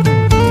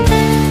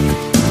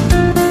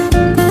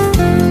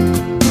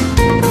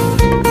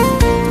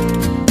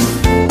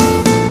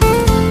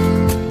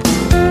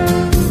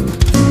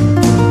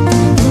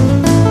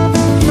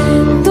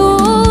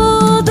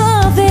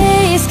 Toda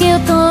vez que eu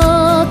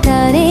tô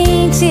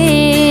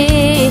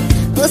carente,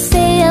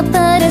 você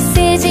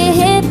aparece de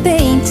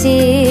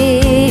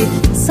repente,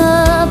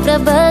 só pra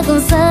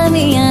bagunçar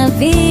minha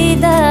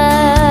vida.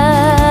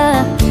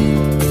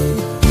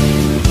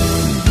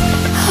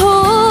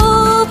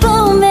 O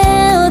bom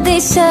meu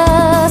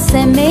deixar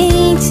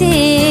semente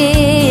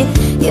e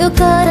o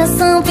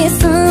coração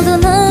pensando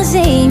na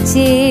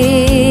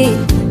gente,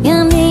 e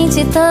a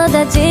mente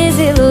toda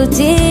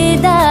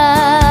desiludida.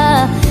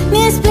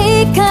 Me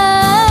explica.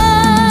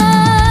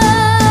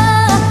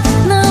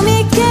 Não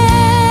me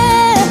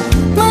quer,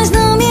 mas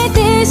não me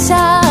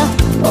deixa.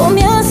 Ou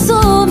me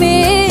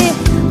assume,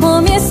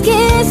 ou me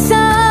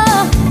esqueça.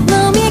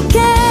 Não me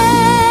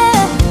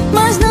quer,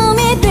 mas não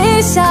me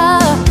deixa.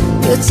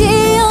 Eu te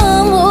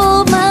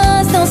amo,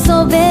 mas não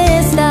sou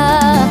besta.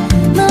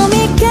 Não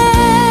me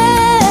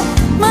quer,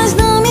 mas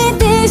não me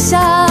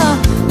deixa.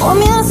 Ou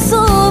me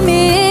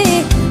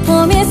assume,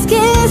 ou me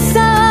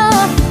esqueça.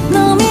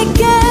 Não me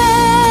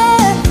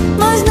quer,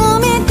 mas não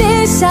me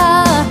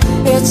deixa.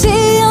 Eu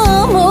te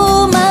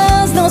amo,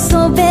 mas não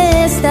sou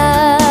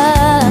besta.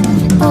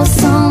 Ou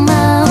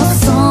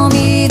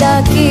some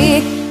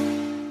daqui.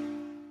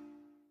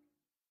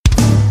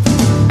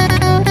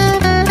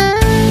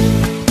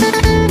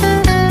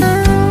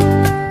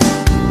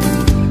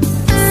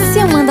 Se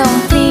eu mandar um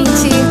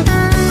print,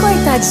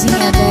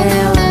 coitadinha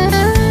dela,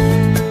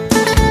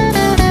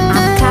 a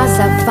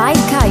casa vai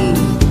cair.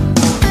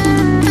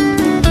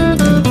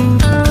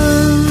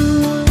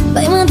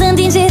 Vai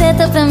mandando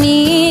indireta pra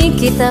mim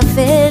que tá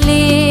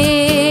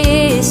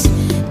feliz,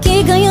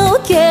 que ganhou o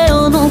que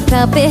eu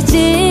nunca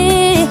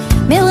perdi.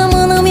 Meu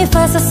amor, não me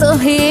faça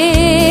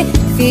sorrir,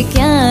 fique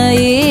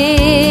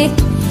aí.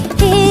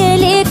 E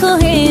ele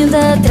correndo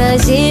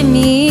atrás de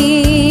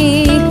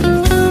mim,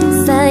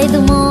 sai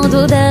do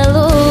mundo da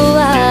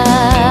lua,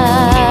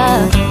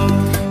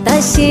 tá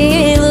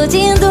te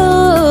iludindo.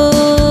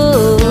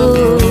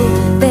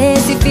 Vê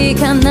se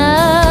fica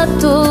na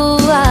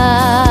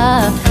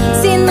tua,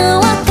 se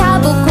não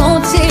acabo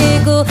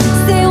contigo.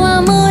 Seu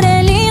amor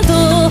é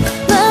lindo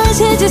nas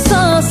redes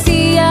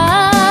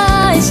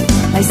sociais,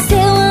 mas se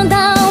eu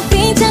mandar um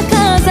print a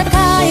casa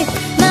cai.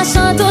 Nas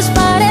fotos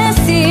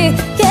parece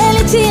que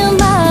ele te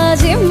ama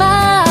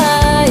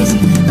demais,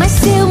 mas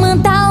se eu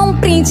mandar um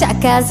print a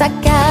casa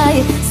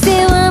cai.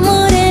 Seu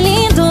amor é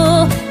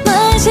lindo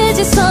nas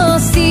redes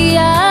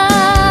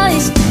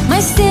sociais,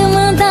 mas se eu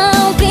mandar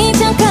um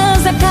print a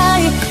casa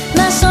cai.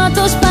 Nas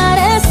fotos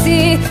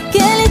parece que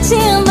ele te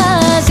ama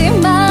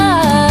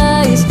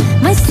demais,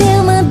 mas se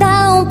eu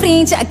mandar um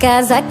print a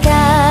casa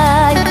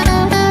cai.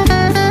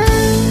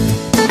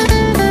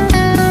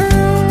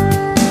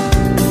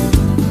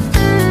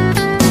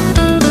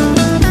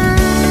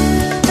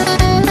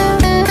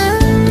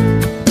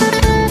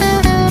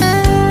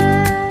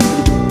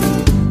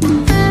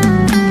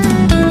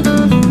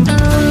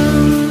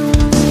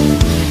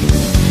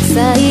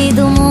 Saí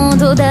do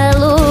mundo da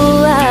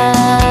lua,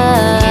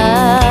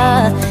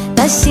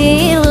 tá te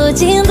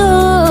iludindo.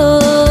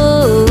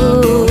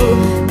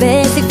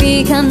 Vê se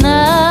fica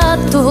na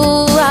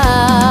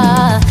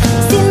tua,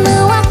 se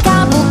não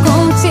acabo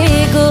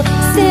contigo.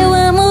 Seu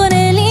amor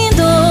é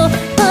lindo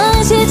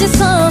nas redes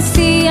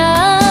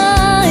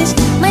sociais,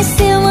 mas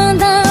se eu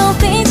mandar um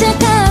print a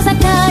casa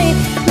cai.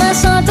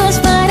 Nas fotos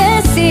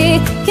parece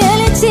que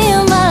ele te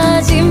ama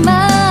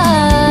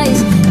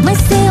demais, mas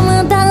se eu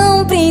mandar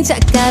um print a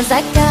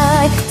casa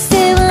cai.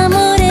 Seu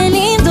amor é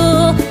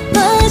lindo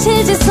nas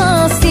redes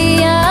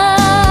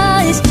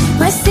sociais,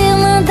 mas se eu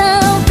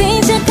mandar um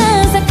print a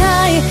casa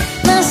cai.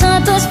 Nas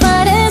fotos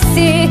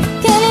parece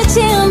que ele te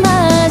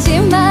ama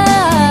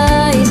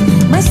demais,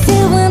 mas se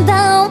eu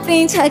mandar um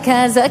print a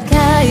casa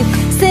cai.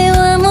 Seu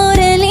amor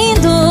é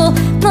lindo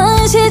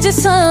nas redes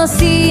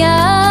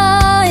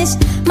sociais,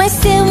 mas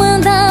se eu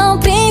mandar um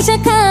print frente a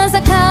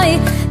casa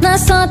cai.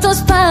 Nas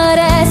fotos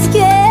parece que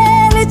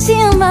ele te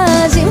ama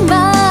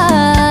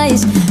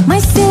demais,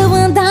 mas se eu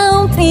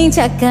andar um print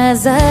a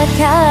casa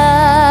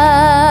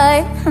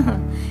cai.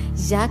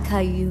 Já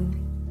caiu.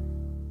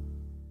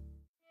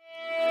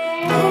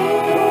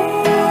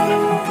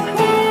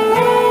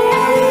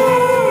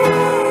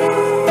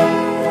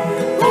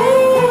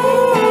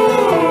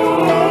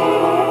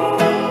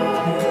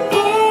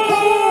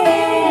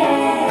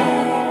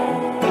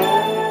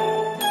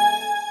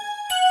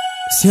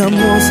 Se a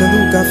moça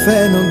do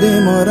café não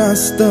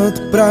demorasse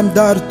tanto pra me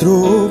dar o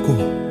troco,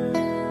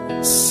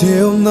 se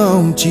eu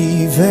não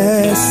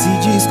tivesse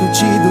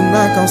discutido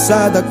na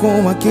calçada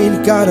com aquele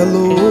cara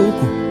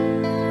louco,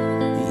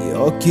 e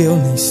ó que eu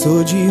nem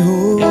sou de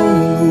rolo.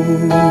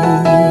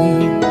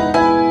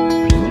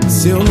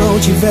 Se eu não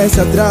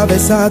tivesse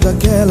atravessado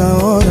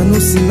aquela hora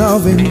no sinal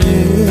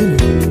vermelho,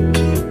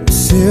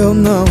 se eu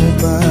não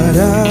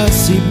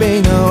parasse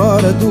bem na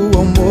hora do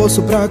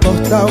almoço pra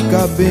cortar o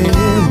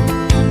cabelo,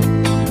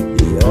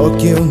 ó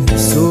que eu nem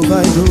sou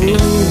vaidoso,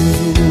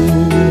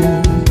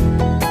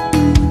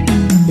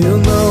 eu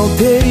não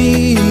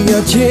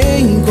teria te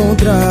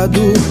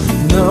encontrado,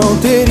 não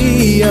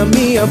teria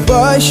me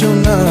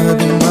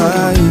apaixonado,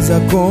 mas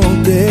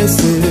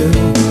aconteceu.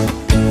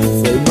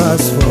 Foi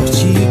mais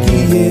forte que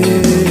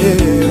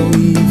eu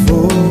e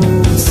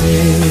você.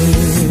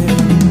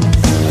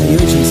 Aí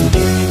eu disse: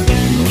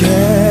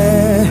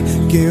 quer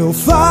que eu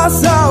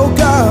faça o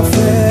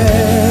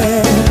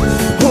café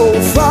ou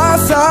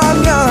faça a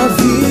minha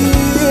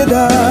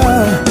vida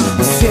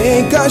se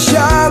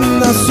encaixar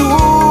na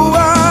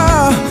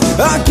sua,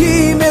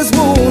 aqui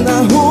mesmo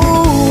na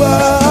rua?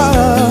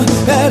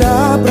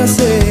 Era pra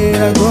ser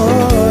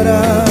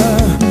agora,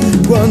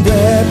 quando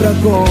é pra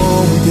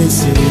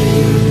acontecer,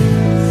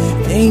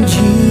 tem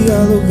dia,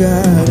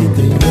 lugar e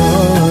tem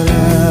hora.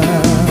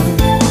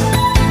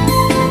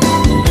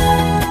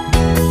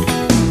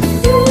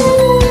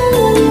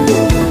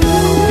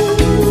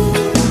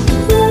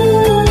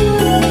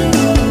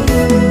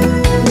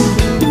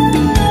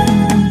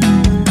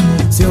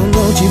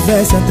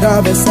 Tivesse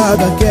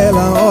atravessado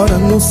aquela hora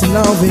no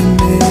sinal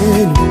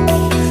vermelho,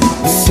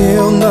 se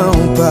eu não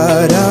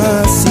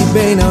parasse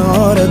bem na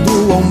hora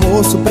do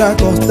almoço pra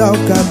cortar o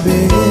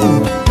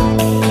cabelo,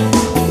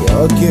 e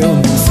ó que eu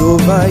não sou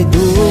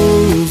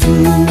vaidoso,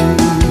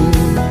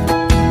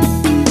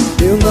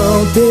 eu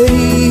não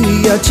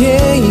teria te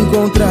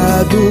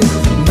encontrado,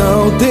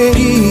 não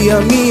teria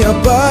me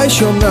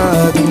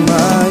apaixonado,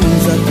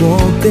 mas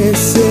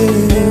aconteceu.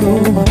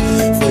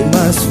 Foi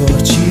mais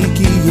forte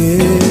que eu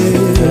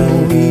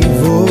e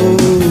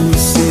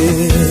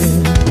você.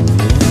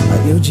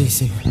 Aí eu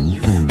disse: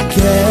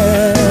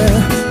 quer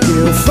que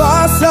eu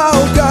faça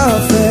o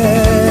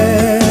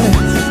café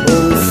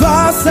ou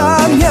faça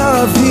a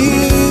minha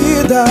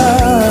vida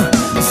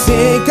se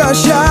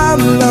encaixar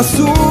na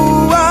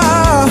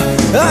sua,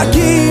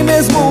 aqui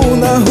mesmo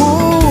na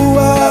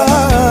rua?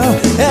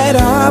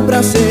 Era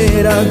pra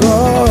ser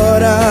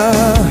agora,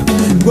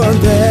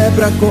 quando é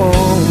pra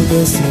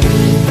acontecer,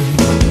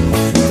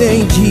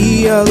 tem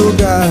dia,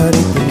 lugar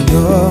e tem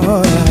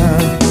hora.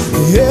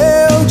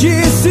 Eu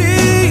disse: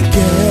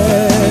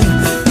 quer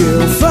que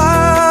eu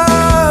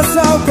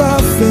faça o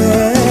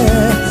café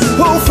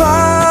ou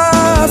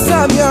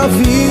faça a minha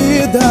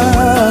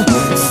vida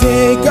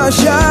se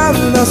encaixar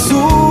na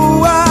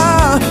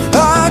sua,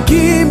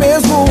 aqui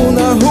mesmo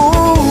na rua?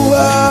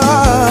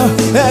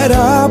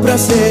 Era pra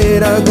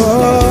ser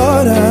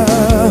agora,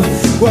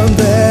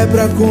 quando é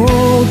pra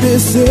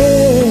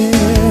acontecer,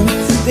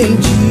 tem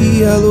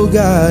dia,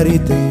 lugar e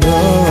tem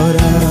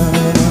hora.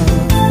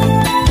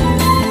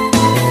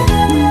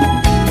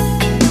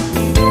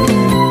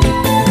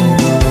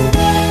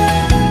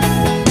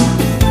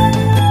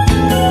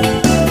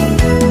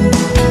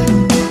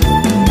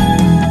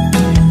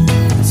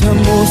 Se a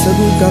moça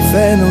do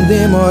café não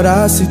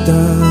demorasse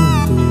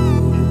tanto,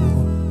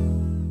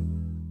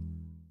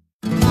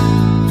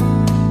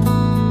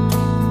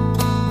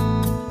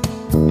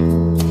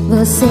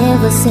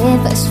 Você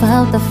faz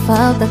falta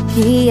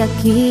aqui.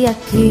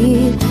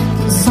 Que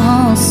o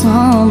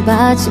som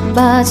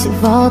bate,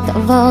 volta.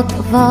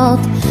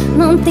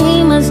 Não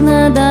tem mais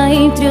nada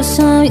entre o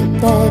chão e o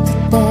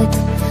teto.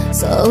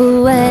 Só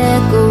o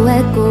eco.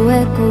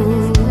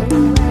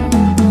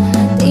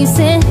 Tem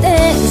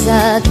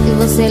certeza que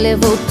você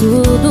levou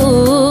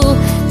tudo?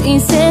 Tem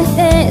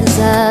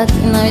certeza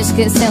que não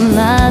esqueceu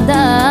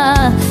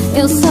nada?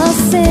 Eu só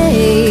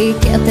sei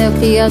que até o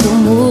criado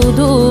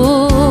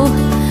mudo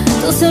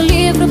do seu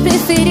livro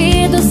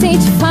preferido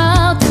sente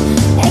falta.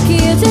 É que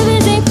eu te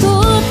vejo em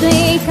tudo,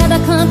 em cada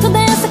canto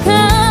dessa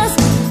casa,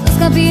 nos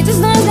cabides,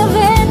 nas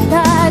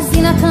gavetas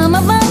e na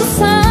cama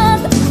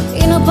bagunçada,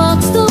 e no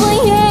box do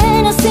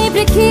banheiro,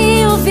 sempre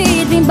que o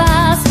vidro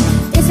embaça.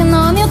 Tem seu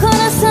nome, o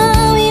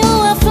coração e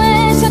uma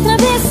flecha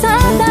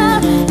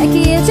atravessada. É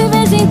que eu te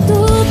vejo em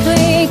tudo,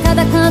 em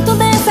cada canto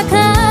dessa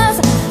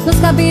casa, nos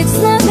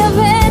cabides, nas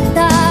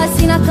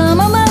gavetas e na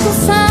cama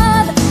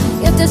bagunçada.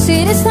 E o teu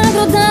cheiro está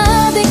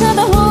grudado em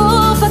cada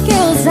roupa que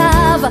eu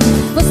usava.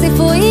 Você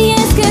foi e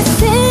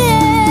esqueceu.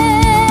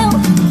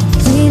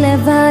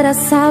 a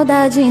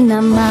saudade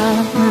na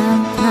mala.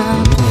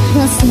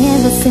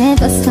 Você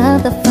faz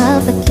falta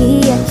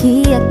aqui.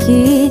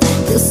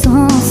 Que o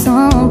som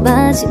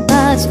bate,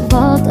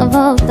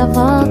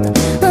 volta.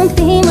 Não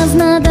tem mais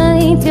nada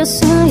entre o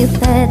chão e o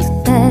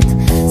teto.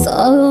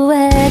 Só o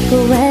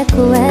eco.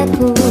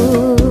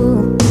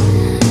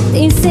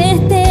 Tem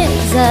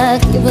certeza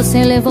que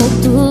você levou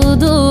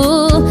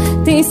tudo?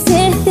 Tem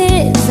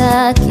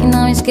certeza que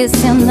não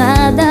esqueceu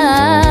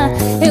nada?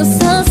 Eu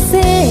só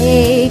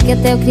sei que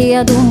até o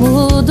criado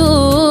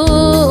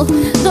mudo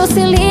do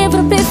seu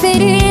livro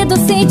preferido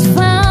sente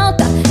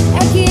falta. É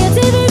que eu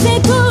dividi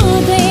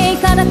tudo em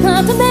cada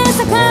canto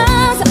dessa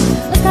casa,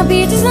 nos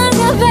cabides, nas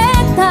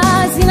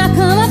gavetas e na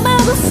cama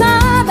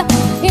bagunçada,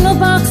 e no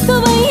box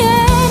do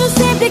banheiro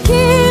sempre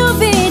que o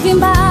vídeo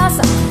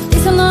embaça. E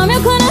seu nome é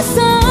o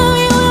coração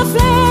e uma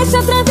flecha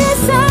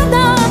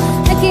atravessada.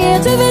 É que eu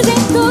dividi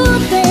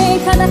tudo em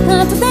cada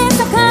canto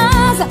dessa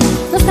casa,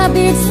 nos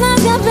cabides, nas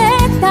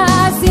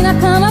gavetas e na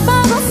cama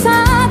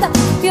bagunçada,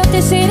 e eu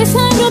deixei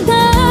sangue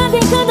grudado em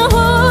cada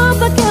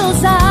roupa que eu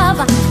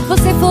usava.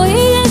 Você foi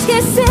e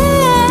esqueceu.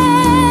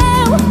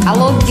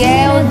 Alô,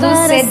 Guel do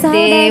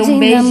CD, um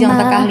beijão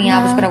da Carlinha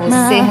Alves pra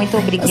você. Muito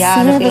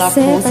obrigada pela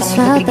força,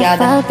 muito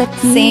obrigada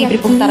sempre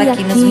por estar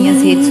aqui nas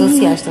minhas redes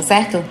sociais, tá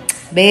certo?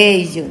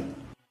 Beijo.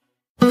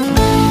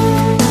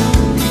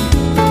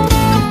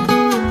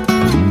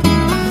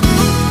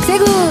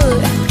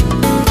 Segura,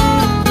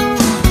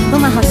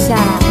 vamos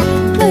arrochar.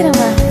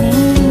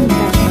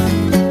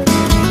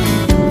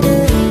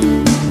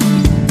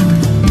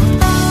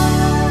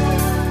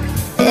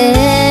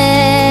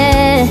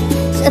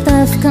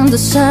 Tá ficando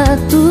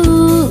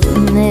chato,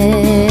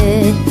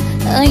 né?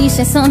 A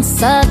encheção de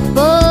saco,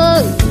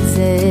 pois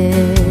é.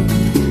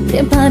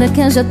 Prepara que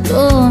eu já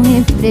tô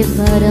me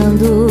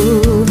preparando.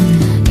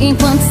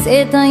 Enquanto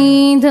cê tá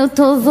indo, eu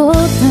tô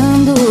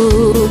voltando.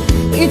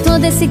 E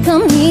todo esse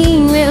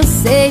caminho eu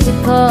sei de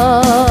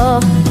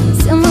cor.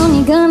 Se eu não me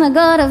engano,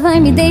 agora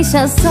vai me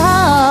deixar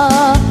só.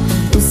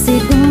 O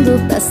segundo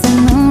passa a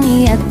não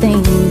me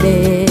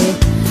atender.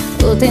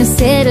 O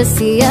terceiro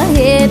se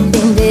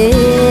arrepender.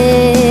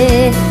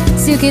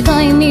 Se o que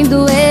dói em mim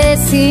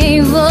doesse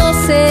em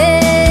você,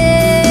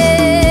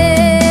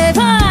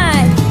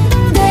 vai!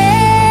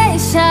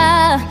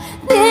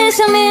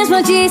 Deixa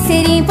mesmo de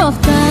ser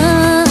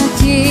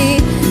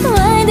importante.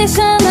 Vai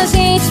deixando a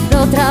gente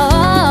pra outra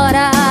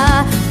hora.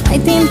 Vai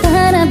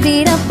tentar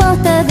abrir a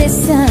porta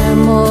desse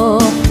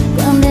amor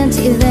quando eu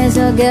tiver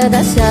jogado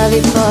a chave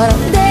fora.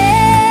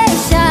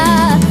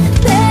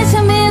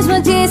 Deixa mesmo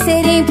de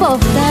ser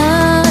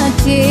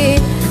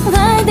importante.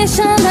 Vai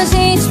deixando a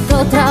gente pra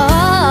outra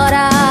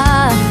hora.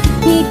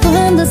 E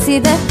quando se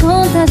der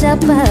conta já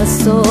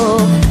passou.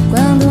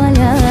 Quando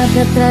olhar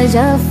pra trás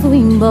já fui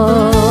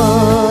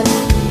embora.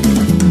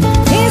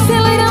 Esse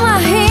loirão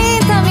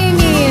arreta,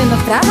 menino,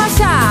 pra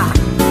rachar.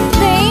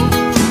 Vem,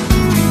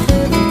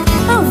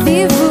 ao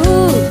vivo.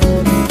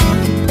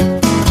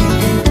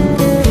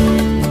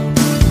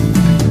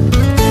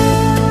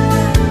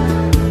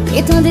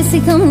 E todo esse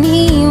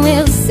caminho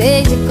eu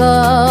sei de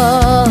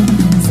cor.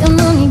 Se eu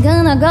não me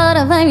engano,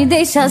 agora vai me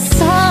deixar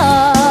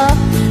só.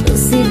 O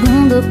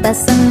segundo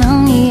passa a não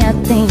me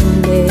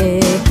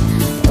atender.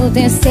 O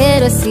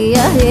terceiro se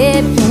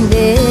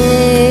arrepender.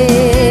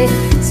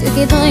 Se o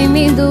que dói em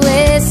mim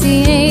doesse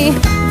em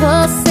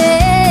você,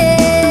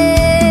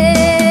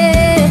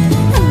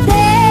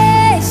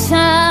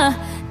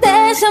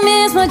 deixa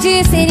mesmo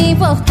de ser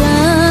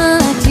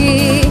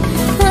importante.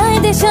 Vai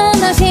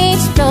deixando a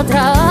gente pra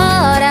outra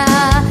hora.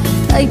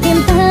 Vai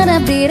tentar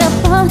abrir a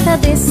porta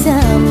desse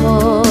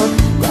amor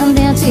quando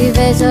eu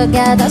tiver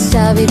jogado a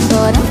chave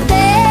fora.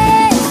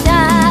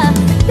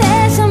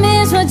 Deixa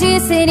mesmo de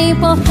ser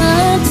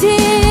importante.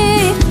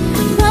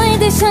 Vai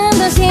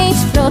deixando a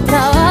gente pra outra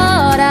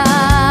hora.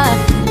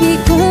 E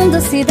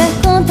quando se der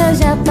conta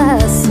já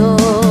passou.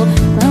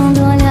 Quando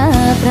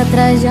olhar pra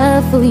trás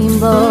já fui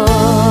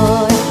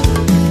embora.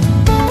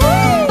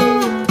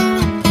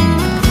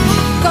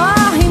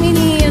 Corre,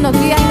 menino,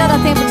 que ainda dá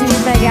tempo de me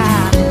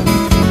pegar.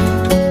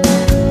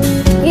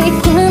 E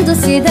quando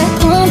se der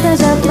conta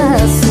já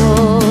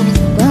passou.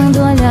 Quando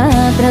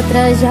olhar pra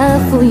trás já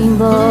fui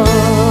embora.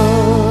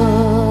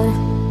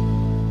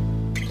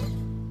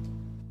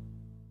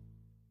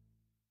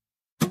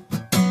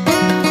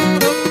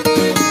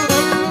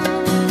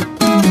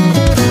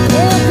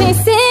 Eu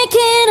pensei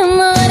que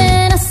amor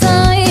era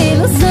só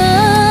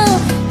ilusão.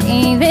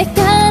 Quem vê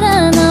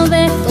cara não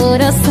vê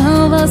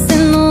coração. Você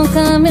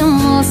nunca me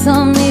amou,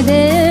 só me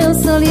deu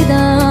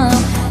solidão.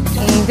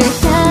 Quem vê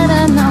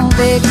cara não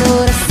vê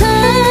coração.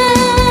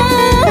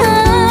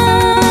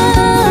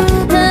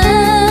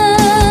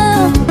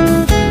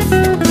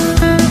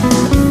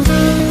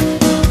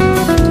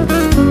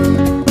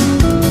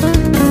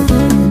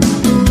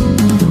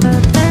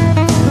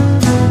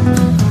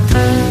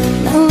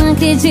 Não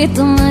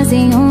acredito mais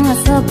em uma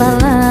só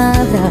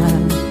palavra.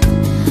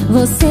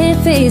 Você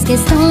fez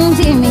questão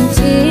de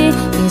mentir.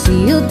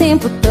 Fingiu o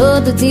tempo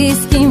todo,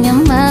 disse que me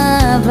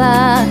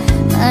amava.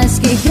 Mas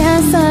que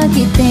graça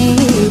que tem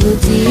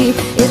iludir.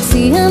 Eu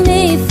te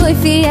amei e fui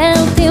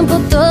fiel o tempo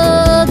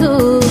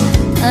todo.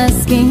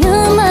 Mas quem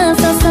ama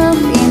só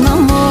sofre no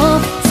amor.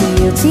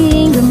 Se eu te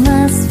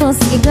enganasse, fosse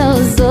igual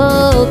aos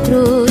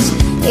outros,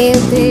 eu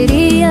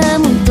teria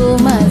muito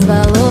mais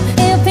valor.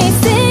 Eu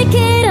pensei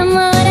que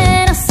amor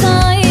era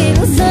só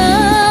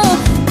ilusão.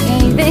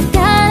 Quem vê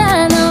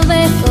cara não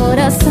vê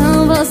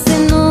coração. Você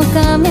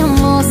nunca me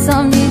amou,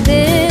 só me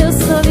deu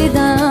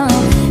solidão.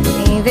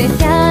 Quem vê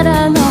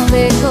cara não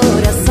vê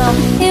coração.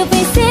 Eu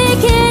pensei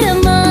que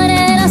amor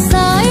era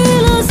só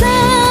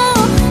ilusão.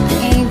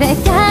 Quem vê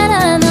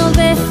cara não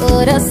vê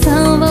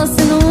coração.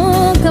 Você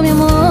nunca me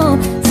amou,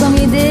 só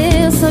me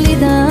deu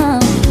solidão.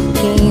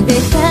 Quem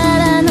vê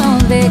cara não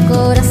vê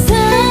coração.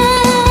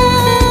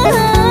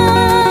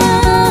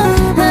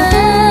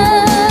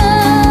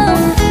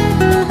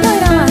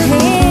 Loira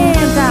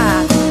marrenta.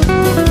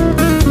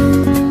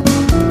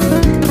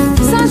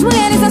 Só as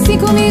mulheres assim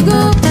comigo.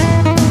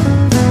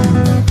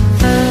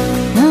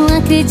 Não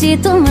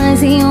acredito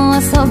mais em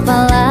uma só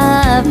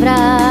palavra.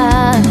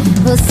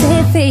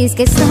 Você fez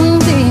questão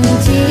de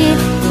mentir,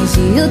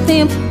 fingiu o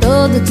tempo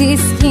todo,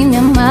 disse que me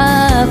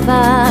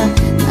amava.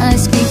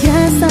 Mas que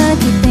graça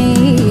que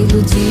tem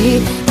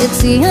iludir. Eu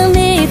te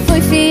amei e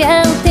fui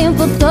fiel o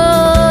tempo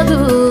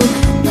todo.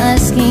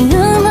 Mas quem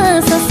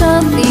ama só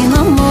sofre no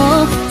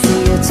amor.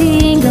 Se eu te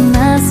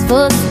enganasse,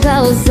 fosse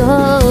igual aos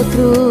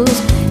outros,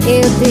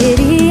 eu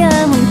teria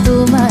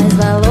muito mais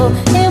valor.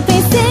 Eu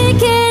pensei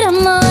que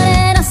amor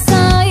era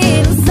só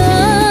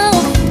ilusão.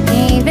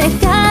 Quem vê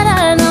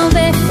cara não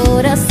vê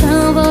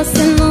coração.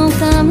 Você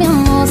nunca me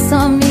amou,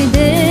 só me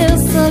deu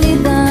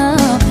solidão.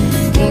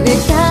 Quem vê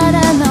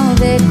cara não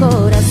vê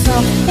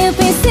coração. Eu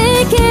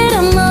pensei que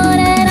amor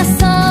era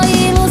só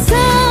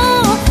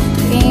ilusão.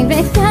 Quem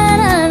vê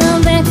cara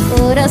não vê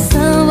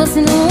coração.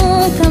 Você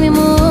nunca me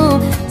amou,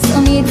 só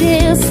me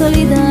deu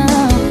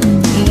solidão.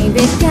 Quem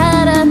vê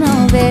cara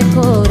não vê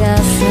coração.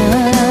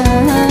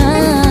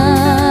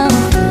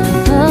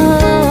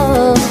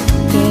 Oh,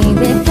 quem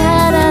vê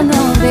cara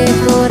não vê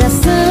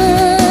coração.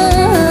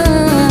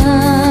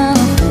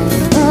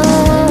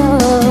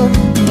 Oh,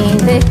 quem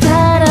vê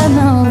cara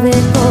não vê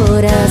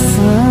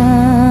coração.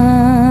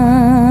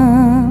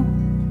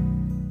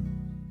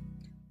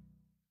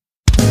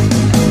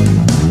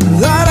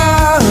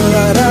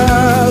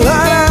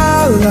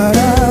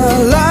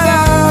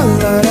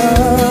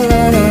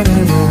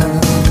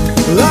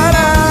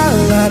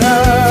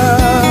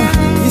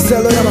 Isso é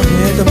loira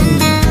marrenta,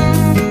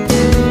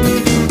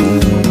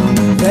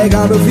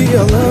 pega meu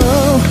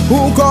violão,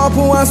 um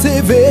copo, uma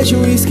cerveja,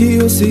 um uísque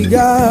e um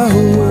cigarro.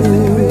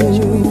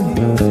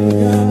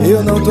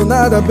 Eu não tô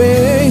nada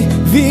bem,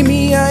 vi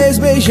minha ex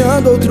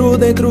beijando outro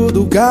dentro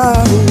do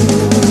carro.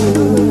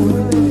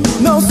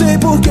 Não sei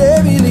por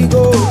que me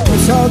ligou, com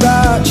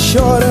saudade,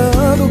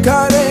 chorando,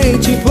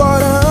 carente,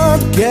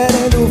 implorando,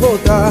 querendo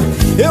voltar.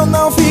 Eu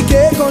não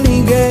fiquei com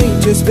ninguém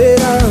te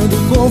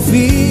esperando,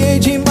 confiei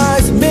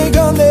demais, me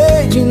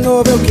enganei de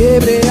novo, eu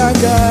quebrei a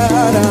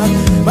cara.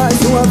 Mais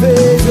uma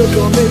vez eu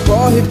tomei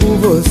corre por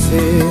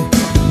você,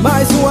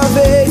 mais uma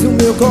vez o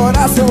meu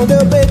coração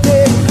deu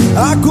PT.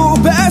 A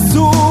culpa é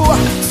sua,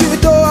 se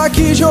tô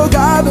aqui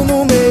jogado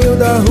no meio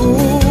da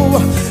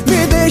rua.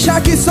 Me deixa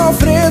aqui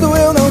sofrendo,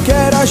 eu não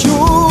quero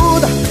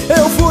ajuda.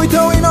 Eu fui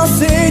tão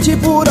inocente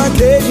por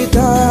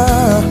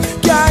acreditar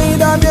que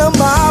ainda me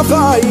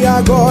amava. E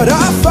agora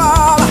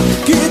fala,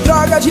 que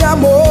droga de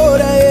amor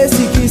é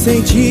esse que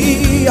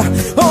sentia?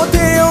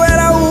 Ontem eu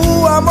era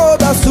o amor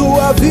da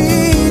sua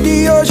vida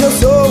e hoje eu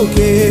sou o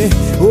quê?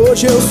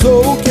 Hoje eu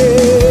sou o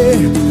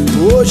quê?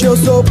 Hoje eu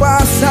sou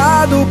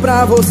passado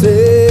pra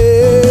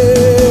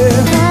você.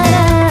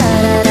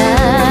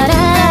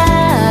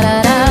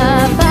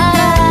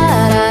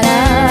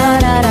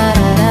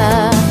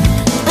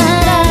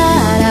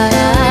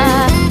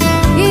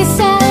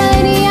 Isso é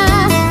loirinha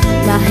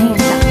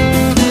marrenta.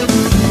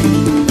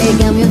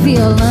 Pega meu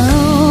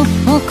violão,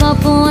 um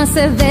copo, uma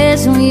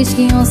cerveja, um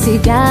uísque e um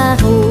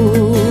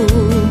cigarro.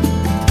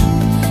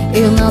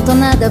 Eu não tô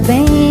nada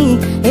bem,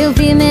 eu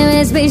vi meu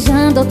ex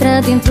beijando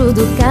outra dentro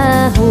do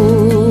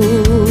carro.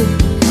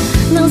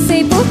 Não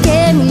sei por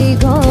que me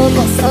ligou,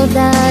 com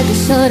saudade,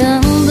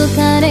 chorando,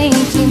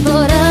 carente,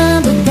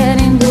 implorando,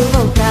 querendo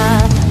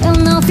voltar.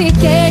 Eu não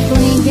fiquei com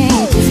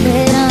ninguém te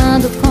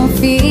esperando,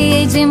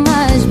 confiei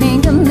demais, me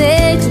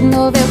enganei de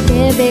novo, eu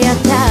quebrei a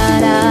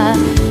cara.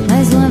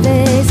 Mais uma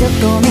vez eu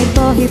tomei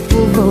corre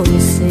por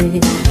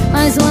você,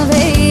 mais uma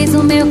vez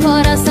o meu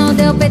coração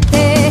deu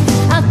PT.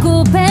 A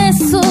culpa é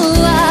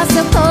sua, se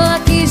eu tô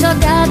aqui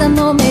jogada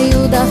no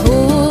meio da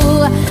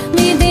rua.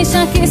 Me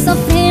deixa aqui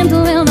sofrendo,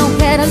 eu não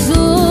quero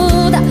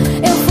ajuda.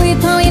 Eu fui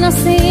tão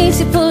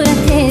inocente por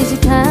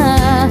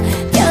acreditar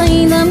que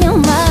ainda me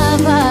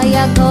amava. E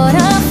agora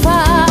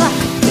fala,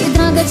 que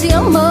droga de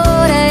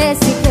amor é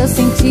esse que eu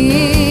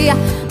sentia?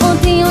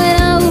 Ontem eu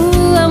era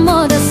o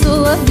amor da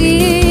sua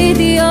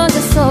vida e hoje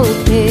eu sou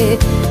o quê?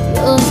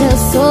 Hoje eu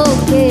sou o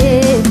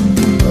quê?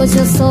 Hoje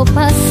eu sou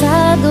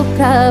passado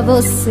pra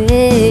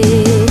você.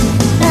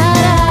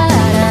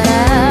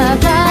 Tararara,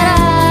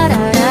 tararara.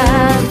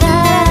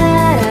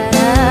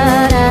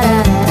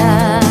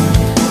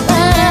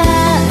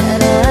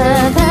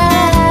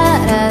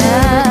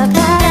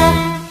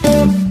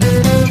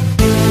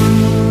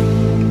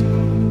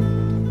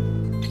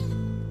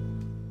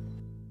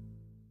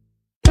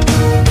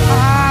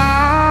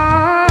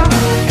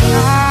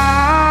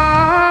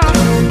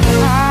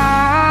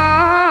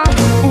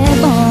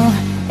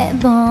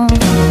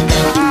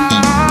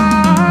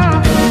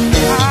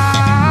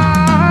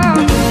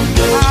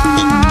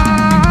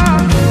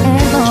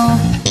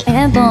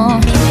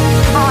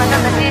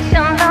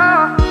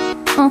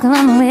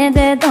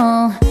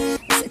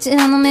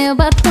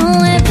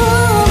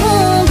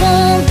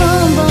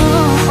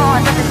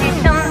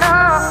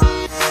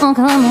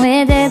 calando o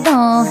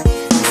edredom,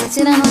 você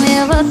tirando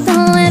meu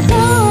batom. É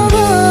bom,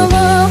 bom,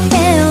 bom.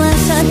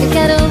 Relaxa que eu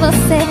quero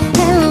você,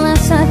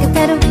 relaxa que eu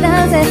quero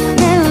prazer,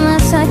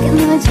 relaxa que a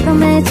noite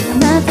promete que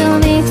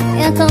naturalmente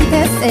vai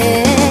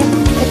acontecer.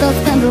 Eu tô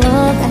ficando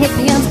louca,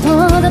 arrepiando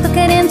toda, tô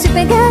querendo te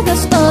pegar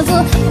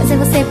gostoso, fazer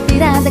você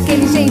pirar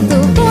daquele jeito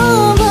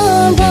bom,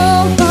 bom,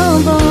 bom,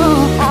 bom, bom.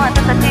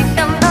 Ontem tá te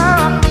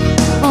chamando,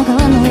 bom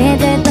calando o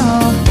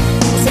edredom,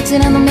 você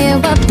tirando meu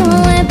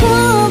batom. É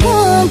bom,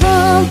 bom,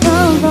 bom,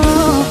 bom, bom.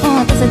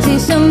 Ontem tá te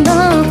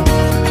chamando,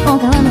 bom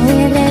calando o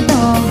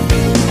edredom,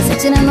 você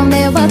tirando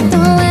meu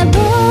batom. É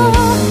bom.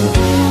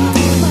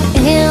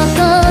 Eu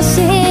tô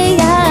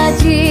cheia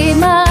de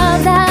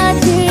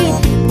maldade,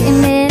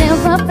 primeiro eu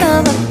vou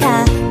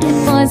provocar,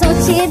 depois vou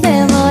te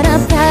devorar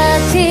pra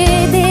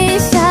te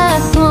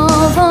deixar com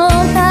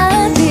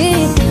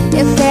vontade.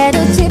 Eu quero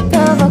te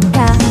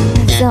provocar,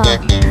 só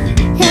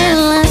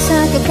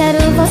relaxa que eu quero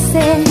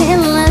você,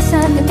 relaxa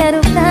que eu quero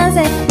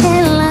prazer,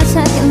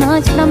 relaxa que a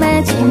noite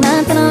promete que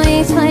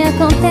naturalmente vai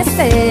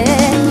acontecer.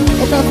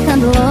 Eu tô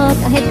ficando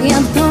louca,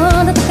 arrepiando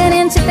toda, tô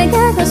querendo te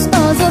pegar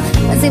gostoso,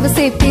 fazer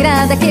você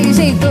pirar daquele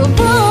jeito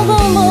bom,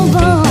 bom, bom,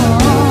 bom.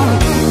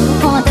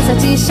 Ontem só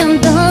te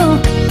chamou,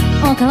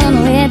 bom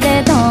calando o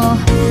edredom,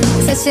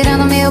 você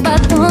tirando meu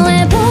batom.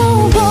 É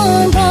bom,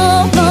 bom,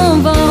 bom, bom,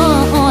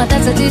 bom.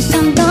 Ontem só te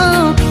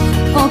chamou,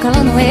 bom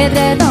calando o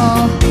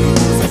edredom,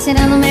 você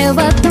tirando meu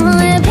batom.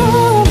 É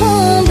bom,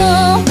 bom,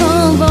 bom,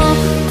 bom, bom.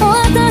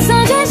 Ontem só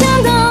te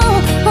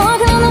chamou, bom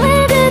calando o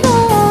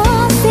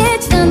edredom, você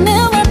tirando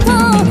meu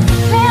batom,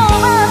 meu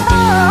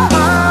batom.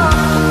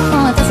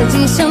 Ontem só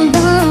te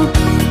chamou,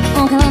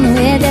 bom calando o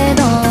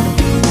edredom,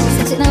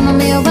 você tirando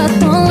meu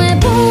batom. É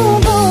bom,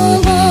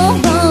 bom, bom,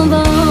 bom,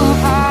 bom.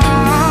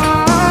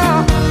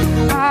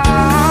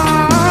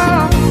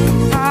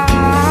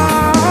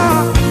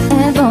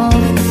 É bom,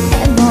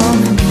 é bom.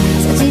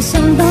 Só te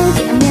chamou,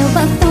 tira meu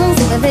batom,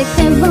 você vai ver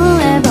que é bom,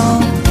 é bom.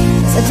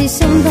 Só te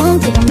chamou,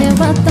 tira meu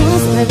batom,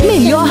 você vai ver que é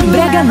bom. Melhor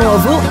brega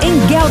novo em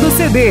Guel do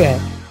CD.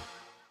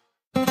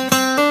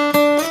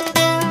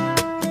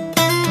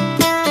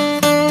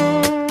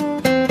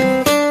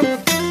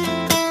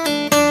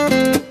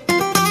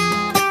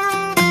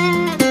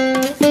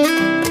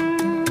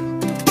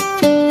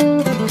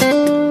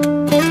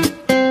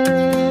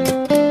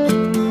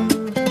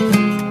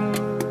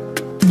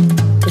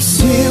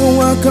 Se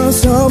uma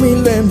canção me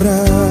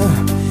lembrar,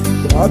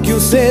 troque o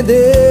CD,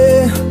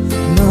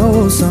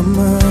 não ouça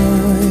mais.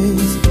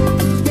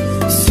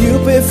 Se o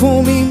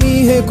perfume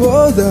me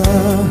recordar,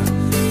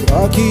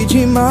 troque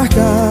de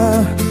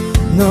marca,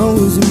 não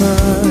use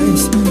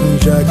mais.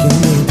 Já que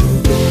me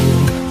trocou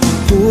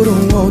por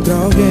um outro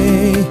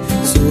alguém,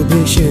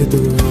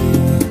 substituir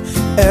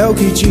é o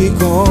que te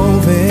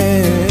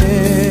convém.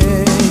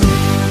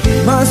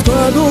 Mas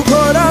quando o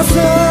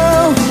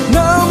coração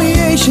não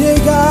me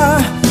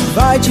enxergar,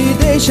 vai te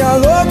deixar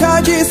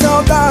louca de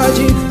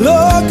saudade,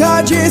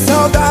 louca de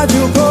saudade.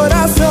 O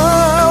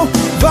coração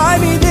vai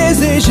me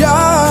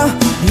desejar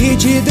e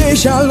te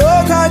deixar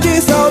louca de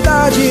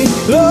saudade,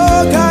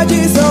 louca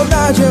de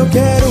saudade. Eu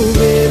quero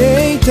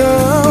ver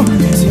então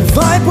se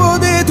vai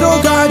poder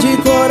trocar de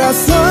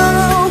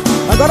coração.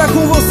 Agora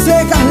com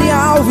você, Carla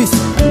Alves.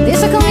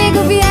 Deixa comigo,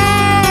 Biel.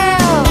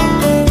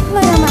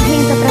 Loira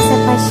marrenta pra se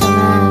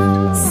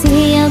apaixonar.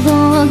 Se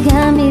algum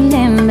lugar me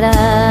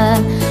lembrar,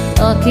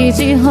 toque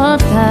de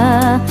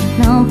rota,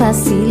 não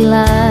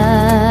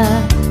vacilar.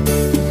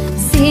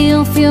 Se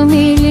um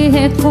filme lhe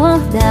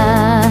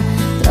recordar,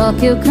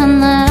 troque o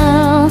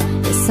canal,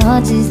 é só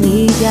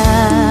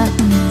desligar.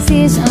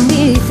 Se já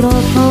me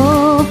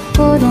trocou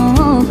por um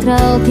outro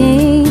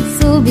alguém,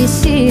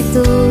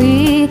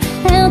 substituir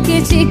é o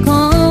que te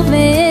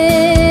convém.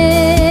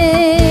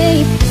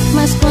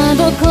 Mas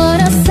quando o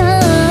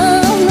coração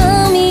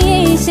não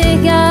me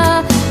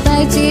enxergar,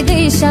 vai te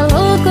deixar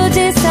louco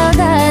de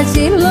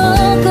saudade,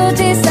 louco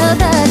de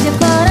saudade. O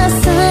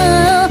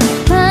coração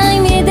vai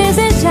me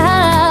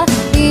desejar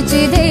e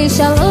te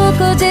deixa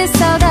louco de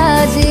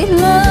saudade,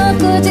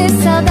 louco de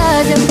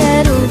saudade. Eu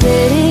quero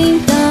ver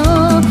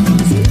então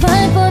se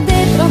vai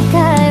poder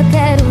trocar. Eu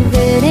quero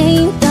ver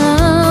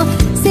então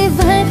se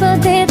vai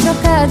poder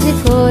trocar de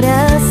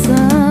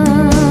coração.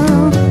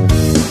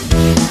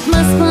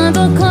 Mas quando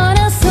o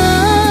coração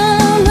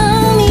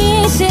não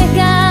me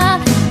enxergar,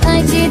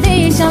 vai te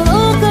deixar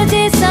louco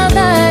de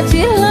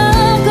saudade,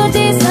 louco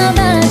de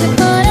saudade. O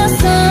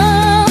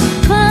coração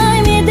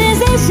vai me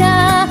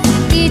desejar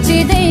e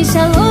te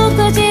deixa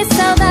louco de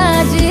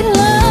saudade,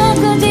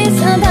 louco de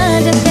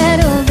saudade. Eu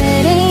quero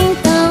ver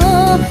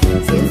então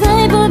se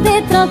vai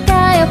poder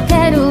trocar. Eu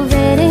quero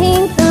ver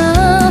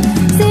então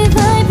se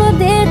vai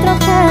poder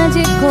trocar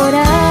de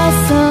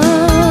coração.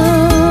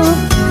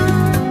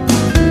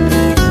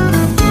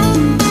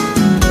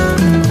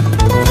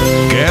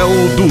 Guel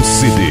do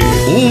CD,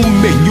 o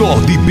melhor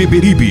de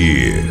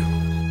Beberibe.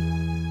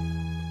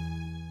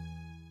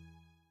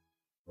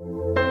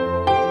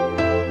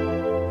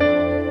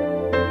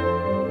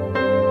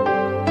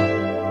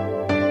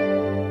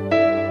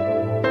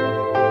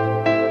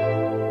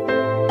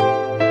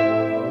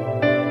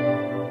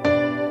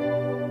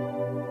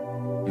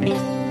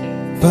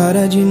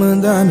 Para de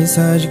mandar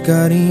mensagem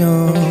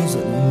carinhosa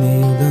no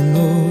meio da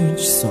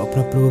noite só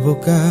pra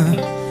provocar.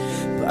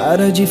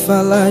 Para de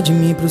falar de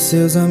mim pros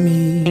seus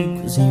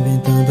amigos,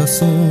 inventando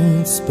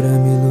assuntos pra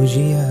me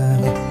elogiar.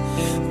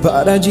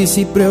 Para de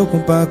se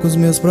preocupar com os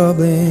meus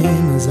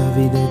problemas, a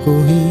vida é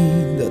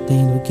corrida,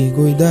 tendo que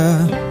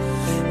cuidar.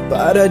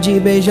 Para de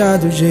beijar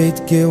do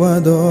jeito que eu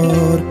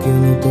adoro, que eu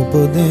não tô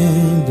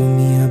podendo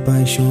me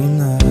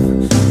apaixonar.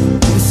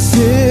 E se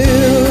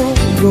eu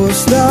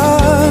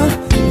gostar,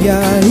 e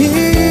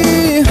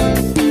aí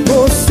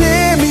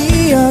você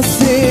me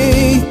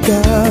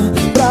aceita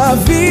pra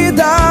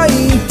vida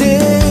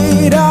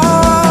inteira?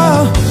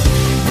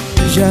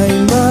 Já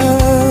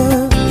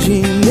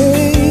imaginei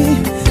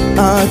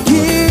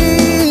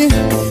aqui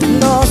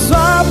nosso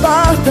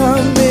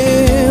apartamento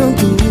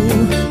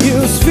e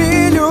os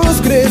filhos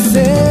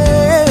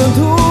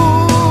crescendo.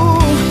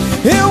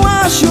 Eu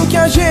acho que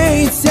a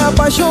gente se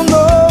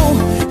apaixonou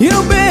e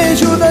o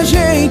beijo da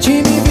gente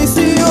me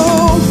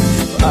viciou.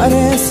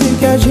 Parece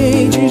que a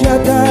gente já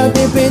tá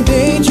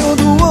dependente um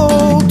do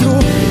outro.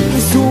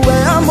 Isso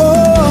é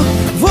amor.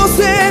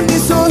 Você me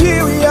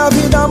sorriu e a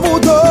vida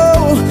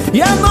mudou,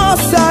 e a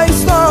nossa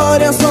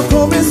história só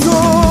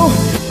começou.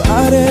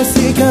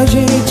 Parece que a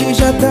gente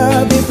já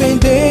tá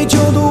dependente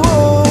um do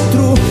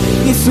outro.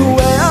 Isso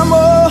é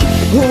amor.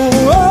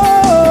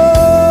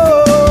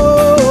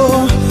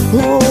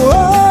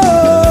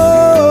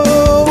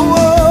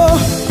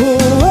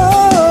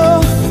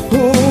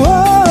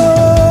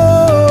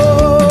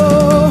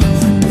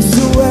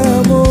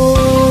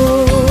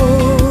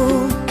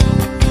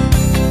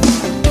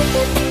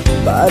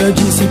 Para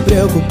de se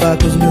preocupar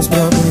com os meus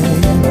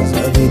problemas,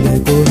 a vida é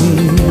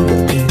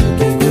corrida, tenho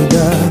que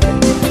cuidar.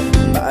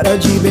 Para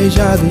de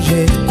beijar do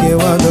jeito que eu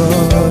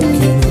adoro,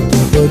 que eu não tô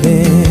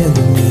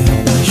podendo me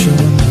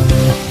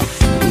apaixonar.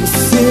 E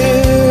se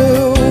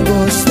eu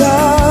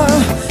gostar,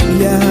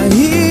 e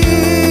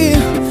aí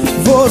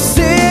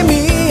você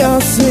me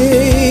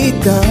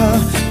aceita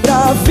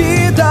pra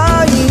vida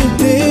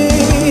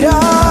inteira?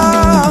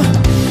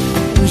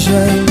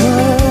 Já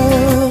imaginei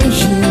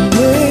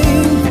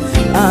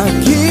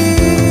aqui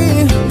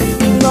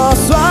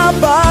nosso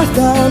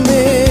apartamento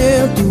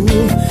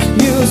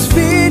e os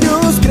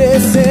filhos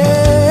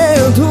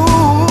crescendo.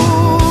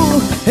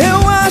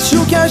 Eu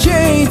acho que a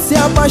gente se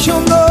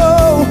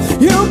apaixonou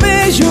e o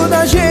beijo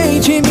da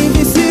gente me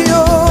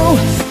viciou.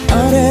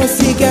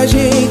 Parece que a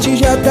gente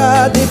já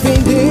tá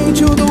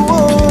dependente um do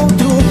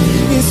outro.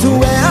 Isso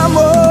é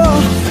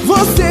amor.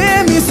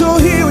 Você me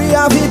sorriu e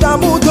a vida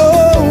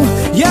mudou,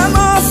 e a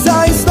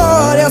nossa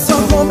história só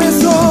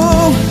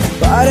começou.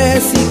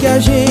 Parece que a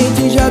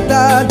gente já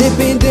tá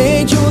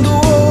dependente um do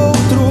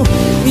outro.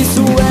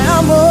 Isso é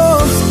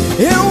amor.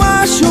 Eu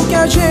acho que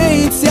a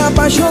gente se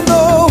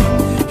apaixonou